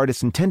what the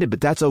artist intended,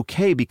 but that's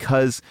okay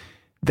because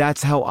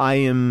that's how I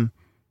am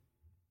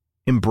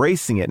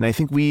embracing it. And I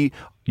think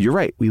you're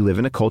right. We live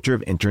in a culture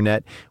of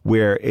internet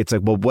where it's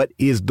like, well, what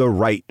is the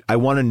right? I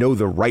want to know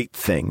the right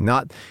thing,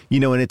 not,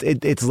 and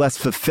it's less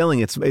fulfilling.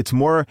 It's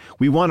more,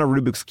 we want a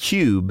Rubik's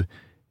Cube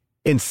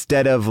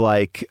instead of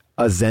like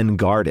a Zen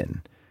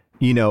garden.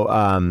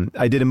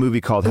 I did a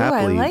movie called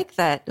Happily. I like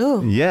that.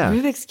 Ooh, yeah.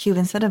 Rubik's Cube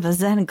instead of a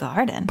Zen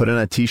garden. Put it on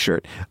a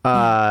t-shirt.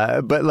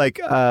 But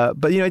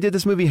I did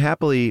this movie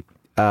Happily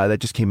that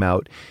just came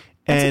out.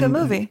 It's a good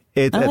movie.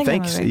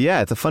 Thanks. Movie.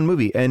 Yeah, it's a fun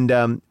movie. And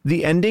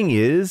the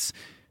ending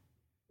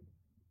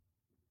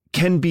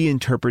can be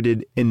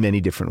interpreted in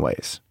many different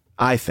ways,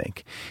 I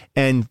think.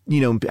 And,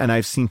 and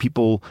I've seen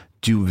people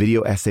do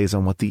video essays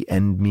on what the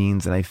end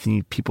means. And I've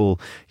seen people,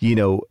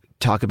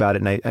 talk about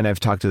it. And I've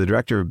talked to the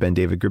director, Ben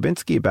David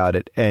Grabinski, about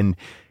it. And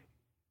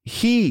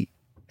he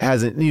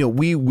hasn't,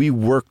 we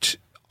worked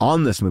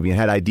on this movie and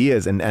had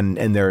ideas and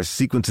there are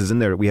sequences in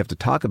there that we have to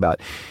talk about.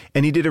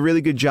 And he did a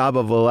really good job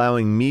of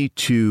allowing me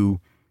to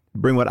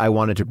bring what I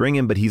wanted to bring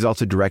in, but he's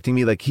also directing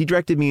me. Like, he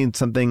directed me in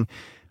something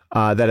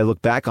that I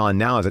look back on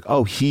now. I was like,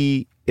 oh,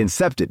 he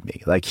incepted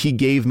me. Like, he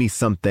gave me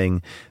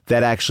something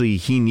that actually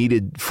he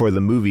needed for the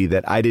movie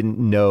that I didn't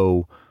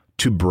know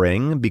to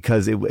bring,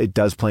 because it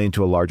does play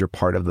into a larger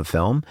part of the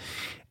film.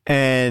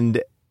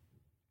 And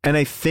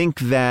I think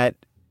that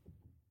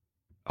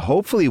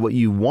hopefully what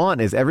you want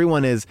is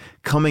everyone is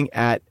coming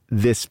at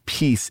this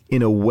piece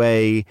in a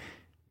way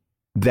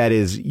that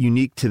is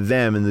unique to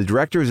them. And the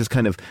director is just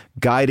kind of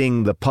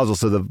guiding the puzzle.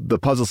 So the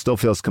puzzle still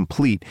feels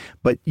complete,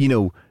 but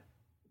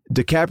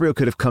DiCaprio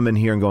could have come in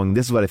here and going,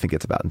 this is what I think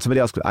it's about. And somebody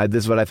else could,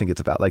 this is what I think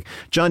it's about. Like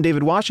John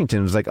David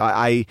Washington was like,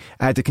 I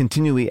had to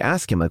continually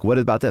ask him, like, what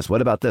about this?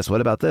 What about this?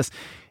 What about this?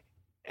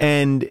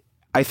 And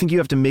I think you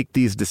have to make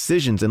these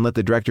decisions and let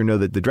the director know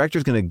that the director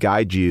is going to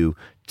guide you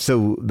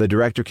so the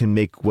director can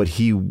make what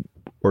he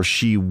or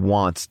she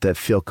wants to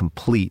feel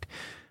complete.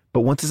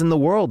 But once it's in the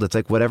world, it's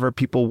like whatever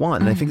people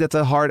want. And I think that's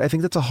a hard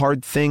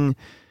thing.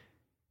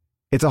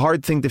 It's a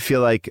hard thing to feel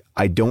like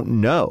I don't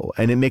know.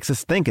 And it makes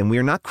us think. And we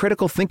are not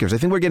critical thinkers. I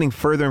think we're getting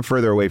further and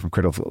further away from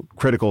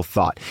critical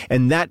thought.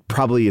 And that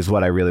probably is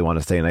what I really want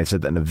to say. And I've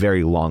said that in a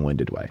very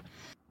long-winded way.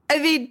 I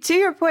mean, to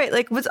your point,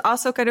 like, what's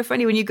also kind of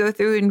funny when you go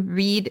through and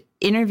read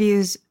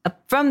interviews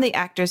from the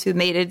actors who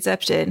made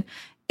Inception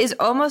is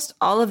almost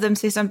all of them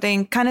say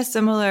something kind of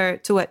similar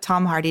to what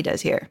Tom Hardy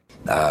does here.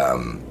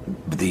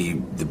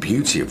 The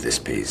beauty of this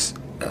piece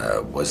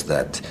was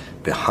that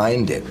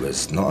behind it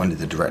was not only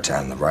the director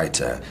and the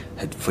writer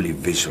had fully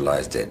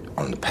visualized it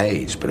on the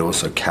page, but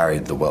also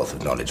carried the wealth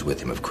of knowledge with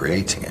him of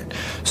creating it.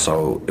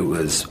 So it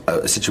was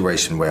a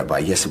situation whereby,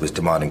 yes, it was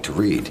demanding to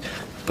read,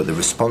 but the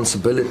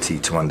responsibility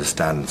to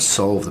understand and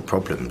solve the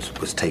problems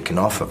was taken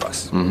off of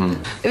us.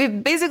 Mm-hmm. I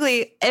mean,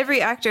 basically,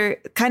 every actor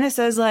kind of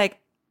says, like,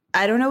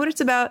 I don't know what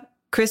it's about.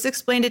 Chris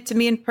explained it to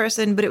me in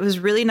person, but it was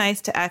really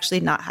nice to actually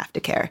not have to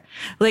care.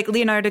 Like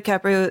Leonardo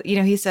DiCaprio,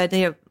 he said,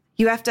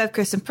 you have to have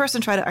Chris in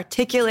person, try to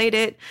articulate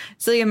it.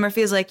 Cillian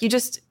Murphy is like,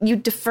 you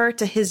defer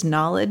to his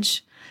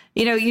knowledge.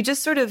 You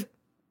just sort of,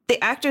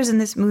 the actors in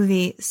this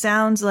movie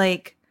sounds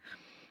like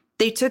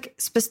they took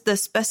the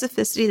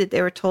specificity that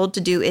they were told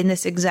to do in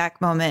this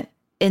exact moment,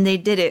 and they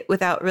did it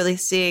without really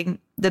seeing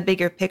the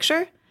bigger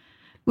picture,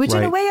 which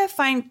in a way I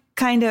find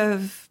kind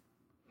of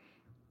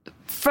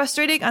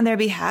frustrating on their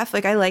behalf.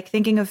 Like, I like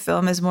thinking of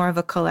film as more of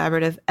a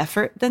collaborative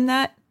effort than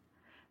that.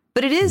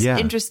 But it is Yeah.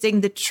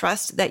 interesting, the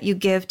trust that you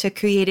give to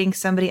creating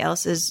somebody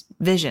else's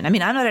vision. I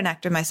mean, I'm not an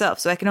actor myself,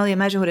 so I can only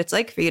imagine what it's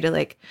like for you to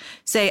like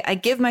say, I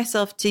give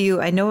myself to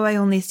you. I know I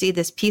only see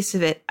this piece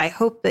of it. I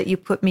hope that you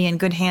put me in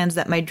good hands,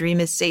 that my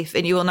dream is safe,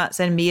 and you will not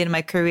send me and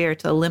my career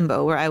to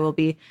limbo where I will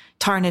be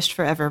tarnished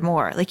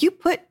forevermore. Like, you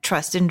put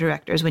trust in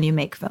directors when you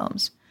make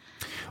films.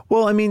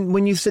 Well, I mean,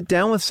 when you sit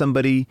down with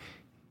somebody,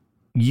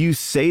 you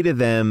say to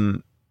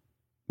them,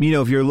 you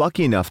know, if you're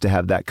lucky enough to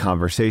have that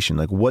conversation,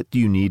 like, what do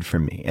you need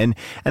from me? And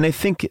I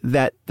think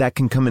that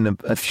can come in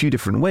a few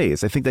different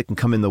ways. I think that can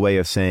come in the way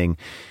of saying,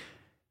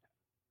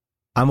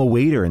 I'm a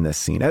waiter in this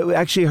scene. I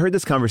actually heard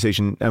this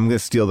conversation. I'm going to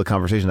steal the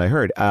conversation I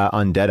heard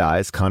on Dead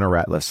Eyes, Connor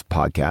Ratliff's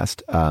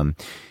podcast.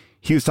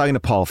 He was talking to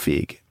Paul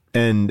Feig,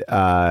 and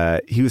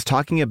he was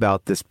talking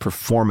about this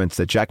performance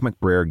that Jack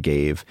McBrayer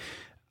gave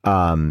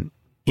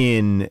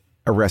in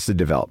Arrested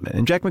Development.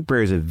 And Jack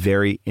McBrayer is a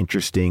very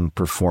interesting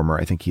performer.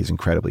 I think he's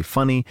incredibly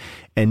funny,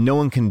 and no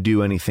one can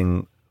do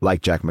anything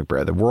like Jack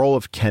McBrayer. The role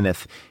of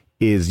Kenneth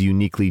is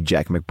uniquely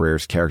Jack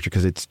McBrayer's character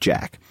because it's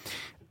Jack.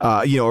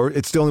 You know, or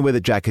it's the only way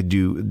that Jack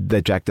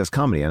does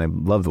comedy. And I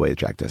love the way that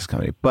Jack does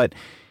comedy. But,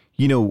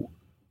 you know,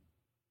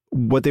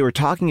 what they were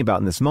talking about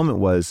in this moment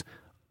was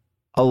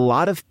a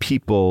lot of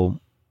people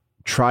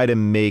try to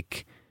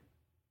make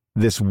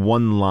this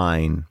one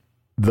line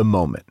the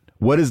moment.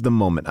 What is the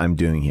moment I'm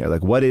doing here?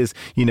 Like, what is,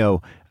 you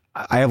know,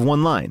 I have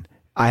one line.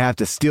 I have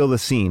to steal the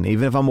scene.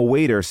 Even if I'm a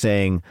waiter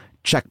saying,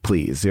 check,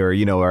 please, or,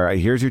 you know, or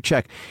here's your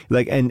check.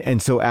 Like,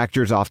 and so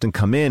actors often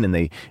come in and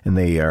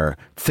they are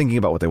thinking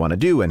about what they want to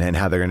do and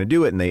how they're going to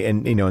do it.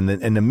 And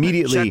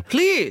immediately, Check,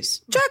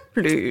 please. Check,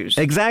 please.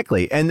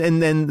 Exactly. And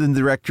then the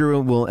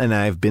director will, and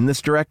I've been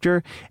this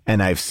director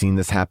and I've seen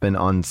this happen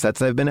on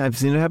sets I've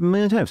seen it happen a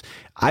million times.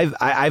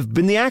 I've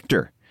been the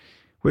actor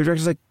where the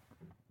director's like,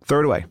 throw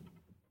it away.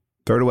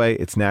 Throw it away.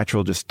 It's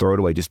natural. Just throw it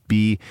away. Just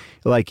be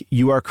like,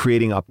 you are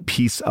creating a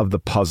piece of the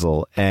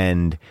puzzle.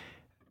 And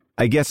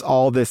I guess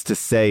all this to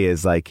say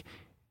is, like,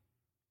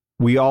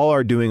 we all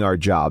are doing our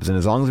jobs. And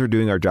as long as we're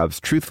doing our jobs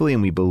truthfully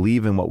and we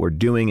believe in what we're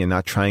doing and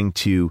not trying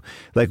to,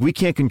 like, we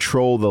can't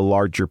control the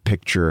larger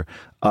picture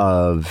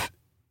of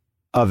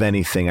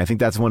anything. I think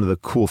that's one of the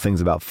cool things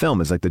about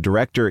film is, like, the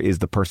director is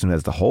the person who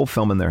has the whole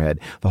film in their head,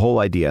 the whole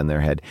idea in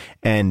their head,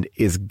 and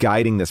is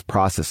guiding this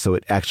process so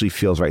it actually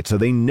feels right. So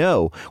they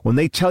know when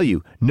they tell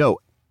you, no,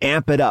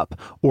 amp it up,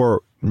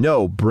 or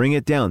no, bring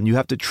it down. You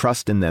have to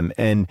trust in them.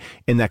 And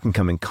that can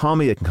come in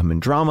comedy, that can come in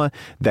drama,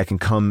 that can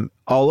come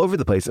all over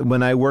the place.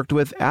 When I worked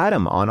with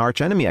Adam on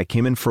Arch Enemy, I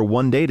came in for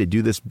one day to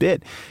do this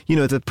bit. You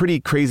know, it's a pretty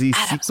crazy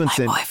Adam's sequence.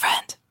 My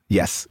boyfriend.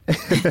 Yes.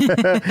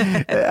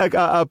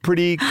 a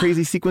pretty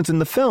crazy sequence in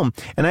the film.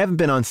 And I haven't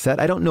been on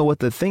set. I don't know what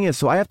the thing is.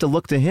 So I have to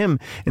look to him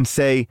and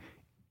say,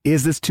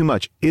 is this too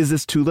much? Is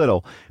this too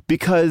little?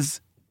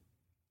 Because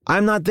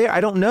I'm not there.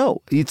 I don't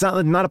know. It's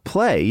not a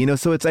play, you know?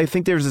 So I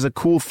think there's a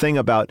cool thing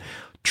about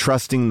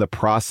trusting the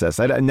process.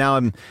 I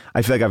feel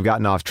like I've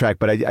gotten off track,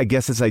 but I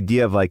guess this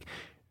idea of, like,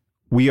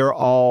 we're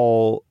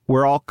all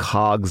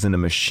cogs in a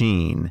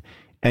machine,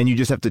 and you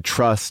just have to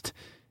trust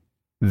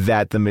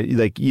that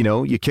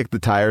you kick the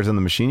tires on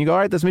the machine, you go, all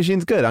right, this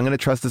machine's good. I'm going to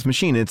trust this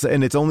machine.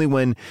 And it's only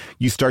when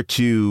you start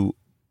to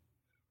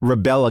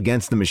rebel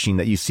against the machine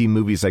that you see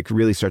movies, like,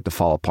 really start to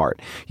fall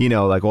apart. You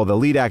know, like, well, the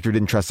lead actor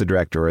didn't trust the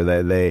director, or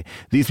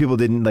these people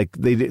didn't, like,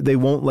 they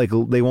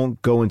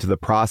won't go into the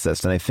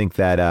process. And I think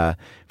that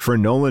for a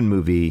Nolan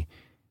movie,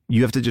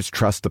 you have to just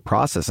trust the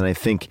process. And I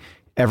think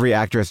every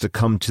actor has to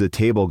come to the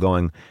table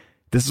going,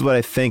 this is what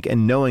I think,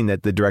 and knowing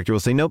that the director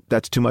will say, nope,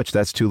 that's too much,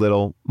 that's too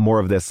little, more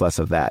of this, less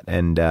of that.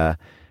 And I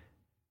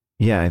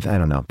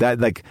don't know. That,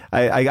 like,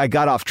 I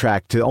got off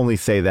track to only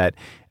say that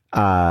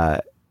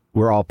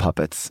we're all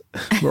puppets.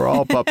 We're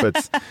all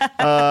puppets.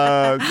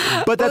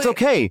 But that's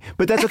okay.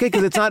 But that's okay,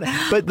 because it's not,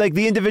 but, like,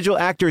 the individual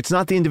actor, it's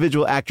not the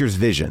individual actor's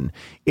vision.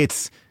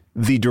 It's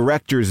the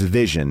director's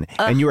vision.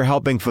 And you are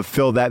helping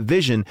fulfill that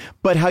vision.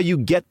 But how you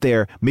get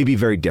there may be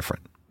very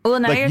different. Well,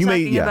 now you're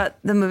talking about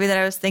the movie that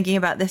I was thinking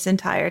about this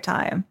entire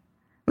time,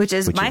 which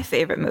is my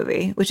favorite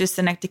movie, which is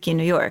Synecdoche,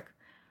 New York.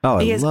 Oh,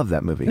 I love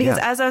that movie. Because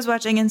as I was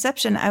watching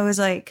Inception, I was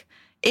like,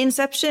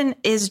 Inception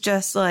is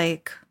just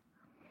like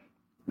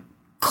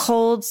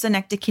cold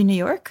Synecdoche, New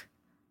York,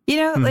 you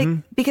know, like,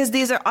 because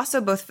these are also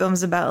both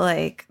films about,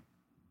 like,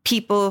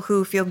 people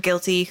who feel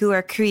guilty, who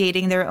are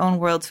creating their own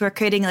worlds, who are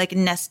creating, like,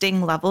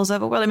 nesting levels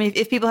of a world. I mean,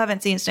 if people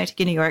haven't seen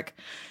Synecdoche, New York,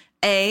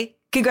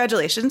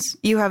 congratulations.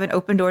 You have an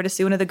open door to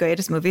see one of the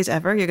greatest movies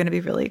ever. You're going to be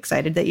really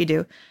excited that you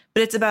do.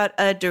 But it's about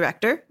a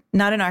director,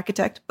 not an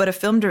architect, but a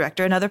film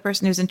director, another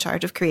person who's in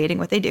charge of creating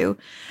what they do.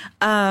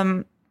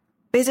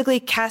 Basically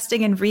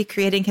casting and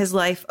recreating his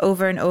life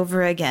over and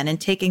over again, and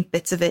taking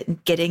bits of it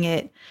and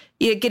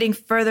getting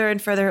further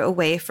and further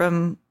away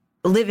from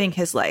living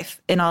his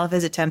life in all of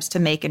his attempts to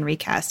make and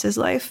recast his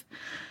life.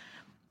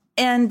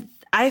 And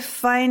I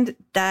find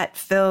that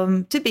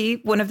film to be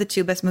one of the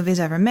two best movies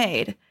ever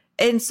made.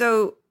 And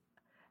so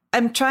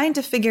I'm trying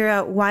to figure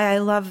out why I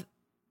love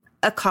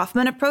a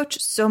Kaufman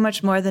approach so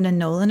much more than a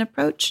Nolan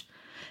approach.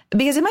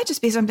 because it might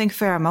just be something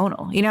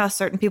pheromonal. You know how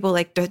certain people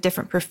like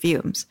different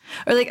perfumes,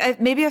 or like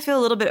maybe I feel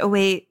a little bit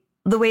away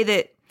the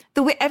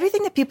way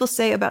everything that people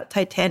say about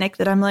Titanic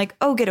that I'm like,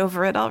 oh, get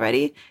over it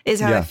already, is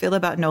how I feel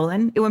about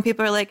Nolan. When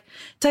people are like,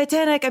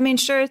 Titanic, I mean,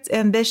 sure, it's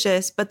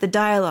ambitious, but the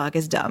dialogue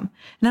is dumb.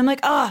 And I'm like,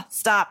 oh,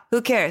 stop.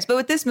 Who cares? But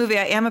with this movie,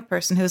 I am a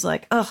person who's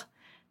like, oh,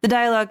 the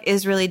dialogue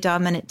is really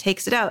dumb and it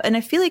takes it out. And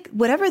I feel like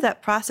whatever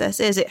that process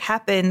is, it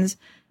happens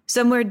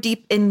somewhere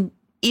deep in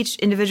each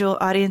individual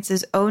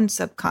audience's own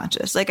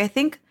subconscious. Like, I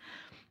think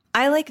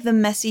I like the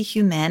messy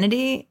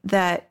humanity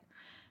that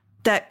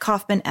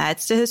Kaufman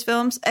adds to his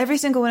films. Every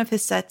single one of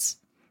his sets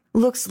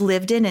looks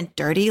lived in and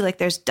dirty. Like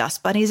there's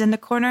dust bunnies in the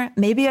corner.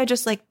 Maybe I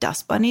just like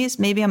dust bunnies.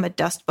 Maybe I'm a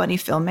dust bunny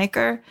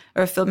filmmaker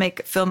or a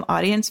film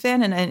audience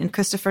fan. And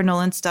Christopher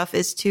Nolan's stuff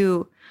is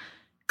too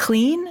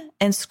clean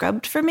and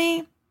scrubbed for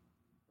me.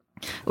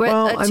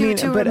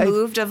 Too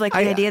removed of like the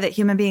idea that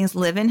human beings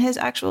live in his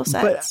actual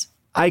sets.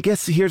 But I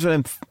guess here's what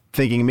I'm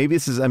thinking. Maybe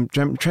this is, I'm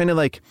trying to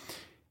like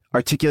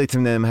articulate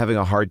something that I'm having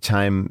a hard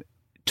time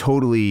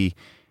totally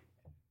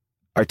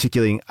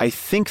articulating. I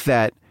think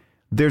that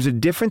there's a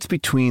difference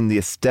between the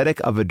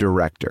aesthetic of a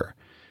director,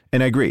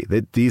 and I agree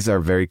that these are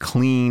very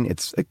clean,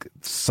 it's like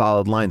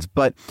solid lines,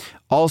 but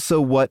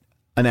also what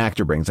an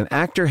actor brings. An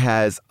actor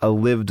has a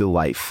lived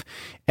life,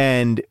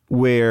 and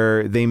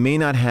where they may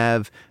not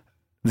have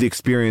the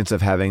experience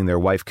of having their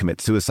wife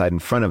commit suicide in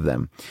front of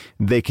them,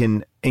 they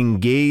can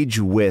engage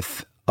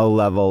with a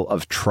level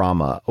of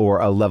trauma or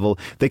a level,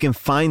 they can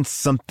find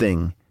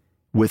something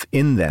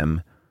within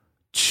them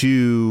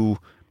to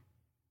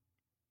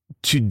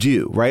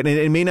do, right? And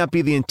it may not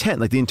be the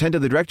intent. Like the intent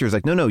of the director is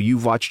like, no,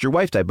 you've watched your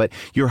wife die, but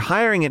you're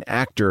hiring an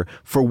actor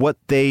for what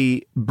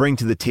they bring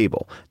to the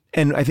table.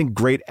 And I think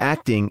great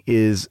acting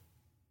is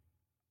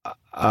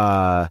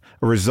a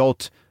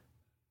result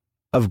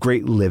of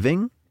great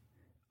living.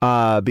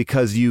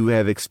 Because you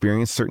have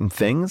experienced certain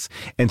things,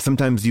 and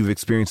sometimes you've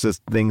experienced those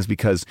things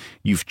because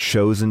you've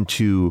chosen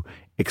to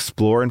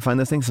explore and find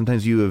those things.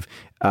 Sometimes you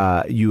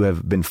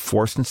have been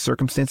forced into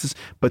circumstances,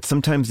 but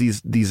sometimes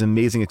these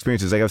amazing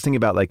experiences. Like I was thinking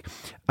about like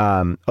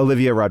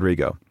Olivia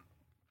Rodrigo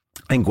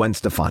and Gwen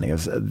Stefani.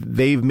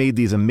 They've made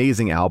these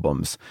amazing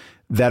albums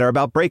that are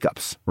about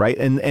breakups, right?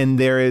 And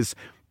they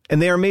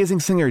are amazing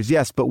singers,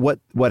 yes. But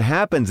what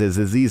happens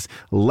is these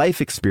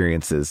life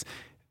experiences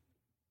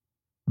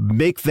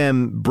make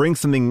them bring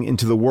something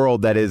into the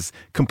world that is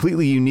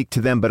completely unique to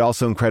them, but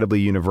also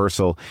incredibly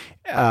universal.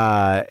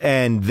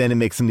 And then it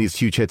makes them these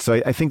huge hits. So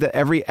I think that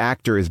every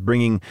actor is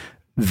bringing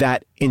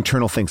that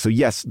internal thing. So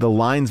yes, the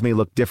lines may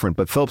look different,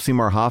 but Philip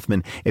Seymour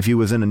Hoffman, if he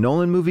was in a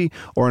Nolan movie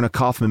or in a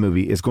Kaufman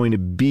movie, is going to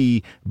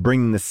be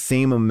bringing the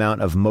same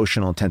amount of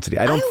emotional intensity.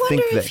 I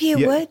wonder if he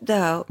would,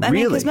 though. I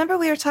mean, because remember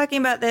we were talking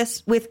about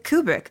this with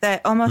Kubrick,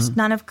 that almost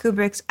none of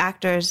Kubrick's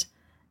actors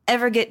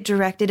ever get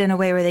directed in a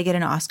way where they get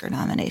an Oscar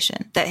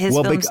nomination, that his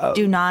films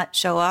do not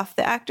show off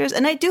the actors.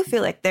 And I do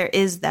feel like there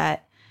is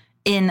that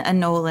in a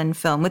Nolan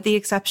film, with the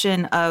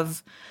exception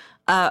of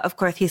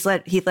course, Heath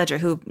Ledger,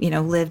 who,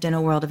 lived in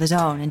a world of his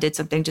own and did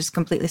something just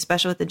completely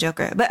special with the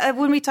Joker. But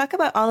when we talk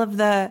about all of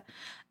the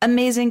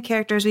amazing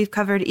characters we've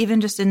covered,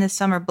 even just in this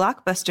summer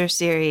blockbuster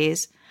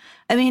series,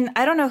 I mean,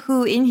 I don't know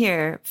who in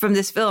here from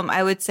this film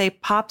I would say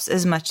pops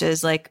as much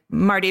as like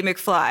Marty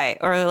McFly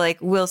or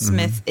like Will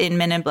Smith in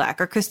Men in Black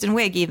or Kristen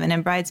Wiig even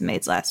in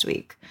Bridesmaids last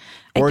week.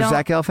 Or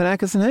Zach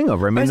Galifianakis in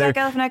Hangover. Or Zach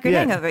Galifianakis in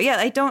Hangover. Yeah,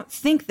 I don't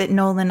think that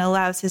Nolan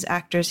allows his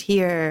actors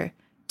here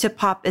to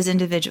pop as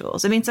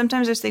individuals. I mean,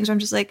 sometimes there's things where I'm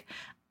just like,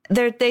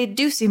 they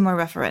do seem more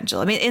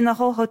referential. I mean, in the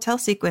whole hotel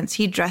sequence,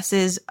 he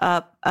dresses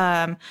up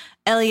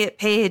Elliot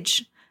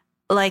Page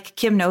like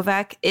Kim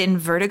Novak in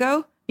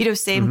Vertigo.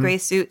 Same gray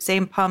suit,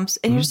 same pumps.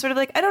 And you're just sort of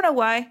like, I don't know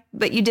why,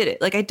 but you did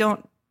it. Like, I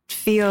don't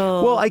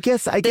feel. Well, I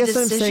guess what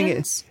I'm saying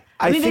is,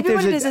 I mean, maybe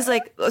what it is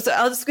like, so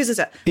I'll just squeeze this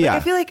out.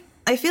 Yeah. Like,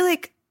 I feel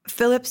like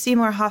Philip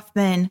Seymour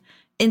Hoffman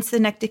in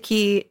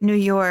Synecdoche, New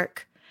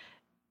York,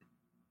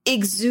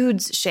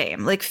 exudes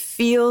shame, like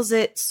feels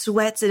it,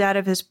 sweats it out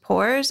of his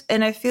pores.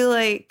 And I feel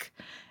like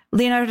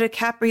Leonardo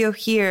DiCaprio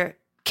here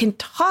can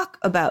talk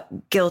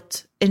about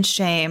guilt and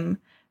shame,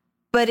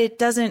 but it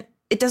doesn't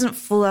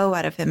flow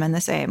out of him in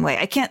the same way.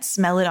 I can't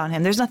smell it on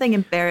him. There's nothing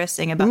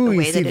embarrassing about the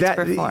way that it's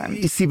performed.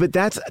 You see, but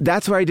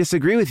that's where I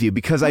disagree with you,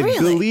 because I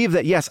believe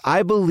that, yes,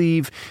 I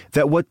believe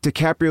that what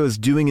DiCaprio is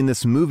doing in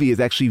this movie is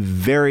actually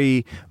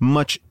very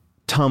much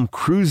Tom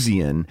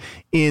Cruisian,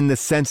 in the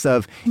sense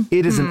of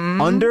it is an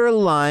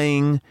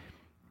underlying,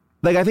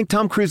 like, I think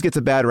Tom Cruise gets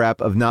a bad rap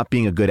of not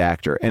being a good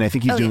actor. And I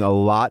think he's doing a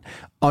lot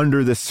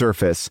under the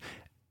surface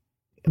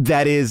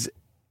that is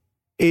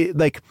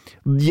like,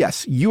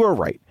 yes, you are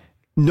right.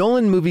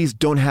 Nolan movies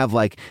don't have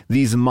like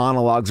these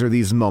monologues or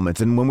these moments.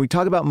 And when we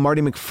talk about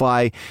Marty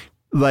McFly,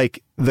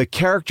 like the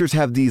characters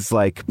have these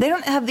like, they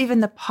don't have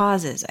even the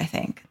pauses. I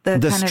think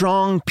the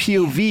strong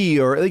POV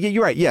or like,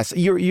 you're right. Yes,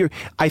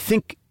 I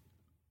think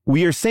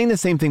we are saying the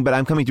same thing, but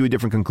I'm coming to a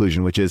different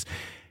conclusion, which is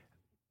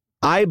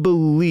I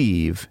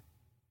believe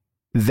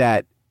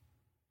that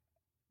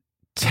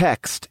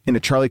text in a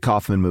Charlie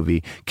Kaufman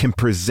movie can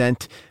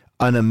present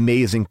an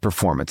amazing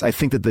performance. I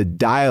think that the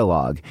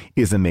dialogue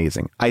is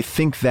amazing. I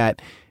think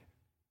that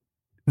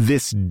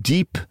this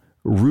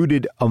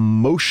deep-rooted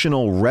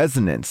emotional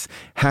resonance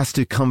has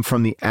to come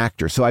from the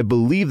actor. So I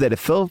believe that if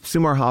Philip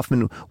Seymour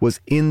Hoffman was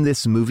in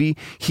this movie,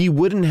 he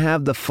wouldn't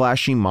have the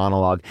flashy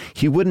monologue.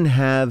 He wouldn't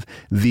have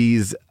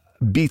these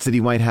beats that he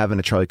might have in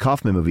a Charlie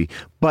Kaufman movie,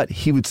 but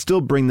he would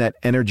still bring that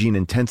energy and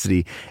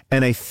intensity.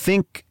 And I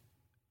think,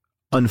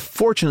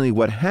 unfortunately,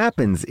 what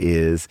happens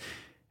is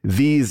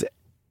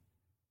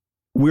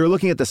we're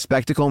looking at the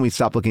spectacle and we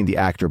stop looking at the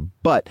actor.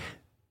 But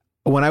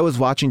when I was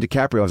watching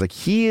DiCaprio, I was like,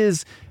 he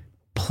is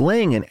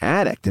playing an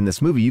addict in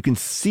this movie. You can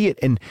see it,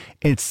 and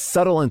it's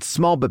subtle and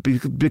small, but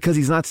because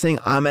he's not saying,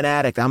 I'm an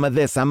addict, I'm a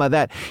this, I'm a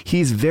that.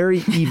 He's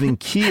very even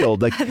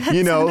keeled. Like,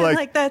 you know,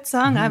 like that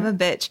song, I'm a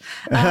bitch,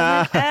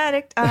 I'm an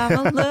addict,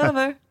 I'm a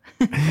lover.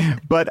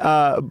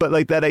 but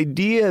like that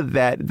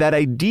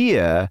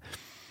idea,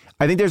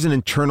 I think there's an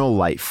internal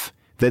life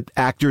that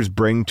actors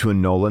bring to a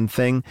Nolan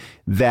thing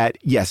that,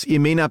 yes, it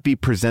may not be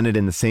presented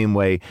in the same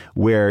way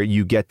where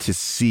you get to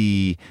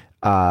see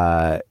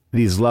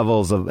these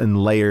levels of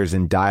and layers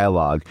in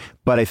dialogue.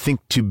 But I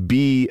think to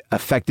be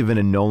effective in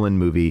a Nolan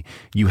movie,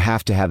 you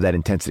have to have that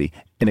intensity.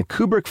 In a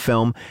Kubrick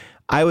film,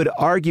 I would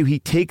argue he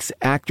takes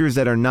actors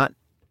that are not,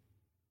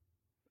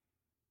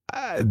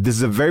 this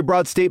is a very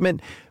broad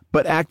statement,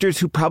 but actors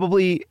who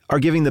probably are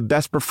giving the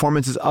best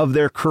performances of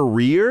their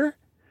career,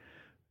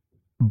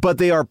 but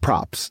they are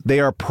props. They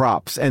are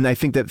props. And I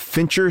think that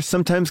Fincher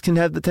sometimes can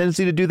have the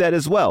tendency to do that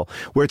as well,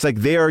 where it's like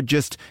they are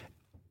just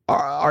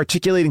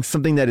articulating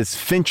something that is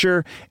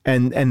Fincher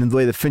and the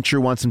way that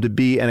Fincher wants him to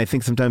be. And I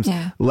think sometimes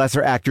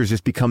lesser actors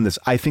just become this.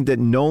 I think that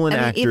Nolan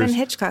actors... Even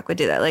Hitchcock would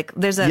do that. Like,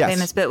 there's a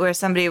famous bit where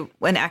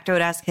an actor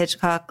would ask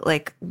Hitchcock,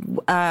 like,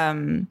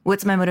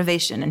 what's my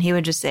motivation? And he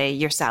would just say,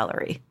 your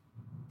salary.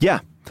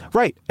 Yeah.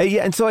 Right.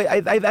 Yeah. And so I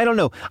don't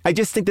know. I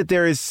just think that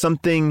there is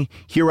something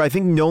here where I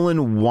think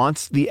Nolan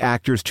wants the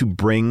actors to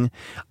bring.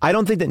 I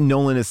don't think that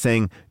Nolan is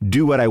saying,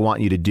 do what I want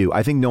you to do.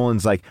 I think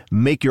Nolan's like,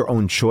 make your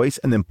own choice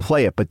and then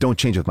play it, but don't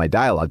change with my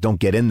dialogue. Don't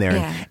get in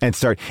there and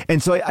start.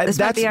 And so this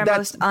might be our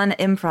most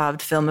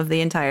unimproved film of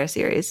the entire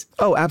series.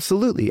 Oh,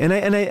 absolutely.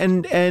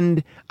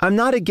 And I'm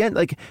not against,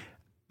 like,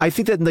 I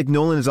think that like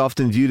Nolan is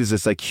often viewed as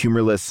this like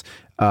humorless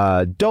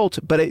dolt,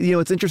 but you know,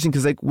 it's interesting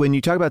because like when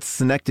you talk about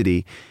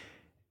Synecdoche,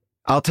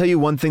 I'll tell you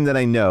one thing that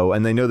I know,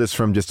 and I know this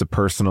from just a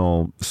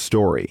personal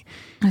story.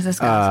 Is this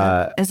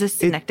gossip? Is this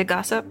Synecdoche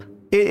gossip?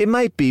 It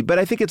might be, but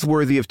I think it's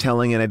worthy of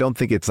telling, and I don't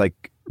think it's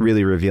like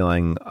really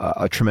revealing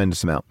a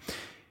tremendous amount.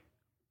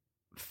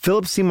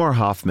 Philip Seymour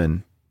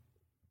Hoffman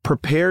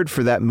prepared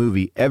for that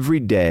movie every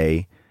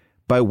day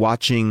by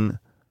watching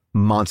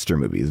monster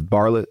movies,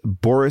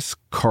 Boris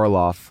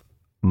Karloff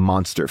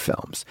monster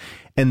films.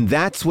 And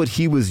that's what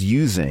he was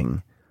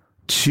using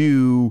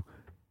to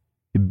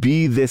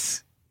be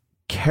this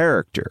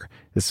character.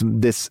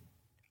 This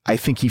I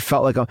think he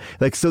felt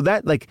like so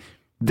that like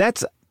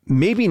that's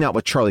maybe not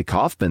what Charlie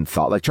Kaufman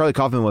thought. Like Charlie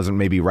Kaufman wasn't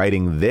maybe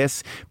writing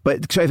this,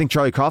 but I think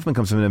Charlie Kaufman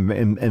comes from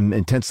an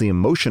intensely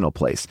emotional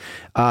place.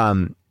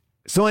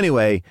 So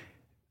anyway,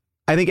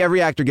 I think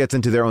every actor gets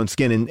into their own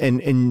skin,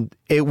 and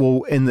it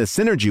will, and the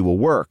synergy will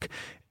work.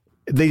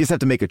 They just have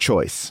to make a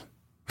choice.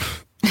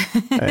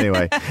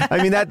 Anyway,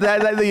 I mean that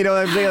you know,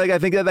 I'm saying, like I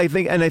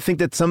think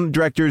that some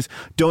directors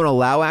don't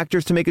allow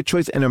actors to make a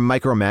choice and are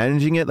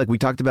micromanaging it. Like we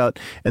talked about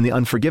in the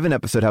Unforgiven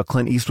episode, how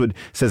Clint Eastwood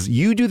says,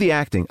 "You do the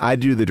acting, I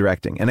do the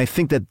directing," and I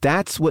think that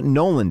that's what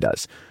Nolan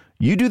does.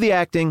 You do the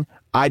acting,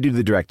 I do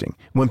the directing.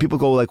 When people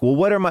go like,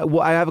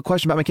 "Well, I have a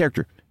question about my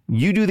character."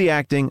 You do the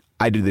acting,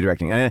 I do the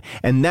directing,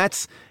 and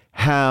that's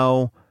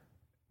how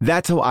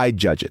I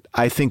judge it.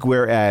 I think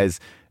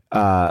whereas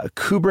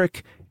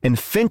Kubrick and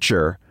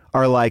Fincher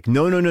are like,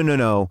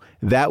 no,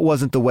 that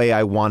wasn't the way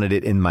I wanted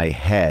it in my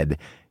head.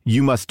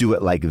 You must do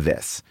it like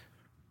this.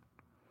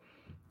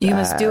 You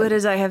must do it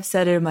as I have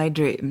said in my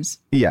dreams.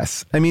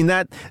 Yes. I mean,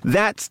 that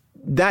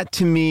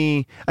to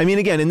me, I mean,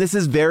 again, and this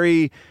is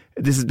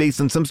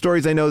based on some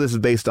stories I know. This is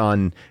based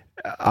on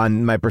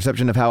my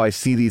perception of how I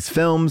see these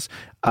films.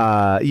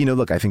 You know,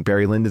 look, I think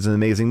Barry Lyndon's an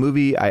amazing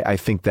movie. I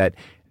think that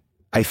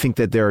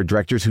there are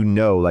directors who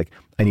know, like,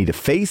 I need a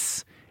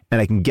face and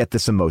I can get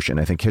this emotion.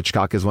 I think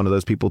Hitchcock is one of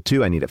those people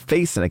too. I need a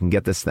face and I can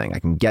get this thing. I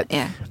can get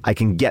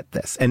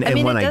this. And I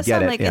mean, when it does I get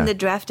sound it, like in the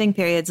drafting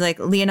periods, like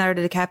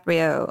Leonardo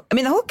DiCaprio. I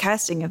mean, the whole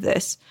casting of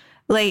this,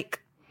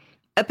 like,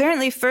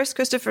 apparently first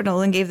Christopher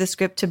Nolan gave the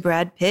script to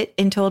Brad Pitt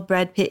and told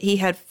Brad Pitt he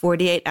had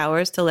 48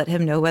 hours to let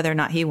him know whether or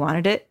not he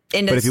wanted it.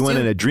 But if you went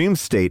in a dream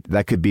state,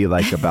 that could be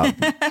like about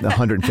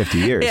 150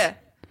 years. Yeah.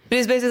 But it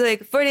was basically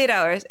like 48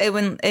 hours.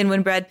 And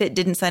when Brad Pitt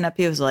didn't sign up,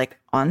 he was like,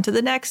 on to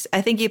the next. I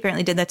think he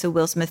apparently did that to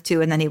Will Smith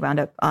too. And then he wound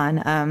up on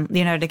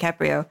Leonardo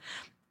DiCaprio.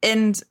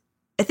 And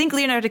I think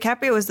Leonardo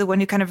DiCaprio was the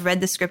one who kind of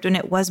read the script when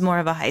it was more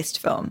of a heist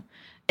film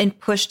and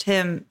pushed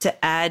him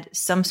to add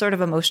some sort of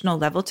emotional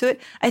level to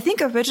it. I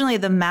think originally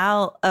the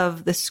Mal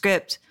of the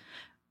script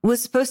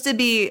was supposed to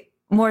be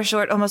more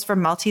short, almost for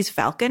Maltese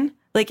Falcon.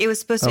 Like it was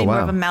supposed to be more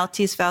of a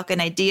Maltese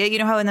Falcon idea. You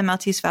know how in the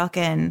Maltese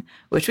Falcon,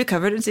 which we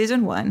covered in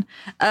season 1,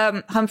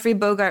 Humphrey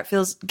Bogart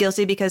feels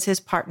guilty because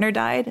his partner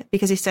died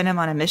because he sent him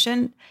on a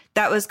mission.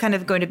 That was kind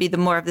of going to be the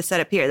more of the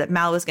setup here, that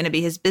Mal was going to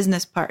be his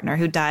business partner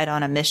who died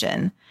on a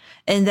mission.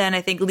 And then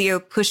I think Leo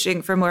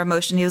pushing for more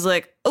emotion, he was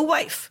like, a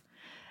wife.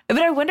 But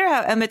I wonder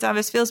how Emmett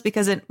Thomas feels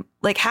because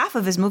like half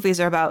of his movies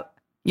are about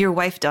your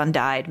wife done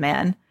died,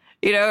 man.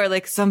 You know, or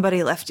like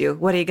somebody left you.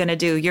 What are you going to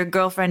do? Your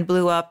girlfriend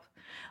blew up.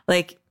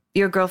 Like,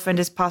 your girlfriend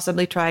is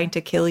possibly trying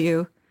to kill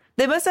you.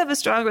 They must have a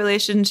strong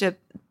relationship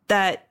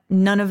that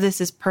none of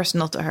this is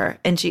personal to her.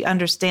 And she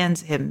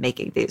understands him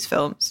making these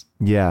films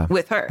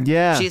with her.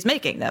 Yeah. She's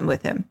making them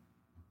with him.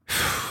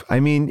 I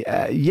mean,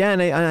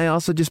 and I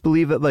also just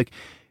believe that, like,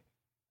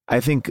 I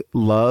think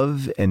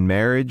love and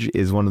marriage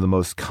is one of the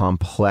most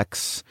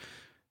complex.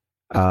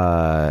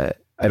 I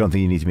don't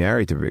think you need to be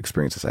married to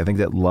experience this. I think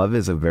that love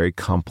is a very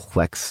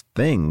complex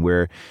thing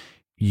where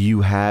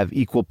you have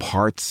equal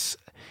parts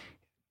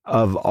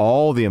of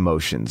all the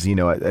emotions, you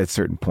know, at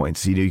certain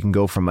points. You know, you can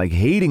go from like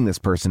hating this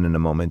person in a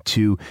moment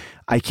to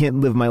I can't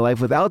live my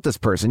life without this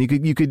person.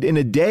 You could in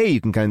a day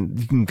you can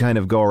kind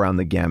of go around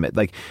the gamut,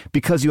 like,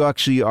 because you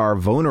actually are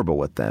vulnerable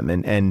with them.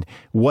 And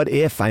what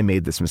if I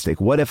made this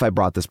mistake? What if I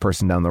brought this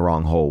person down the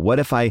wrong hole? What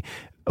if I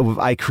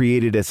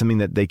created something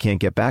that they can't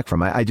get back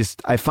from?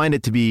 I find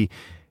it to be,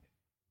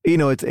 you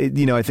know,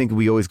 I think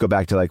we always go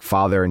back to like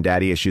father and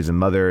daddy issues and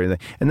mother,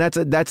 and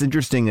that's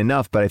interesting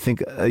enough. But I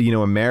think you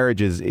know, a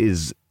marriage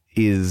is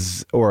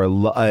or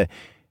a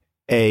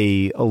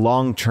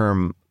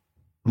long-term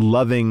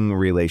loving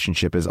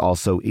relationship is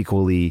also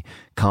equally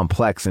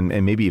complex and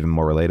maybe even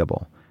more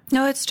relatable.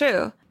 No, it's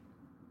true.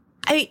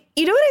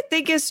 You know what I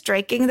think is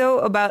striking though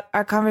about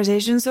our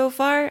conversation so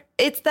far?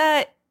 It's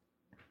that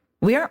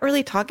we aren't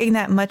really talking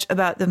that much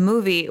about the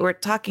movie. We're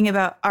talking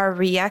about our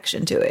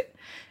reaction to it.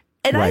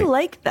 And right. I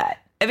like that.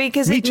 I mean,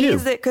 because it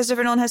means that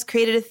Christopher Nolan has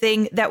created a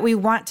thing that we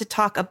want to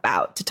talk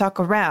about, to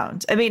talk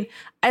around. I mean,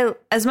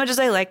 as much as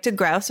I like to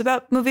grouse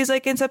about movies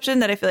like Inception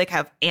that I feel like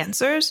have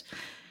answers,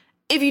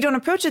 if you don't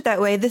approach it that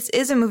way, this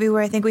is a movie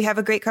where I think we have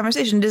a great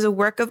conversation. It is a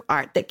work of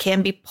art that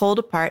can be pulled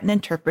apart and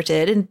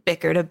interpreted and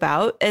bickered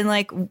about. And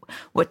like,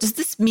 what does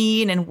this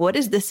mean? And what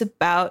is this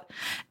about?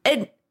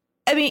 And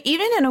I mean,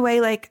 even in a way,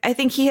 like, I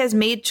think he has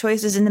made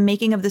choices in the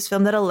making of this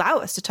film that allow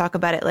us to talk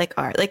about it like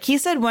art. Like he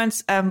said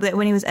once that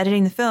when he was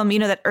editing the film, you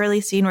know, that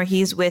early scene where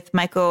he's with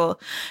Michael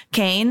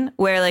Caine,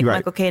 where like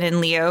Michael Caine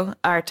and Leo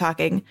are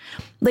talking,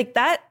 like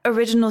that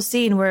original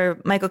scene where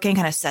Michael Caine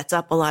kind of sets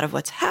up a lot of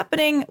what's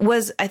happening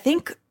was, I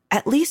think,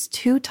 at least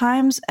 2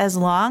 times as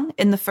long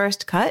in the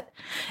first cut.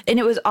 And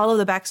it was all of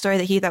the backstory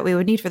that he thought we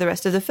would need for the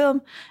rest of the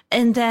film.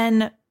 And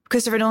then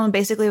Christopher Nolan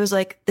basically was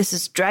like, this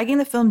is dragging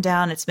the film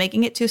down. It's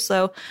making it too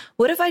slow.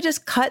 What if I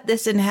just cut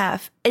this in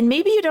half? And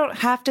maybe you don't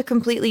have to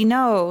completely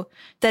know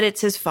that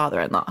it's his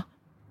father-in-law.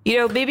 You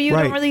know, maybe you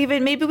don't really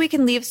even, maybe we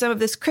can leave some of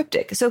this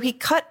cryptic. So he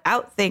cut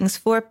out things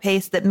for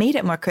pace that made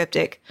it more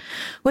cryptic,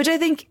 which I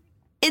think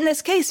in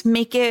this case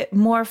make it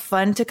more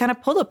fun to kind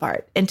of pull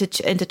apart and to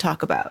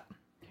talk about.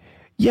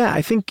 Yeah,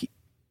 I think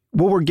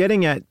what we're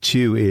getting at,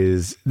 too,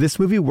 is this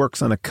movie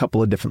works on a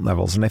couple of different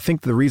levels. And I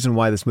think the reason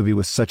why this movie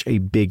was such a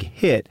big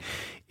hit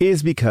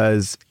is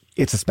because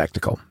it's a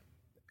spectacle.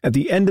 At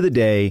the end of the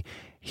day,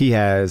 he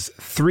has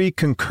 3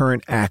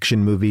 concurrent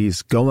action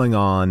movies going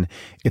on.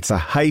 It's a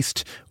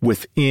heist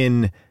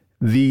within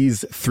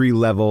these 3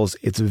 levels.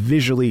 It's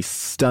visually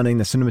stunning.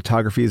 The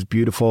cinematography is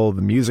beautiful.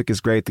 The music is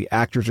great. The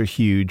actors are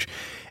huge.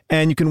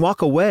 And you can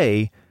walk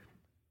away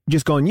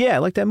just going, yeah, I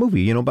like that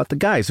movie, you know, about the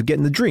guys who get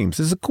in the dreams.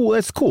 This is cool.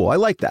 That's cool. I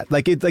like that.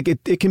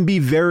 It can be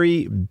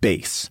very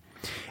base.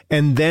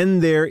 And then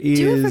there is.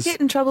 Do you ever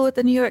get in trouble with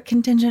the New York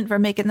contingent for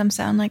making them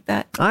sound like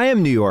that? I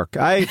am New York.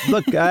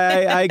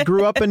 I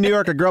grew up in New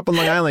York. I grew up in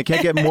Long Island.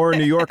 Can't get more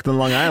New York than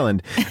Long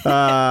Island.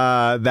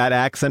 That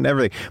accent and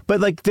everything.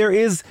 But like there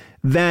is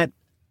that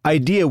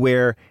idea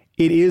where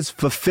it is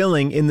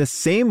fulfilling in the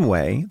same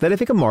way that I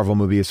think a Marvel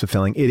movie is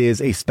fulfilling. It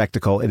is a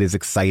spectacle. It is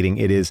exciting.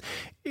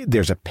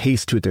 There's a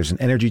pace to it. There's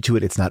an energy to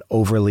it. It's not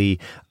overly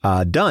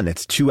done.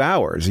 It's 2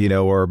 hours, you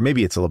know, or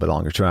maybe it's a little bit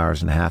longer, 2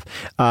 hours and a half.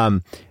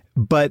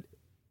 But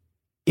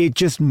it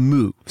just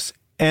moves.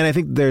 And I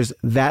think there's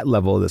that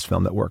level of this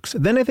film that works.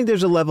 Then I think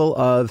there's a level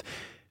of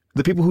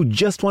the people who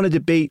just want to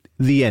debate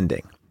the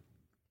ending.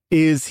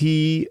 Is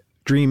he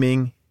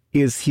dreaming?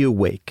 Is he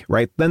awake?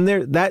 Right? Then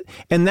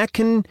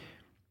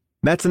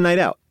that's a night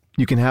out.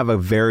 You can have a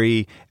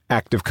very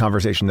active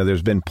conversation. Now,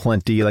 there's been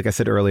plenty, like I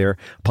said earlier,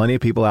 plenty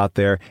of people out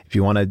there. If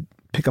you want to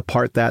pick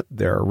apart that,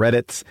 there are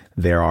Reddits,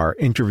 there are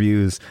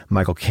interviews.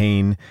 Michael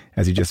Caine,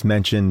 as you just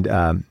mentioned,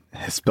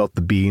 has spilt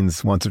the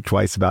beans once or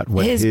twice about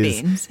what his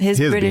British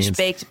beans,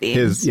 baked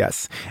beans.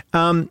 Yes.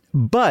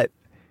 But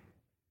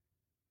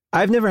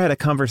I've never had a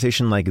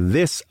conversation like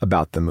this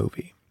about the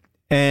movie.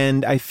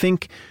 And I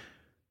think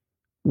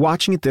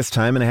watching it this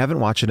time, and I haven't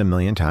watched it a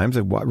million times,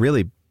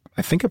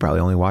 I think I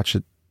probably only watched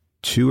it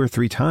 2 or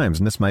 3 times.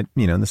 And this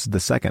is the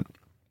second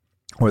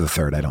or the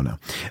third. I don't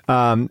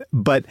know.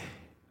 But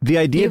the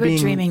idea being... You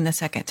were dreaming the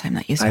second time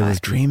that you saw it. I was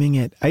dreaming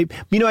it. I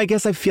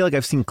guess I feel like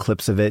I've seen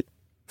clips of it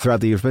throughout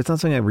the years, but it's not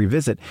something I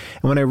revisit.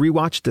 And when I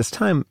rewatched this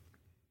time,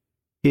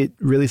 it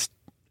really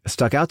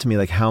stuck out to me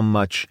like how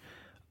much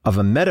of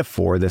a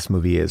metaphor this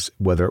movie is,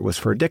 whether it was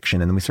for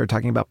addiction. And then we start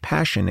talking about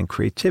passion and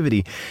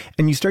creativity.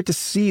 And you start to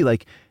see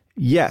like,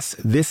 yes,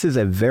 this is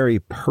a very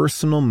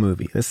personal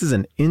movie. This is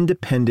an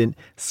independent,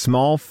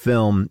 small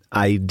film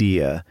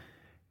idea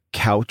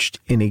couched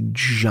in a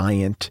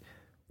giant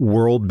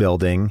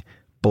world-building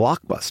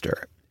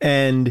blockbuster.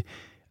 And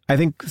I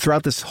think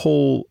throughout this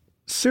whole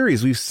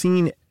series, we've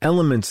seen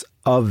elements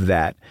of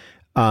that.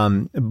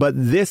 But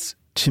this,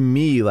 to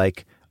me,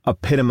 like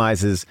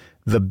epitomizes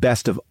the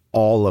best of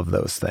all of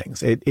those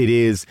things. It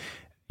is,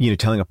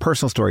 telling a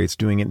personal story. It's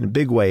doing it in a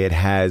big way. It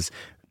has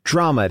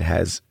drama. It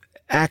has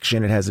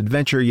action. It has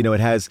adventure. It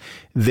has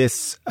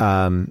this,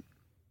 I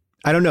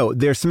don't know.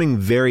 There's something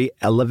very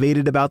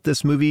elevated about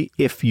this movie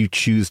if you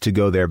choose to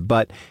go there.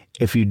 But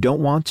if you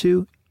don't want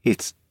to,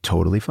 it's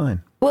totally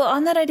fine. Well,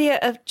 on that idea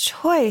of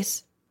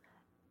choice,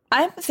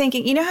 I'm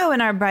thinking, how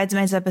in our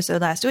Bridesmaids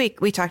episode last week,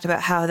 we talked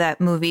about how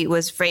that movie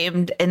was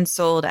framed and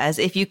sold as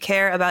if you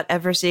care about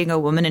ever seeing a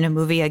woman in a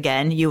movie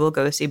again, you will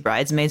go see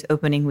Bridesmaids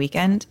opening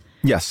weekend.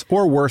 Yes.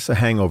 Or worse, a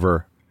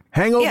Hangover.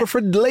 Hangover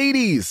for the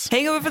ladies.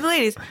 Hangover for the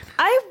ladies.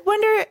 I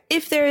wonder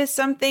if there is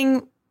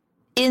something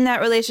in that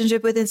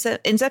relationship with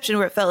Inception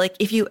where it felt like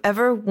if you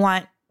ever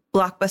want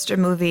blockbuster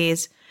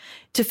movies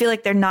to feel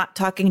like they're not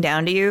talking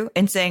down to you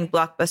and saying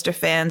blockbuster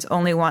fans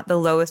only want the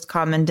lowest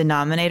common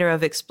denominator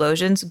of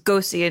explosions, go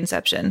see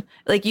Inception.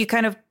 Like you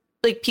kind of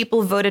like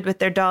people voted with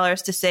their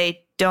dollars to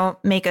say,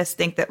 don't make us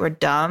think that we're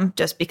dumb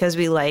just because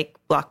we like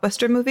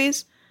blockbuster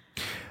movies.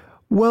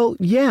 Well,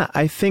 yeah,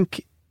 I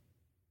think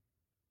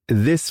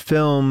this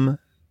film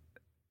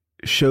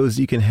shows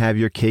you can have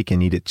your cake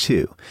and eat it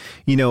too.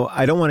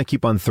 I don't want to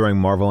keep on throwing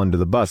Marvel under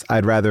the bus.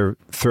 I'd rather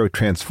throw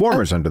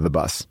Transformers under the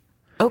bus.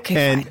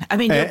 Okay, fine. I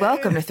mean, you're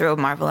welcome to throw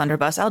Marvel under a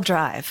bus. I'll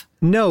drive.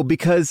 No,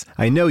 because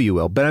I know you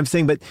will. But I'm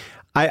saying,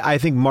 I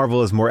think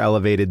Marvel is more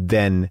elevated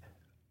than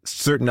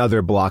certain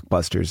other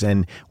blockbusters.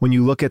 And when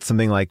you look at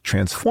something like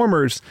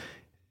Transformers,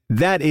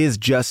 that is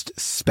just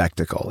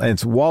spectacle. And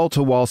it's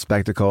wall-to-wall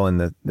spectacle. And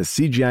the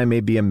CGI may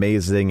be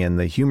amazing and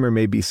the humor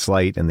may be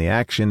slight and the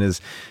action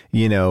is,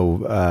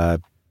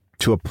 to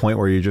a point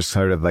where you're just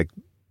sort of like,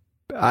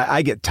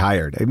 I get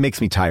tired. It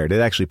makes me tired.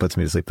 It actually puts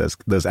me to sleep,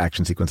 those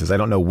action sequences. I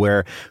don't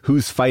know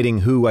who's fighting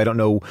who. I don't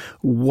know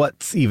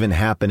what's even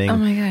happening. Oh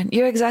my God.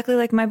 You're exactly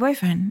like my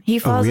boyfriend. He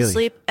falls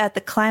asleep at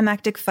the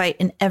climactic fight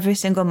in every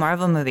single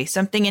Marvel movie.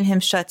 Something in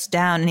him shuts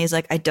down and he's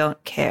like, I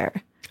don't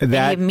care. And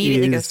he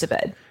immediately goes to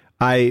bed.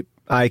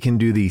 I can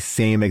do the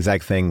same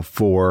exact thing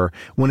for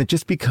when it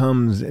just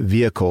becomes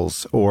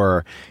vehicles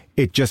or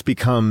it just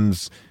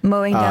becomes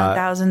mowing down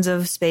thousands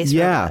of space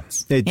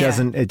robots. It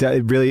doesn't. It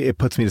really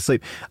puts me to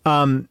sleep.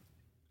 All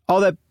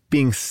that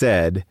being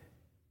said,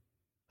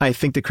 I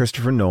think that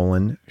Christopher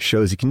Nolan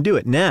shows you can do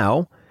it.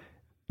 Now,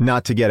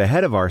 not to get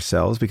ahead of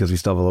ourselves because we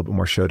still have a little bit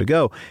more show to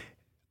go.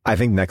 I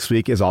think next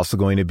week is also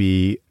going to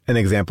be an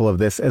example of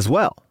this as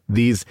well.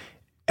 These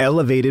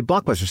elevated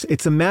blockbusters.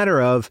 It's a matter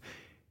of,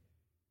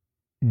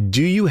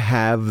 do you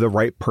have the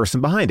right person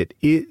behind it?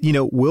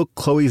 Will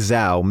Chloe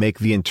Zhao make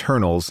The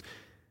Internals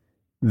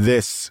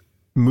this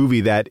movie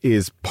that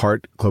is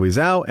part Chloe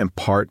Zhao and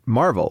part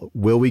Marvel?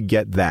 Will we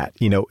get that,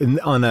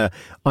 on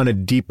a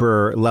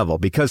deeper level?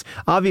 Because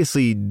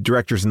obviously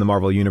directors in the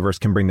Marvel universe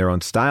can bring their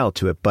own style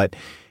to it, but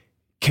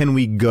can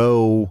we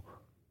go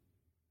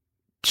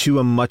to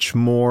a much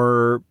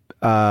more,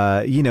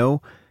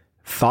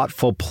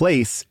 thoughtful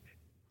place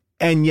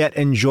and yet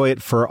enjoy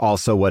it for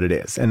also what it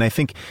is? And I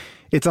think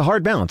it's a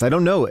hard balance. I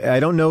don't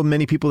know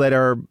many people that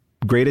are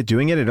great at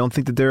doing it. I don't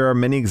think that there are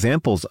many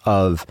examples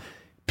of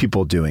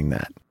people doing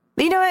that.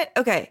 But you know what?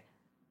 Okay.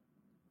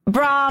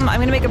 Brom, I'm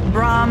going to make a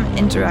Brom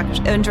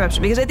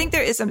interruption because I think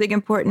there is something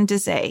important to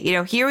say.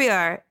 Here we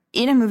are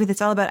in a movie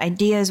that's all about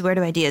ideas. Where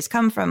do ideas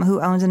come from? Who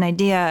owns an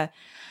idea?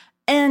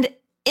 And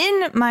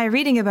in my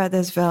reading about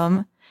this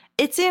film,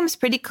 it seems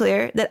pretty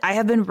clear that I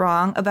have been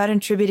wrong about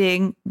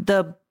attributing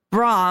the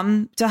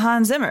Brom to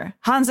Hans Zimmer.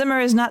 Hans Zimmer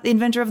is not the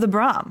inventor of the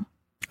Brom.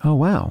 Oh,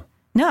 wow.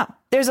 No,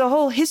 there's a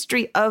whole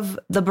history of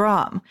the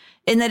Brom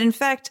in that, in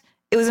fact,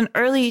 it was an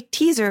early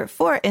teaser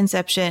for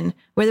Inception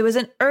where there was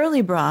an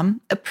early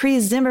Brom, a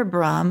pre-Zimmer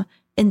Brom,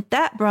 and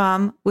that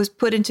Brom was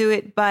put into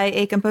it by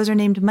a composer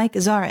named Mike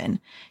Zarin.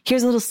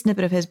 Here's a little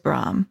snippet of his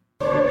Brom.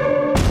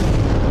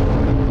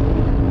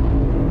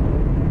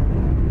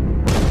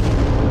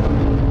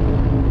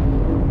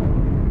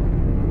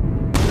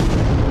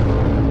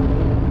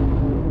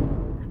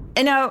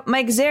 And now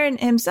Mike Zarin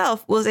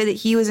himself will say that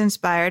he was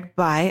inspired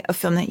by a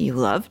film that you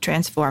love,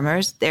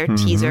 Transformers, their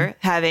teaser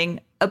having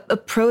a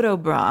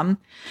proto-Brom.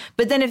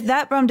 But then if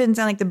that Brom didn't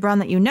sound like the Brom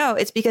that you know,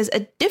 it's because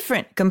a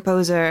different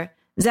composer,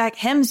 Zach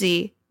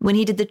Hemsey, when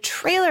he did the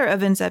trailer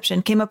of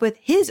Inception, came up with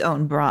his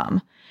own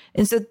Brom.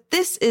 And so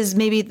this is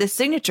maybe the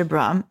signature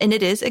Brom, and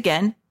it is,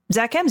 again,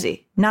 Zach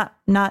Hemsey, not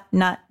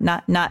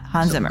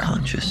Hans Zimmer.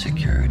 Subconscious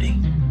security.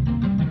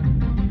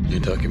 You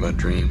talking about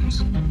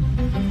dreams?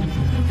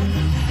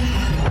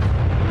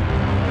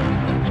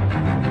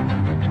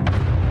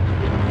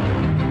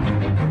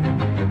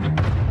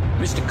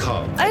 Mr.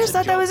 Cobb. I just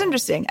thought that was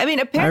interesting. I mean,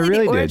 apparently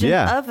really the origin did,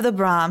 yeah. of the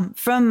Brahm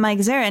from Mike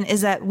Zarin is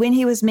that when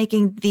he was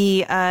making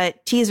the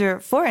teaser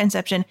for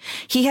Inception,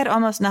 he had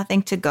almost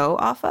nothing to go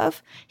off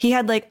of. He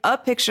had like a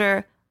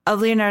picture of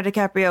Leonardo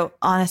DiCaprio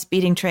on a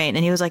speeding train.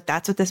 And he was like,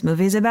 that's what this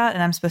movie is about.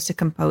 And I'm supposed to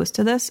compose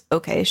to this.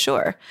 Okay,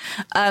 sure.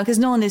 Because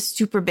Nolan is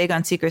super big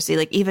on secrecy,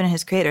 like even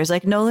his creators.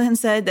 Like Nolan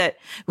said that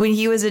when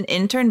he was an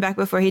intern back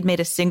before he'd made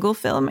a single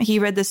film, he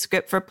read the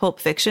script for Pulp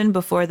Fiction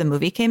before the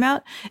movie came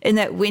out. And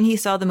that when he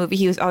saw the movie,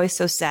 he was always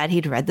so sad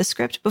he'd read the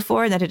script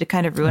before and that it had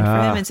kind of ruined for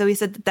him. And so he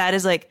said that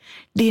is like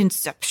the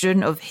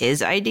inception of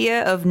his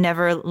idea of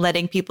never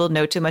letting people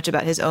know too much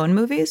about his own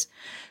movies.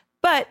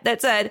 But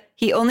that said,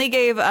 he only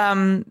gave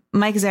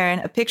Mike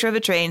Zarin a picture of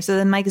a train. So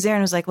then Mike Zarin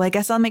was like, well, I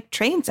guess I'll make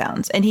train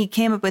sounds. And he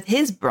came up with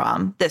his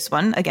Brahm, this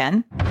one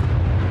again,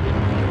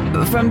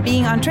 from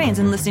being on trains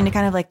and listening to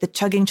kind of like the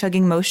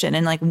chugging motion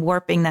and like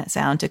warping that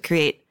sound to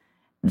create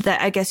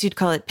that, I guess you'd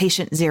call it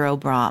patient zero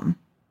Brahm.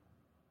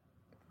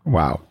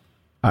 Wow.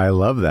 I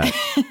love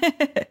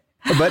that.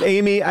 But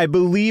Amy, I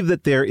believe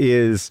that there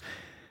is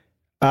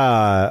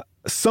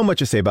so much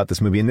to say about this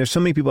movie. And there's so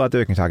many people out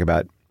there that can talk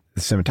about the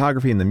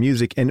cinematography and the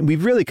music, and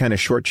we've really kind of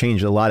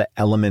shortchanged a lot of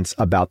elements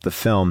about the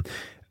film.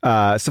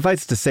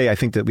 Suffice it to say, I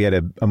think that we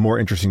had a more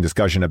interesting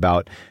discussion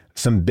about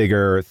some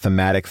bigger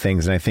thematic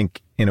things, and I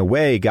think in a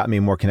way got me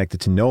more connected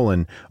to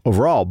Nolan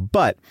overall.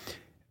 But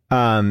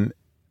I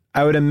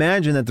would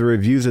imagine that the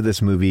reviews of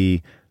this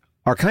movie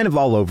are kind of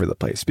all over the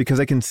place, because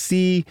I can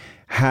see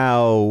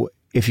how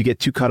if you get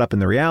too caught up in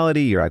the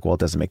reality, you're like, well, it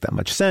doesn't make that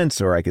much sense.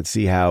 Or I could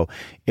see how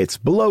it's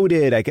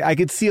bloated. I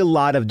could see a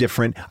lot of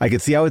different, I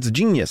could see how it's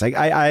genius.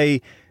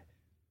 The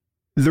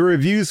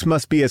reviews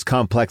must be as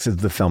complex as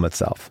the film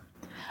itself.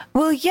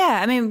 Well,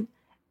 yeah. I mean,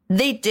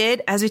 they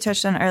did, as we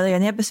touched on earlier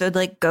in the episode,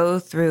 like go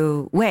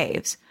through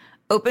waves.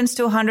 Opens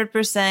to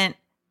 100%,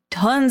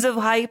 tons of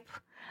hype,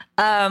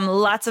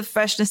 lots of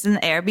freshness in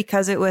the air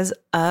because it was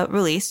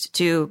released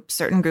to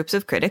certain groups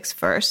of critics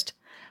first.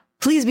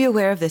 Please be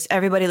aware of this,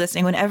 everybody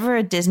listening. Whenever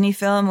a Disney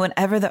film,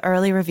 whenever the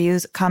early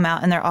reviews come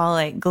out and they're all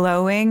like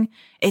glowing,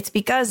 it's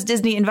because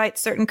Disney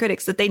invites certain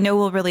critics that they know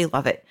will really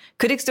love it.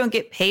 Critics don't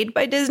get paid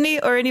by Disney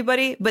or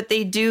anybody, but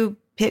they do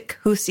pick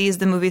who sees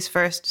the movies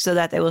first so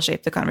that they will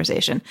shape the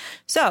conversation.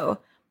 So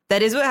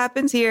that is what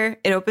happens here.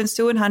 It opens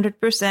to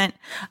 100%.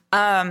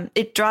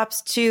 It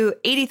drops to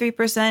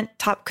 83%.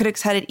 Top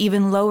critics had it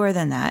even lower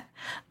than that.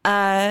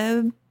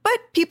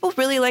 But people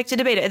really like to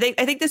debate it.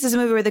 I think this is a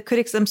movie where the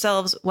critics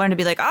themselves wanted to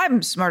be like,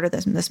 I'm smarter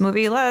than this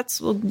movie.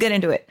 We'll get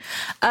into it.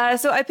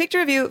 So I picked a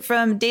review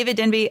from David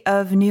Denby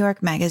of New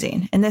York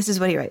Magazine, and this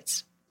is what he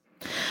writes.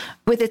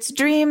 With its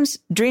dreams,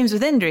 dreams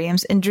within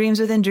dreams, and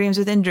dreams within dreams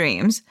within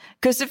dreams,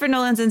 Christopher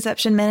Nolan's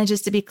Inception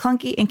manages to be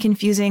clunky and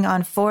confusing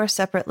on 4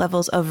 separate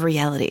levels of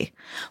reality.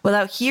 While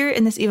out here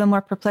in this even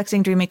more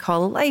perplexing dream we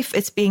call life,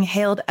 it's being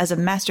hailed as a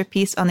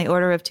masterpiece on the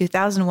order of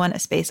 2001: A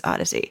Space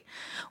Odyssey.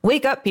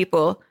 Wake up,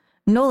 people.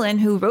 Nolan,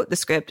 who wrote the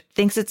script,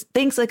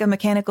 thinks like a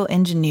mechanical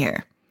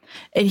engineer.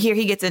 And here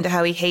he gets into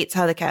how he hates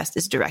how the cast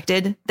is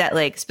directed, that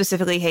like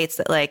specifically hates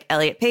that like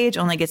Elliot Page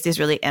only gets these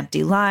really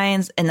empty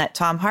lines, and that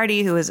Tom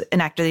Hardy, who is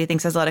an actor that he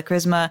thinks has a lot of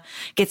charisma,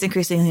 gets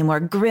increasingly more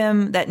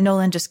grim, that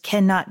Nolan just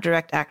cannot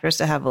direct actors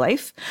to have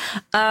life.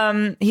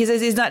 He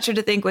says he's not sure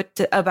to think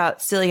about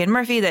Cillian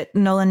Murphy, that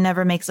Nolan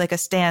never makes like a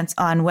stance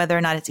on whether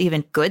or not it's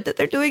even good that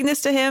they're doing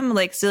this to him.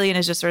 Like Cillian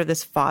is just sort of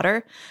this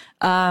fodder.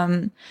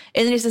 And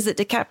then he says that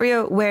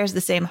DiCaprio wears the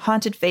same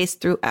haunted face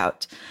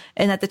throughout,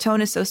 and that the tone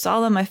is so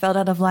solemn I felt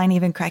out of line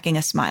even cracking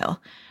a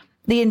smile.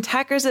 The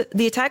attackers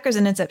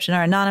in Inception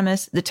are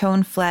anonymous, the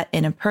tone flat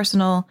and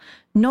impersonal.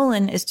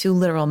 Nolan is too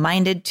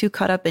literal-minded, too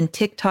caught up in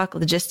TikTok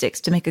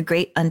logistics to make a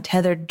great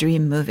untethered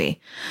dream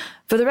movie.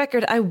 For the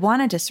record, I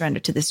wanted to surrender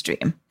to this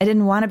dream. I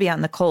didn't want to be out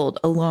in the cold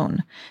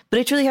alone, but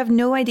I truly have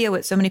no idea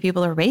what so many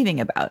people are raving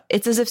about.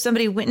 It's as if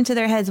somebody went into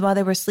their heads while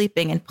they were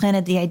sleeping and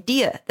planted the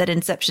idea that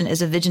Inception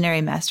is a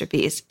visionary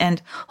masterpiece.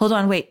 And hold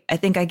on, wait, I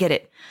think I get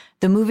it.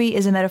 The movie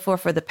is a metaphor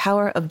for the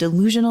power of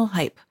delusional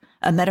hype,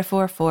 a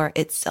metaphor for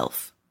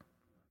itself.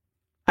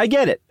 I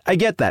get it. I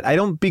get that. I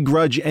don't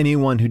begrudge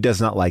anyone who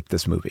does not like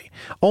this movie,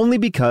 only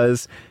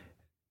because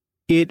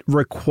it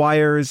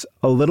requires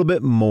a little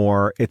bit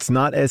more. It's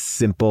not as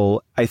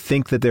simple. I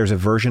think that there's a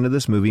version of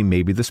this movie,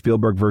 maybe the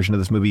Spielberg version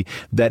of this movie,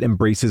 that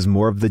embraces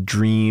more of the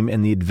dream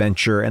and the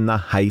adventure and the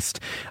heist.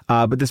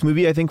 But this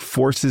movie, I think,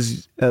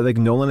 forces, like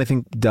Nolan, I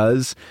think,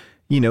 does,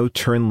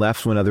 turn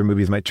left when other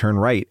movies might turn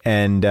right.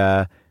 And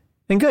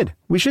good.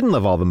 We shouldn't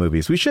love all the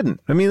movies. We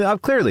shouldn't. I mean,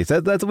 clearly,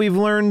 that's what we've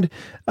learned,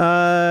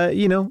 time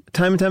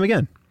and time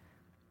again.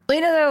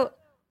 Well, though,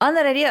 on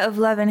that idea of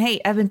love and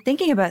hate, I've been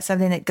thinking about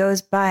something that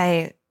goes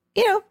by,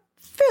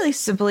 fairly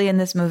simply in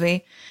this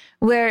movie,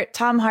 where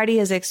Tom Hardy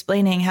is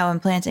explaining how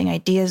implanting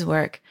ideas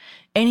work.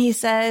 And he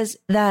says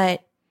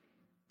that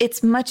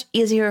it's much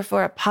easier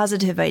for a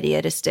positive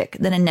idea to stick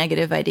than a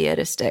negative idea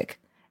to stick.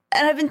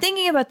 And I've been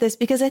thinking about this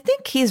because I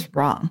think he's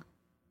wrong.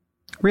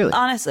 Really?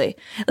 Honestly.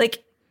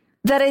 Like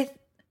that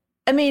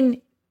I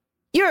mean,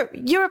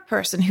 you're a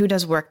person who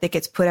does work that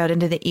gets put out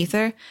into the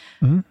ether.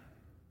 Mm-hmm.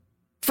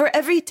 For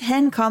every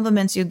 10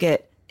 compliments you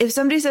get, if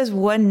somebody says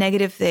one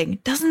negative thing,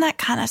 doesn't that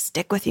kind of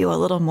stick with you a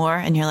little more?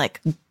 And you're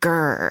like,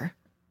 grr.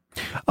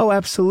 Oh,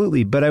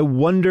 absolutely. But I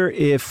wonder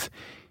if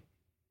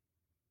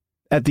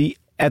at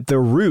the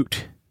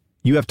root,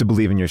 you have to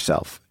believe in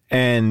yourself.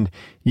 And,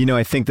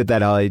 I think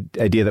that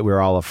idea that we're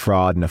all a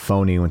fraud and a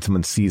phony when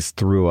someone sees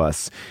through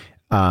us,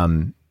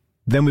 then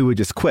we would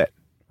just quit,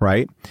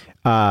 right?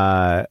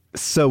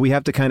 So we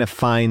have to kind of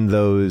find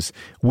those,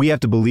 we have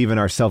to believe in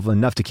ourselves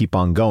enough to keep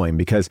on going,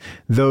 because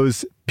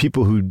those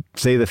people who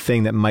say the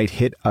thing that might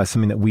hit us,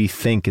 something that we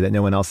think that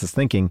no one else is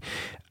thinking,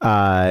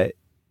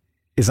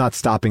 is not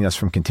stopping us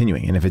from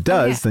continuing. And if it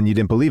does, then you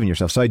didn't believe in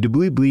yourself. So I do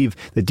believe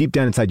that deep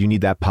down inside, you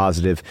need that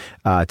positive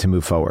to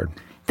move forward.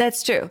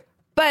 That's true.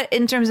 But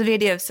in terms of the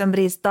idea of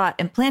somebody's thought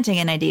implanting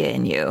an idea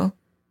in you,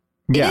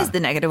 it is the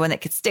negative one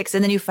that sticks,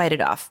 and then you fight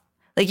it off.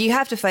 Like you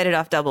have to fight it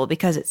off double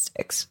because it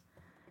sticks.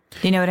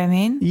 Do you know what I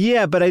mean?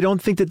 Yeah, but I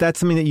don't think that that's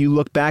something that you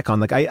look back on.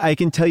 Like I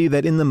can tell you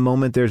that in the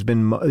moment there's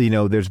been,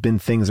 there's been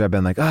things that I've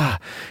been like,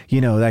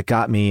 that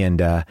got me,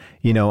 and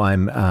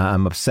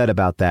I'm upset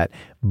about that.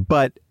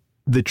 But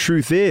the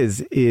truth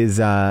is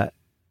I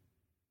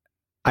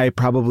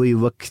probably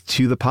look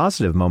to the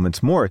positive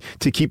moments more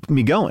to keep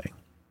me going.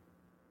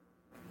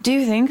 Do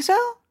you think so?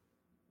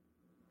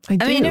 I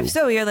do. I mean, if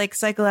so, you're like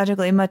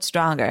psychologically much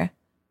stronger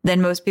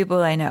than most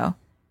people I know.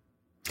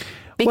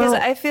 Because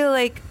I feel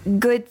like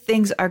good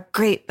things are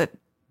great, but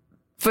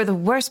for the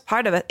worst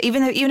part of it,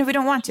 even if we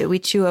don't want to, we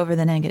chew over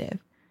the negative.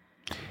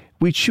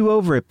 We chew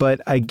over it, but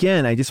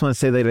again, I just want to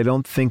say that I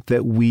don't think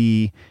that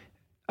we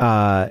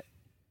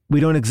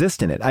don't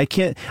exist in it. I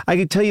can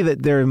tell you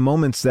that there are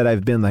moments that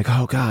I've been like,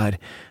 oh God,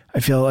 I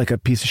feel like a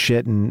piece of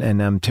shit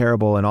and I'm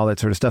terrible and all that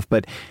sort of stuff,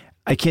 but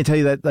I can't tell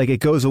you that like it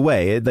goes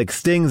away. It like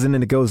stings and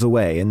then it goes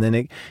away, and then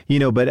it,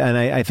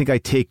 I think I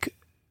take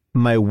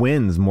my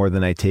wins more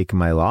than I take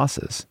my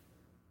losses.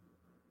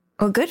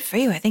 Well, good for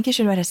you. I think you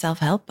should write a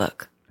self-help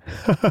book.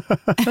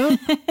 Well,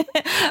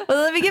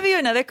 let me give you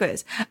another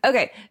quiz.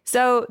 Okay,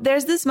 so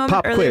there's this moment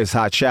pop earlier. Quiz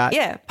hot shot.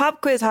 Yeah,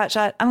 pop quiz hot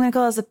shot. I'm going to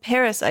call this a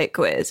parasite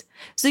quiz.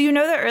 So you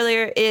know that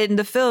earlier in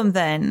the film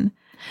then,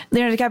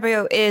 Leonardo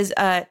DiCaprio is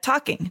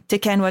talking to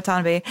Ken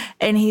Watanabe,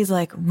 and he's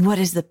like, what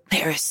is the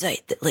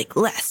parasite that like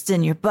lasts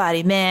in your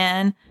body,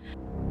 man?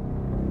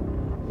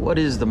 What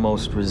is the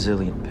most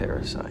resilient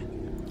parasite?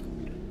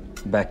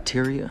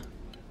 Bacteria?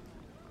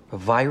 A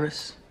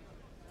virus?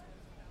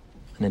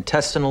 An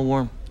intestinal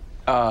worm?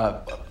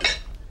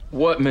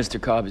 What Mr.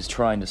 Cobb is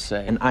trying to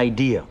say. An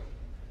idea.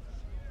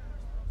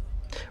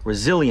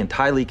 Resilient,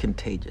 highly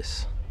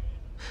contagious.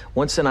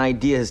 Once an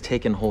idea has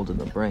taken hold in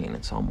the brain,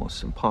 it's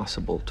almost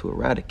impossible to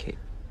eradicate.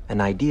 An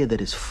idea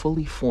that is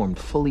fully formed,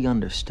 fully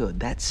understood,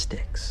 that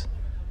sticks.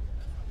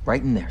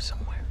 Right in there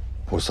somewhere.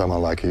 For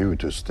someone like you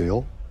to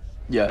steal?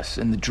 Yes,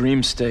 in the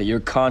dream state, your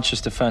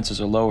conscious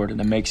defenses are lowered,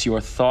 and it makes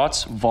your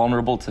thoughts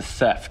vulnerable to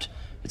theft.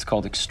 It's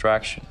called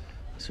extraction.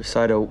 Mr.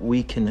 Saito,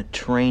 we can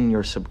train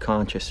your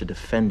subconscious to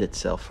defend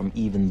itself from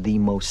even the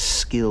most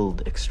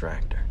skilled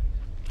extractor.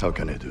 How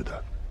can I do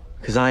that?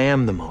 Because I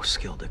am the most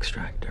skilled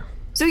extractor.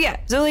 So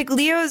like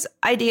Leo's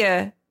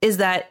idea is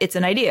that it's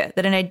an idea,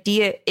 that an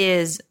idea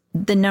is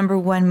the number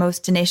one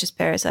most tenacious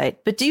parasite.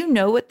 But do you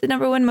know what the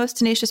number one most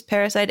tenacious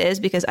parasite is?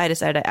 Because I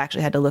decided I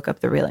actually had to look up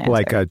the real answer.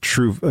 Like a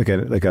true,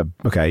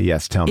 okay,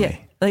 yes, tell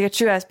me. Like a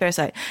true ass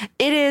parasite.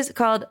 It is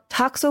called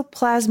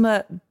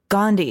Toxoplasma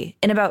gondii,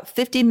 and about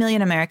 50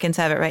 million Americans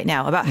have it right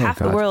now. About half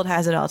the world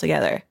has it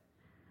altogether.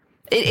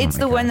 It's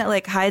the one that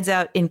like hides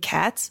out in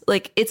cats.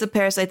 Like it's a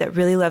parasite that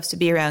really loves to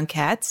be around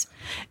cats.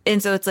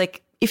 And so it's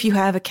like, if you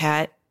have a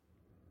cat,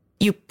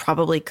 you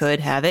probably could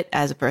have it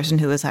as a person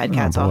who has had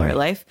cats all her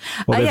life.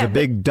 Well, there's a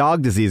big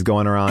dog disease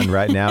going around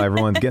right now.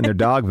 Everyone's getting their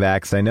dog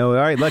vaxxed. I know.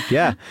 All right, look,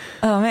 yeah.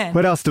 Oh, man.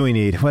 What else do we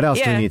need? What else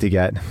do we need to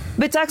get?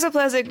 But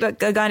Toxoplasma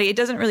gondii, it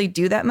doesn't really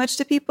do that much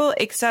to people,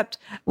 except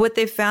what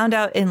they found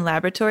out in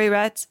laboratory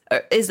rats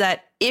is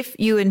that if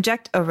you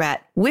inject a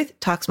rat with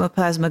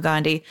Toxoplasma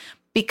gondii,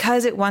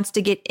 because it wants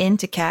to get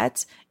into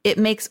cats, it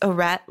makes a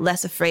rat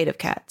less afraid of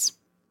cats.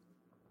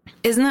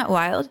 Isn't that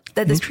wild?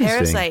 That this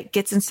parasite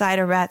gets inside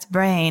a rat's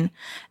brain,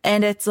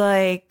 and it's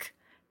like,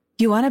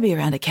 you want to be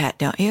around a cat,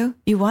 don't you?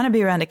 You want to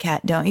be around a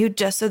cat, don't you?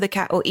 Just so the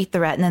cat will eat the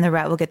rat, and then the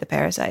rat will get the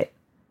parasite.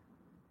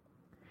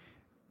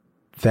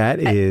 That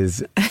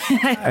is,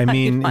 I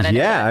mean,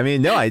 yeah, I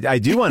mean, no, I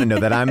do want to know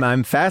that.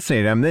 I'm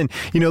fascinated. I'm then,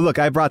 look,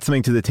 I brought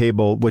something to the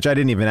table, which I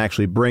didn't even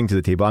actually bring to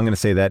the table. I'm going to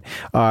say that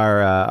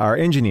our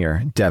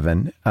engineer,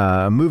 Devin,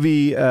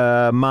 movie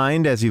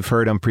mind, as you've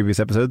heard on previous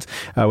episodes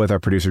with our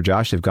producer,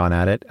 Josh, they've gone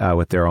at it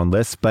with their own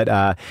lists.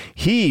 But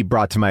he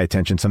brought to my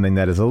attention something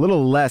that is a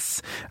little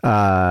less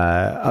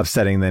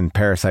upsetting than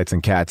parasites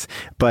and cats,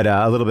 but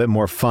a little bit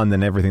more fun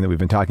than everything that we've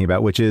been talking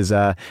about, which is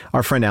our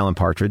friend Alan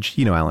Partridge.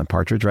 You know Alan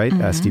Partridge, right?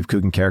 Mm-hmm. Steve Coogan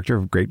Coogan character,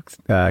 great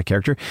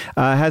character,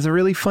 has a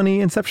really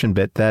funny Inception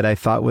bit that I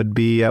thought would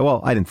be,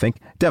 I didn't think.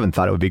 Devin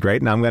thought it would be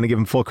great, and I'm going to give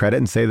him full credit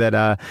and say that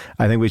I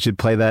think we should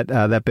play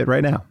that bit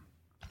right now.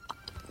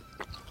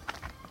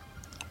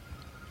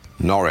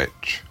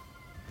 Norwich.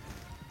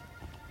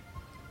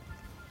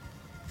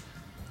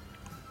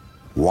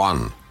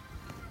 1.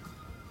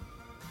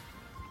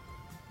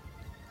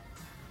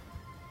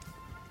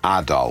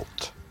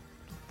 Adult.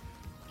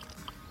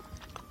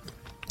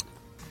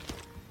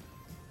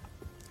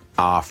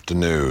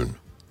 Afternoon.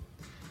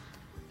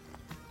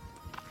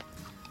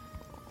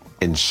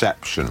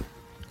 Inception.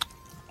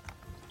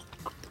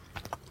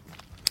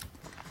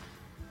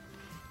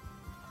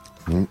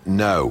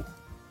 No.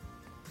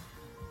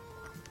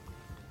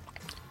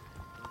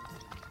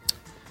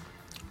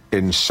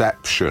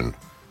 Inception.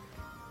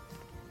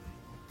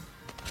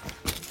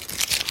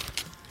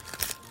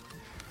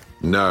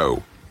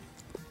 No.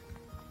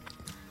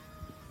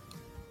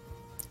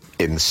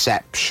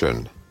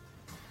 Inception.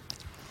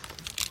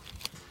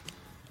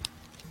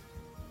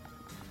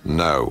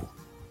 No.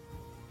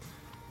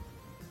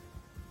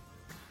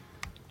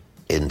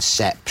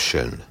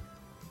 Inception.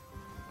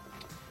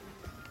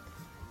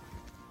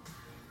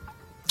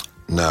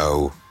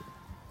 No.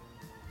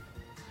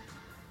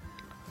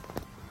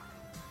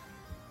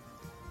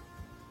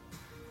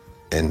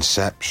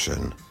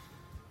 Inception.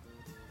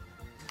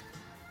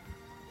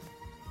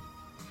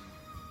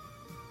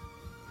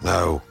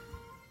 No.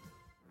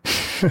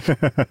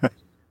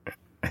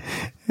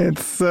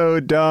 It's so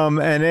dumb,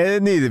 and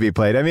it needs to be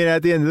played. I mean,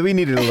 at the end, we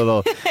needed a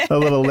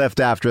little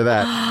lift after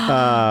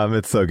that.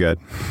 It's so good.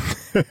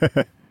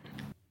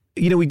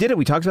 We did it.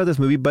 We talked about this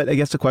movie, but I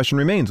guess the question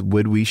remains,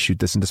 would we shoot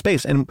this into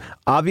space? And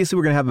obviously,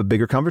 we're going to have a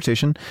bigger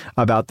conversation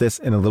about this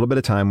in a little bit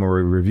of time where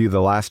we review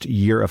the last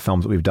year of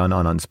films that we've done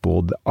on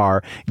Unspooled,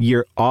 our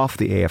year off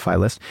the AFI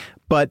list.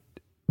 But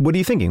what are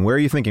you thinking? Where are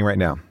you thinking right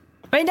now?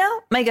 Right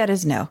now, my gut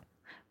is no.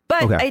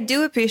 But Okay. I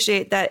do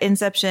appreciate that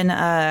Inception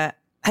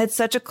had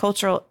such a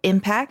cultural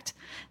impact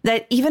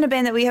that even a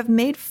band that we have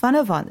made fun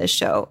of on this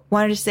show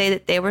wanted to say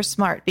that they were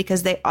smart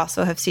because they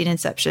also have seen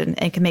Inception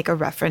and can make a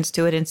reference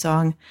to it in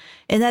song.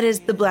 And that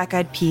is the Black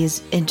Eyed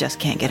Peas in Just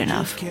Can't Get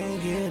Enough. I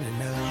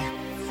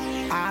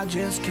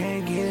just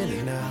can't get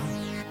enough.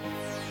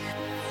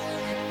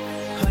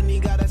 Honey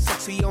got a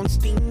sexy on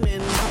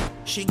steaming.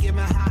 She giving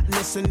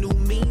hotness a new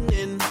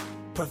meaning.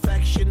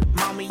 Perfection,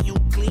 mommy, you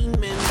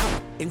gleaming.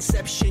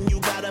 Inception, you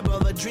got a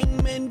brother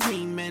dreaming.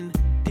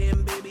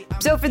 Damn, baby.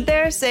 So for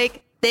their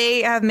sake,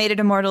 they have made it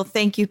immortal.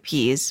 Thank you,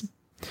 Peas.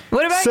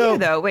 What about you,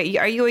 though? Wait,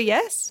 are you a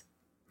yes?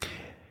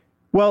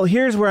 Well,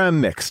 here's where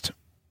I'm mixed.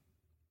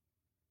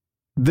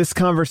 This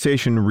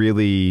conversation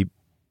really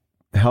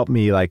helped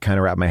me kind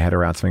of wrap my head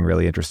around something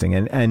really interesting.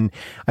 And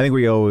I think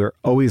we're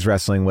always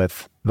wrestling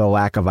with the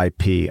lack of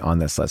IP on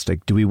this list.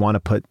 Do we want to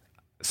put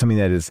something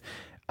that is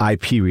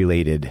IP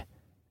related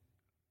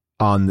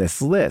on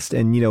this list?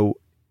 And,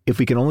 if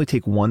we can only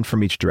take one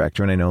from each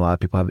director, and I know a lot of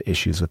people have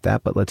issues with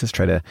that, but let's just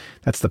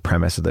that's the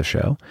premise of the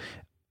show.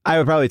 I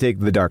would probably take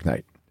The Dark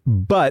Knight,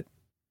 but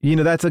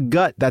that's a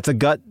gut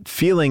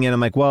feeling. And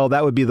I'm like, well,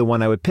 that would be the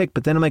one I would pick.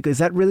 But then I'm like, is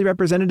that really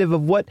representative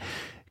of what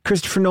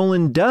Christopher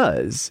Nolan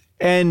does?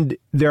 And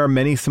there are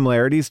many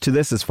similarities to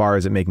this as far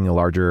as it making a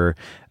larger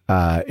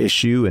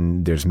issue,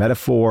 and there's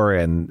metaphor,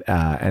 and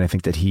I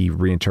think that he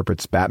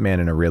reinterprets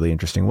Batman in a really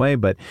interesting way.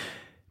 But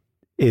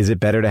is it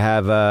better to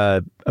have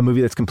a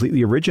movie that's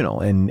completely original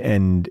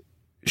and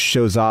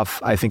shows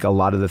off, I think, a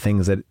lot of the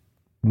things that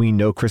we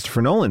know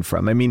Christopher Nolan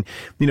from? I mean,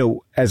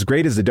 as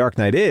great as The Dark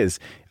Knight is,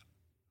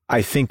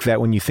 I think that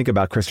when you think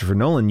about Christopher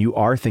Nolan, you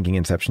are thinking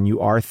Inception,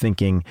 you are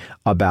thinking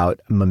about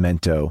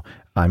Memento.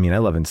 I mean, I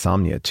love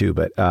Insomnia too,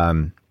 but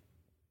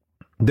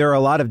there are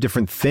a lot of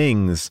different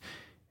things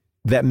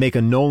that make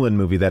a Nolan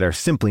movie that are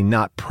simply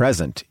not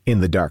present in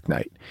The Dark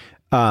Knight.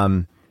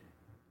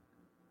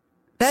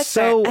 That's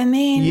so, fair. I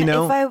mean,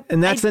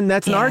 that's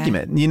an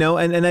argument,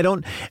 and I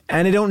don't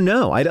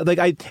know.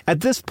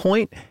 At this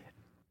point,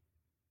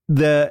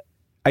 I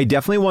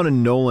definitely want a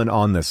Nolan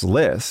on this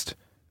list.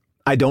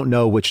 I don't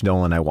know which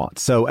Nolan I want.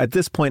 So at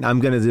this point, I'm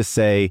going to just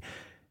say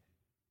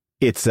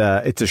it's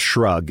a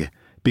shrug,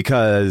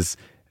 because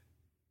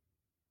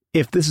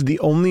if this is the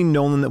only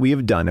Nolan that we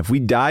have done, if we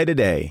die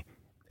today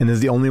and this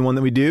is the only one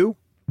that we do,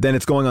 then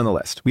it's going on the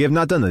list. We have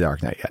not done The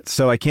Dark Knight yet,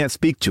 so I can't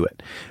speak to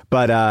it.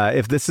 But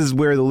if this is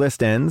where the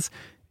list ends,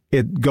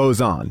 it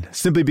goes on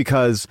simply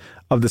because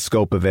of the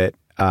scope of it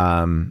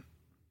and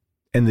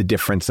the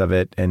difference of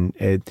it.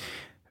 And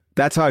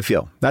that's how I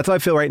feel. That's how I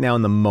feel right now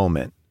in the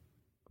moment.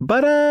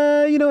 But,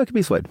 it could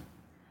be swayed.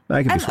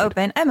 I'm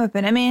open.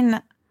 I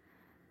mean,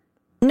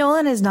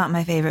 Nolan is not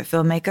my favorite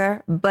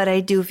filmmaker, but I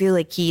do feel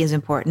like he is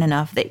important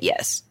enough that,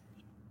 yes,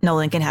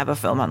 Nolan can have a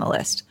film on the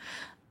list.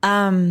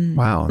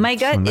 Wow. My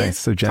gut so nice, is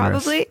so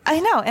generous. probably,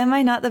 I know, am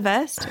I not the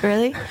best,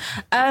 really?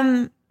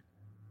 My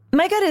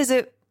gut is,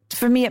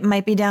 for me, it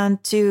might be down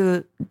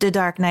to The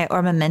Dark Knight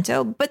or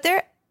Memento, but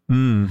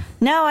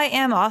now I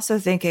am also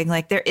thinking,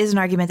 there is an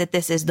argument that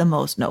this is the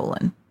most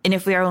Nolan. And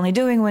if we are only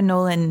doing one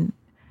Nolan,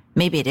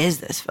 maybe it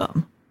is this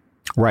film.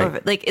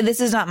 Right. Like, this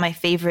is not my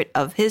favorite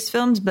of his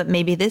films, but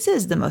maybe this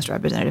is the most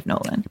representative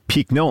Nolan.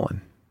 Peak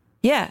Nolan.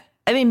 Yeah.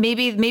 I mean,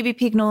 maybe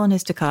peak Nolan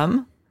is to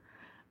come,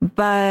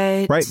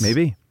 but... Right,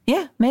 maybe.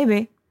 Yeah,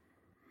 maybe.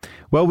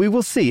 Well, we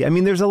will see. I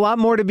mean, there's a lot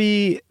more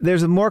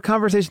there's more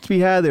conversation to be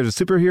had. There's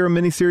a superhero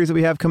miniseries that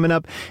we have coming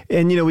up.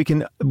 And,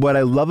 what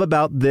I love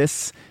about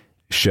this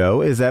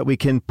show is that we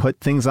can put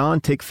things on,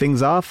 take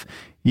things off.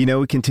 We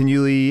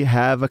continually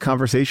have a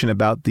conversation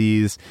about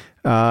these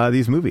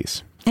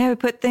movies. Yeah, we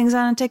put things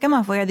on and take them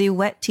off. We are the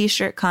wet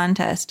t-shirt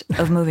contest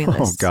of movie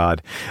lists. Oh,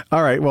 God.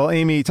 All right. Well,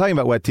 Amy, talking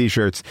about wet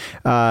t-shirts,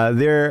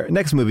 their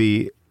next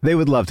movie, they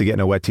would love to get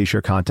in a wet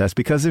t-shirt contest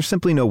because there's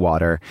simply no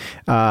water.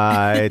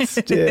 It's,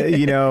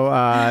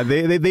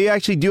 they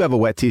actually do have a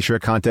wet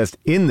t-shirt contest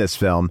in this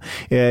film.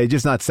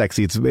 Just not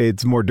sexy.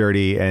 It's more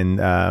dirty and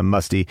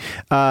musty.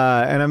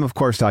 And I'm, of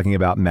course, talking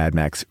about Mad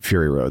Max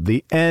Fury Road.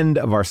 The end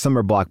of our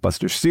summer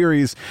blockbuster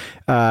series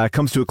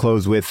comes to a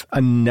close with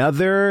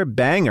another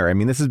banger. I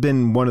mean, this has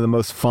been one of the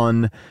most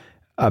fun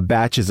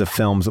batches of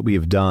films that we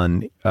have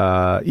done,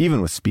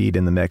 even with Speed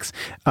in the mix,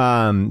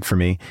 for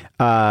me.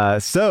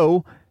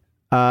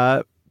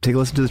 Take a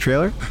listen to the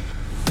trailer.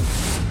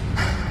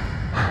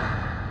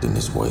 In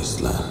this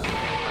wasteland,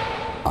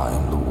 I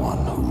am the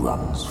one who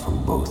runs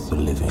from both the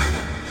living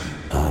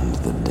and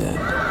the dead.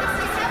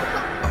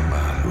 A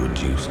man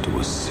reduced to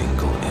a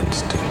single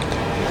instinct.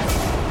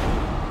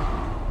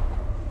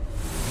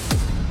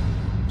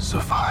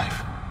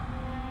 Survive.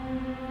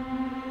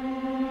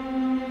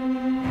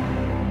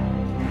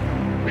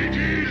 It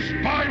is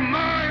by my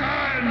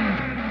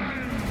hand!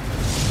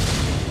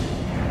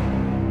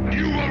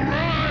 You will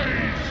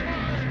rise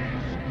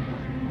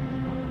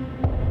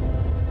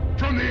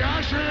from the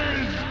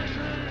ashes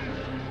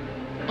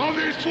of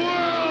this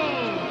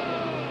world!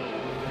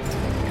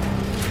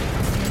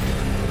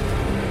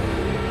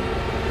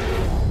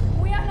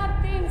 We are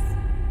not things!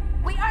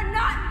 We are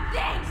not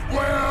things!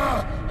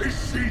 Where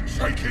is she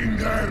taking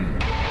them?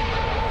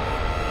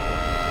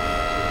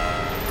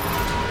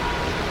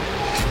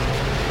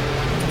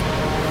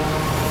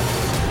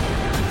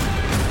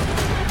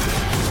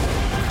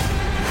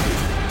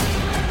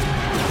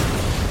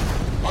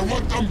 I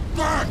want them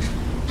back!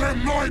 They're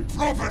my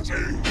property!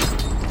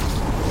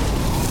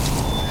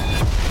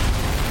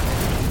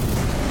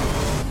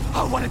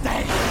 Oh, what a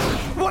day!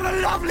 What a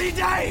lovely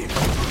day!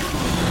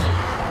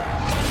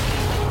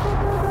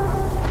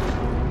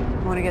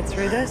 Want to get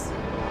through this?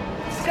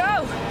 Let's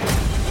go!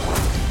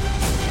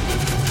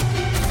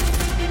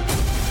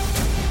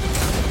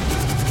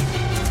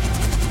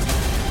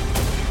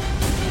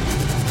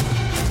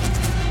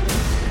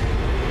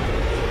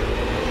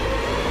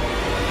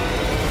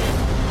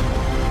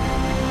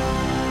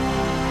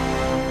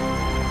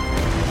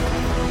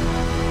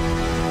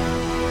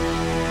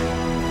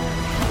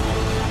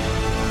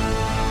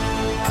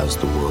 As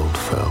the world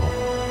fell,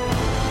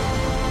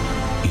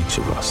 each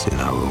of us in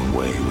our own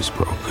way was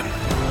broken.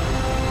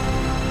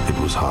 It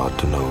was hard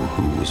to know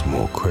who was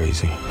more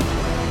crazy.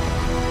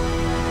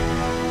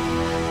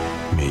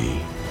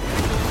 Me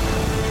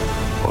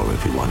or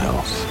everyone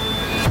else.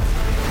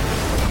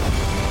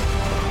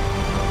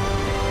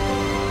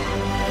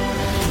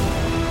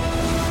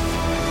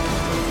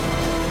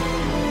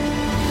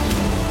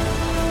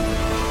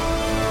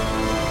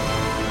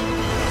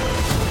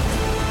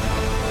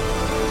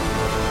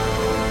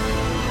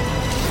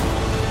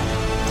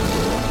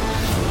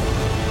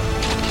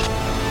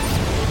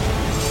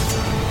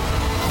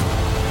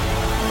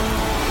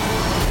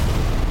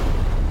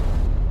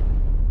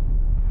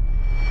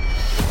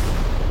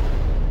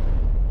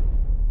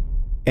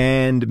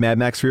 And Mad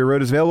Max Fury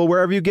Road is available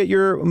wherever you get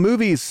your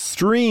movies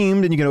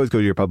streamed, and you can always go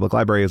to your public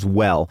library as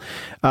well.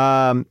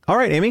 All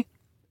right, Amy.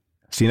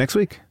 See you next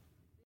week.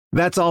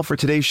 That's all for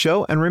today's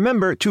show. And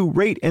remember to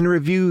rate and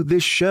review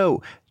this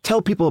show.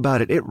 Tell people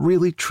about it. It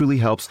really, truly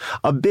helps.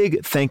 A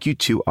big thank you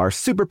to our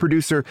super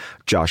producer,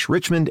 Josh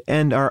Richmond,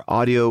 and our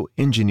audio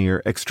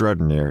engineer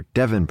extraordinaire,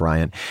 Devin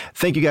Bryant.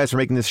 Thank you guys for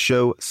making this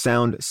show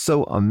sound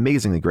so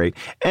amazingly great.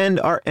 And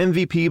our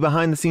MVP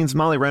behind the scenes,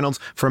 Molly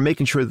Reynolds, for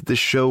making sure that this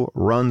show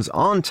runs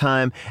on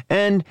time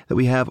and that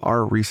we have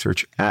our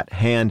research at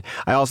hand.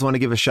 I also want to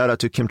give a shout out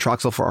to Kim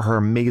Troxel for her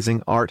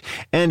amazing art.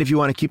 And if you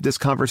want to keep this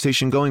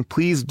conversation going,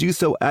 please do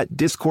so at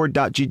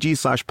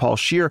discord.gg/Paul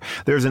Scheer.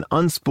 There's an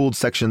unspooled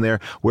section there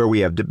where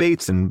we have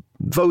debates and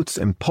votes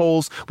and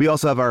polls. We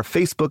also have our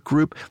Facebook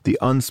group, the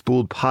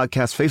Unspooled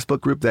Podcast Facebook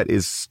group, that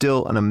is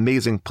still an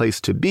amazing place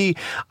to be.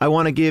 I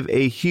want to give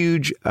a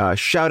huge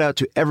shout out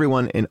to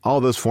everyone in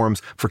all those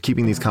forums for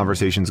keeping these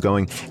conversations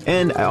going.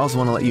 And I also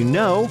want to let you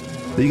know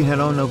that you can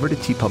head on over to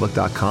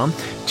tpublic.com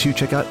to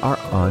check out our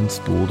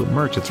Unspooled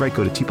merch. That's right.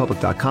 Go to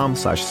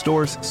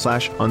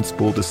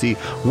tpublic.com/stores/unspooled to see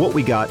what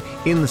we got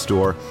in the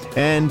store.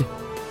 And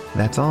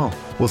that's all.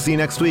 We'll see you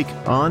next week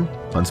on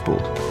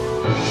Unspooled.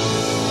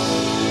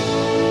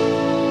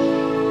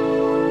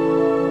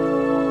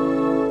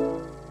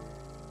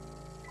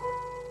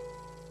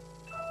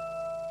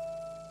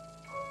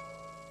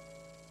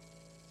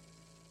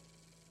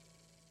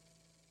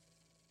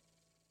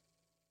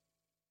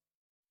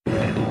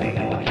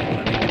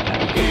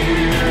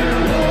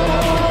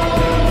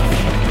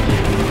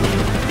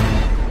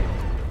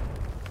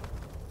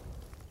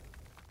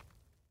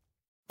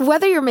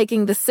 Whether you're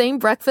making the same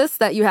breakfast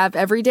that you have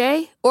every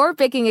day or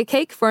baking a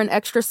cake for an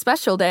extra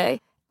special day,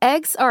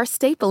 eggs are a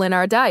staple in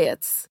our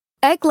diets.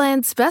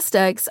 Eggland's best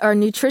eggs are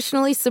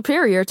nutritionally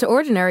superior to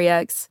ordinary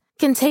eggs,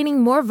 containing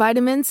more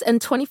vitamins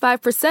and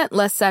 25%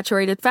 less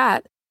saturated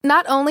fat.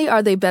 Not only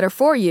are they better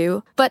for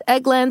you, but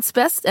Eggland's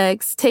best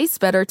eggs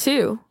taste better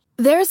too.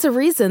 There's a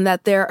reason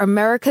that they're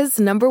America's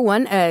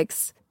 #1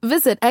 eggs.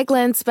 Visit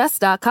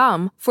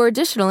egglandsbest.com for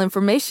additional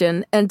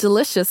information and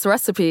delicious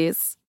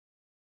recipes.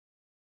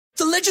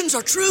 The legends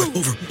are true.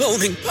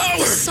 Overwhelming power.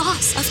 The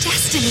sauce of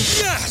destiny.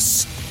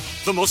 Yes!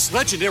 The most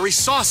legendary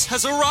sauce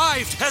has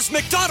arrived as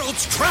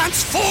McDonald's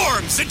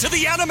transforms into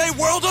the anime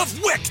world of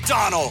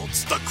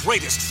WickDonald's. The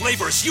greatest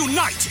flavors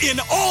unite in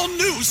all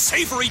new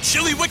savory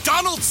chili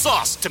McDonald's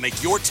sauce to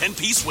make your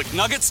 10-piece Wick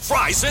Nuggets,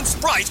 fries, and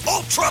Sprite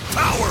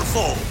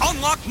ultra-powerful.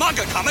 Unlock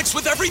manga comics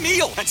with every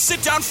meal and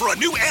sit down for a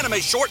new anime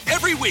short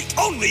every week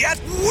only at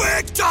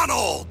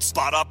WickDonald's.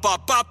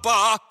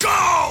 Ba-da-ba-ba-ba,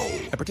 go!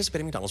 At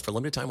participating McDonald's for a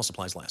limited time while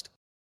supplies last.